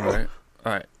 All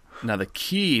right. Now, the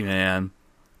key, man,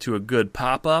 to a good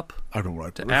pop-up, I don't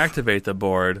like to activate the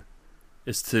board,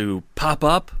 is to pop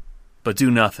up, but do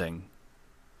nothing.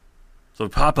 So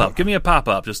pop up. Give me a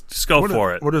pop-up. Just go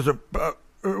for it. What is a pop-up?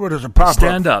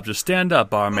 Stand up. Just stand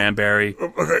up, barman Barry.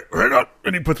 Okay, hang on.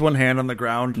 And he puts one hand on the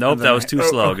ground. Nope, that was too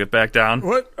slow. Get back down.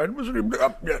 What? I wasn't even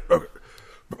up yet. Okay.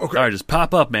 All right, just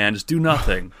pop up, man. Just do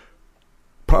nothing.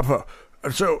 Papa.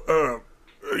 So,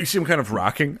 you see him kind of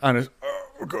rocking on his...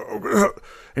 and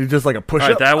he does like a push-up. All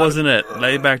right, that wasn't it.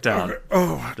 Lay back down.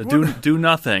 Okay. Do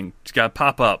nothing. Just got to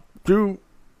pop up. He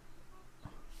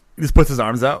just puts his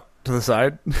arms out to the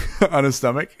side on his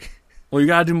stomach. Well, you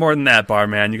got to do more than that,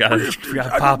 barman. You got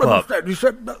to pop up. You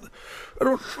said... I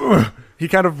don't... He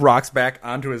kind of rocks back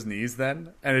onto his knees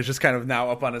then, and is just kind of now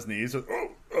up on his knees. And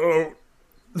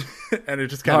it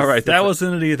just kind of... All right, that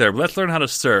wasn't it either. But let's learn how to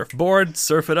surf. Board,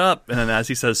 surf it up. And then as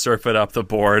he says surf it up, the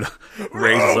board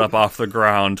raises up off the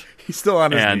ground. He's still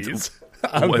on his knees.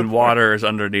 And water is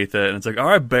underneath it. And it's like,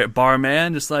 all right,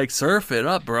 barman, just like surf it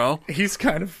up, bro. He's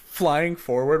kind of flying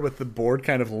forward with the board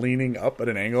kind of leaning up at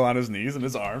an angle on his knees and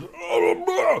his arms.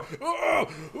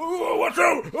 What's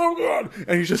up? Oh, God.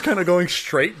 And he's just kind of going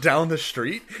straight down the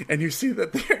street. And you see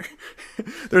that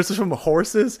there's some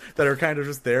horses that are kind of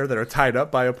just there that are tied up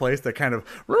by a place that kind of...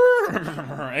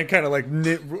 and kind of like...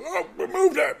 Move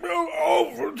that.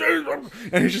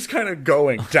 And he's just kind of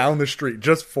going down the street,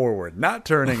 just forward, not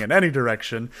turning in any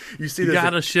direction. You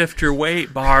gotta shift your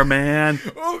weight, barman.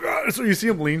 Oh, God. So you see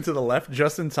him lean to the left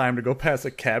just in time to go past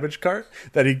a cabbage cart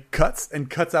that he cuts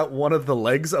out one of the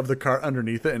legs of the cart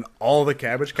underneath it, and all the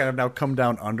cabbage kind of now come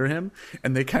down under him,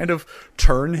 and they kind of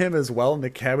turn him as well, and the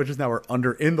cabbages now are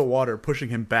under in the water, pushing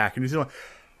him back. And he's going,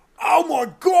 oh,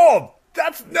 my God.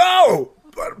 No.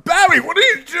 Barry, what are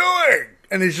you doing?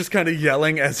 And he's just kind of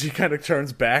yelling as he kind of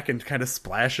turns back and kind of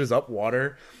splashes up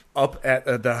water up at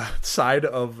the side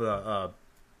of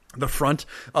the front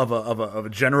of a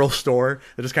general store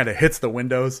that just kind of hits the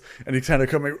windows, and he's kind of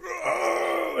coming,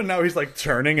 and now he's like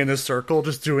turning in a circle,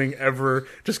 just going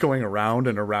around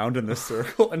and around in this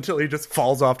circle until he just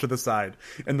falls off to the side,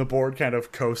 and the board kind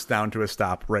of coasts down to a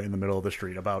stop right in the middle of the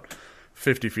street, about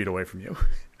 50 feet away from you.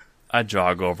 I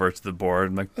jog over to the board.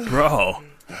 I'm like, bro,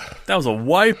 that was a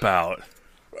wipeout.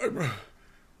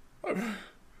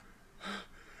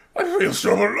 I feel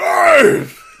so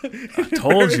alive. I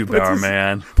told you,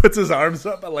 barman. Puts his arms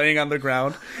up, laying on the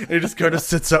ground, and he just kind of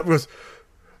sits up and goes,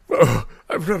 oh,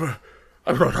 I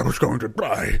thought I was going to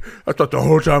die. I thought the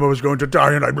whole time I was going to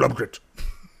die, and I loved it.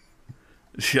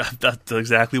 Yeah, that's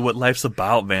exactly what life's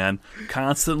about, man.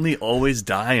 Constantly always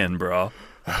dying, bro.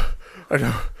 I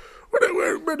know.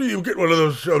 Where do you get one of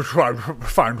those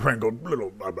fine-fangled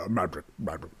little magic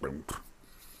things?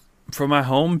 From my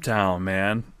hometown,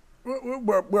 man.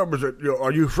 Where was it?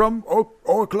 Are you from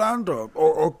Oakland or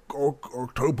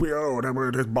Octopia or whatever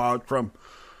it is Bard's from?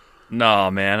 No,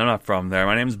 man, I'm not from there.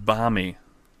 My name's Bommy.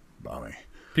 Bommy.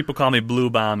 People call me Blue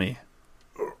Bommy.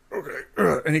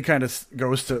 Okay. And he kind of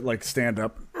goes to, like, stand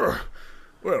up.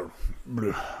 Well,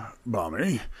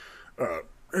 Balmy,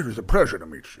 it was a pleasure to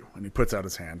meet you. And he puts out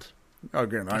his hand.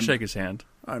 Again, I shake his hand.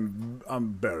 I'm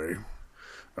Barry.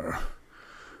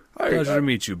 Pleasure to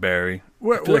meet you, Barry.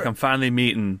 I feel like I'm finally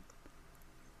meeting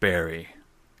Barry.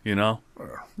 You know? I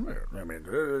mean,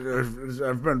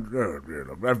 I've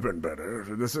been better.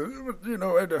 This is, you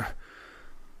know.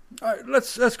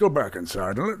 Let's go back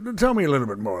inside and tell me a little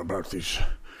bit more about these,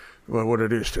 what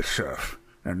it is to surf,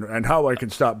 and how I can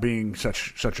stop being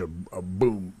such a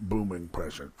booming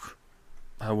presence.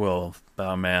 I will,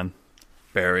 man,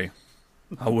 Barry.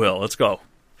 I will. Let's go.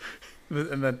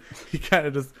 And then he kind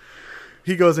of just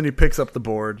he goes and he picks up the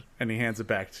board and he hands it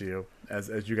back to you as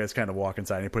you guys kind of walk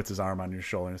inside. And he puts his arm on your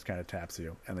shoulder and just kind of taps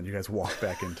you, and then you guys walk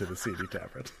back into the CD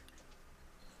Tavern.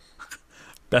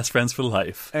 Best friends for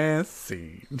life. And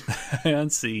scene.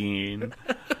 And scene.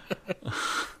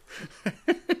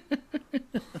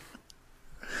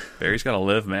 Barry's got to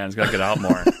live, man. He's got to get out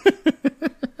more.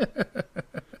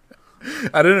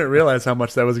 I didn't realize how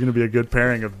much that was going to be a good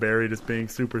pairing of Barry just being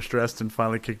super stressed and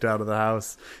finally kicked out of the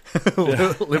house,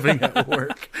 living at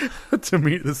work to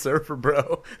meet the surfer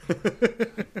bro.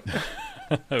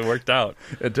 It worked out.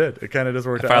 It did. It kind of just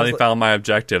worked out. I finally found my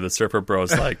objective. The surfer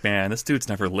bro's like, man, this dude's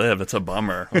never lived. It's a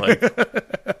bummer. Like,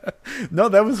 no,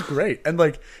 that was great. And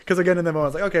like, because again, in the moment, I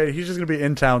was like, okay, he's just going to be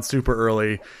in town super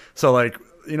early. So like,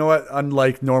 you know what?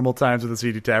 Unlike normal times with the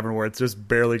CD Tavern where it's just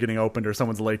barely getting opened or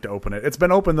someone's late to open it, it's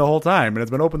been open the whole time. And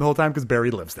it's been open the whole time because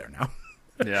Barry lives there now.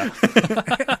 yeah.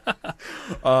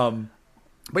 But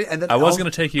and then I was going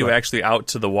to take you actually out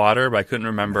to the water, but I couldn't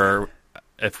remember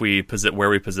if where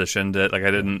we positioned it. Like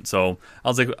I didn't, so I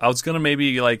was gonna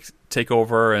maybe like take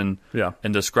over and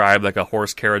describe like a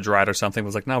horse carriage ride or something. I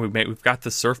was like, no, we've got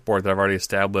this surfboard that I've already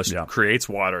established creates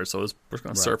water, so we're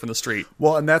gonna surf in the street.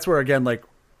 Well, and that's where again, like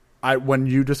when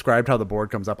you described how the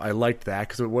board comes up, I liked that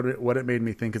because what it made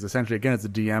me think is essentially again it's a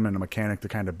DM and a mechanic to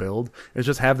kind of build. Is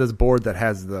just have this board that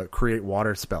has the create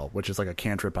water spell, which is like a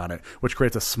cantrip on it, which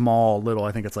creates a small little,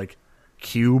 I think it's like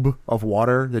cube of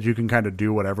water that you can kind of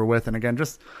do whatever with, and again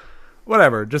just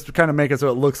whatever, just to kind of make it so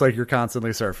it looks like you're constantly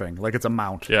surfing, like it's a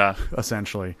mount,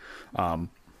 essentially.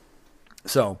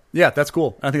 So yeah, that's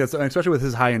cool. I think that's, especially with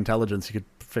his high intelligence, he could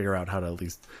figure out how to at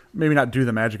least maybe not do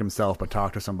the magic himself, but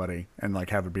talk to somebody and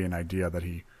like have it be an idea that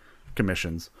he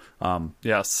commissions.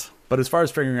 Yes. But as far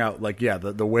as figuring out, like,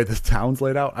 the way the town's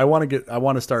laid out, I want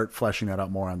to start fleshing that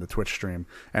out more on the Twitch stream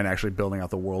and actually building out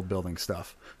the world building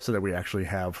stuff so that we actually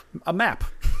have a map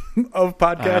of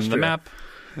podcast. The map.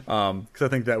 Because I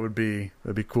think that would be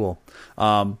cool.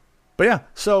 But yeah,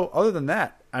 so other than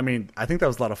that, I mean, I think that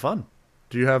was a lot of fun.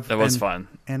 Do you have fun.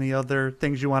 Any other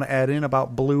things you want to add in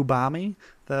about Blue Bommy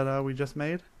that we just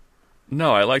made?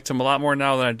 No, I liked him a lot more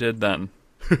now than I did then.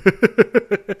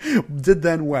 Did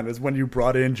then when? Is when you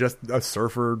brought in just a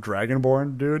surfer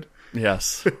dragonborn dude?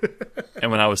 Yes. And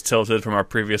when I was tilted from our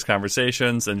previous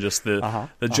conversations and just the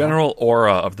general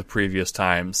aura of the previous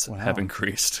times have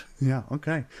increased. Yeah,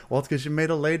 okay. Well, it's because you made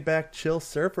a laid-back, chill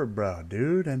surfer bro,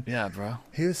 dude. And yeah, bro.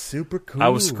 He was super cool. I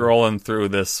was scrolling through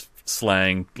this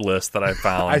slang list that I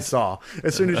found. I saw.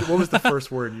 As soon as what was the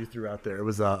first word you threw out there? It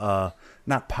was not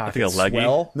pocket. I think a leggy.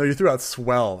 Swell. No, you threw out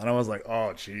swell, and I was like,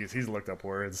 oh, geez, he's looked up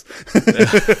words.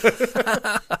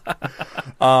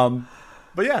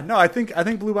 But yeah, no, I think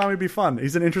Blue Bomb would be fun.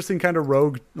 He's an interesting kind of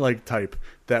rogue like type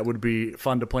that would be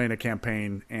fun to play in a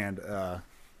campaign. And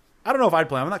I don't know if I'd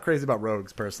play him. I'm not crazy about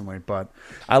rogues personally, but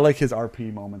I like his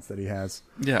RP moments that he has.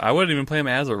 Yeah, I wouldn't even play him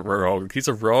as a rogue. He's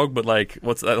a rogue, but like,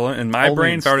 what's that? In my Only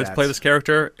brain, in if I were to stats. play this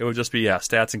character, it would just be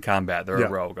stats and combat. They're a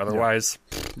rogue. Otherwise,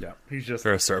 he's just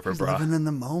they're a surfer, bro. Living in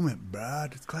the moment, bro.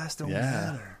 His class don't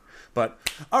matter. But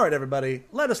all right, everybody,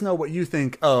 let us know what you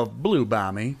think of Blue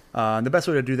Bommy. And the best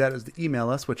way to do that is to email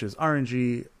us, which is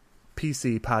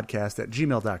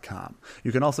rngpcpodcast@gmail.com.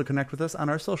 You can also connect with us on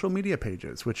our social media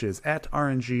pages, which is at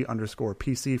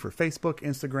 @RNG_PC for Facebook,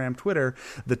 Instagram, Twitter,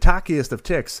 the tockiest of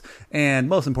ticks, and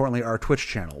most importantly, our Twitch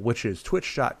channel, which is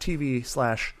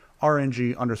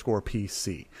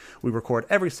twitch.tv/RNG_PC. We record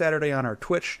every Saturday on our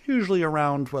Twitch, usually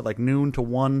around noon to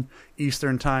 1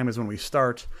 Eastern time is when we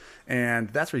start. And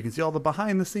that's where you can see all the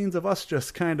behind the scenes of us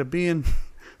just kind of being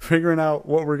figuring out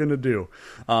what we're going to do,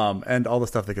 and all the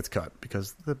stuff that gets cut,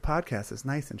 because the podcast is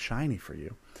nice and shiny for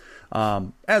you.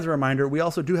 As a reminder, we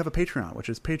also do have a Patreon, which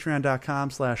is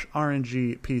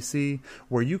patreon.com/RNGPC,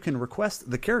 where you can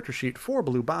request the character sheet for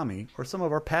Blue Bommy or some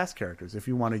of our past characters if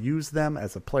you want to use them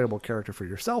as a playable character for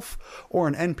yourself or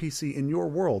an NPC in your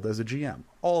world as a GM.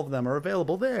 All of them are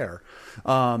available there.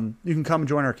 You can come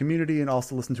join our community and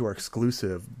also listen to our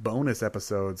exclusive bonus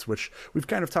episodes, which we've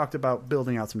kind of talked about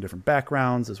building out some different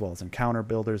backgrounds as well as encounter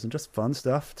builders and just fun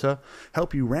stuff to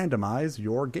help you randomize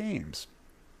your games.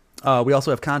 We also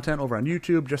have content over on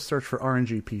YouTube. Just search for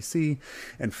RNGPC.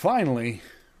 And finally,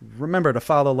 remember to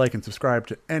follow, like, and subscribe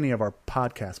to any of our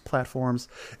podcast platforms.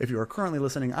 If you are currently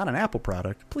listening on an Apple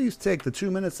product, please take the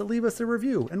 2 minutes to leave us a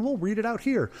review, and we'll read it out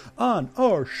here on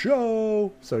our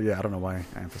show. So, yeah, I don't know why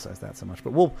I emphasize that so much,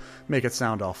 but we'll make it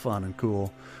sound all fun and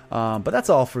cool. But that's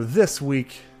all for this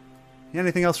week.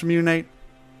 Anything else from you, Nate?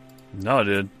 No,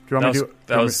 dude. Do you want me to do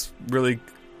that was really...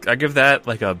 I give that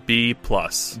like a B+. B+ for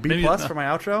my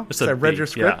outro? Just I a read B, your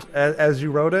script as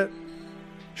you wrote it.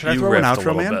 Should I You throw an riffed a outro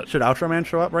little man? bit. Should outro man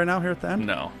show up right now here at the end?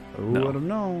 No. Oh, no. I don't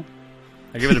know.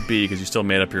 I give it a B because you still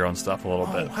made up your own stuff a little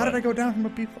bit. How did I go down from a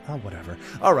B+? Oh, whatever.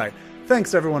 All right.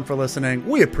 Thanks, everyone, for listening.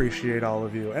 We appreciate all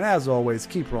of you. And as always,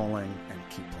 keep rolling and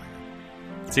keep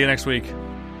playing. See you next week.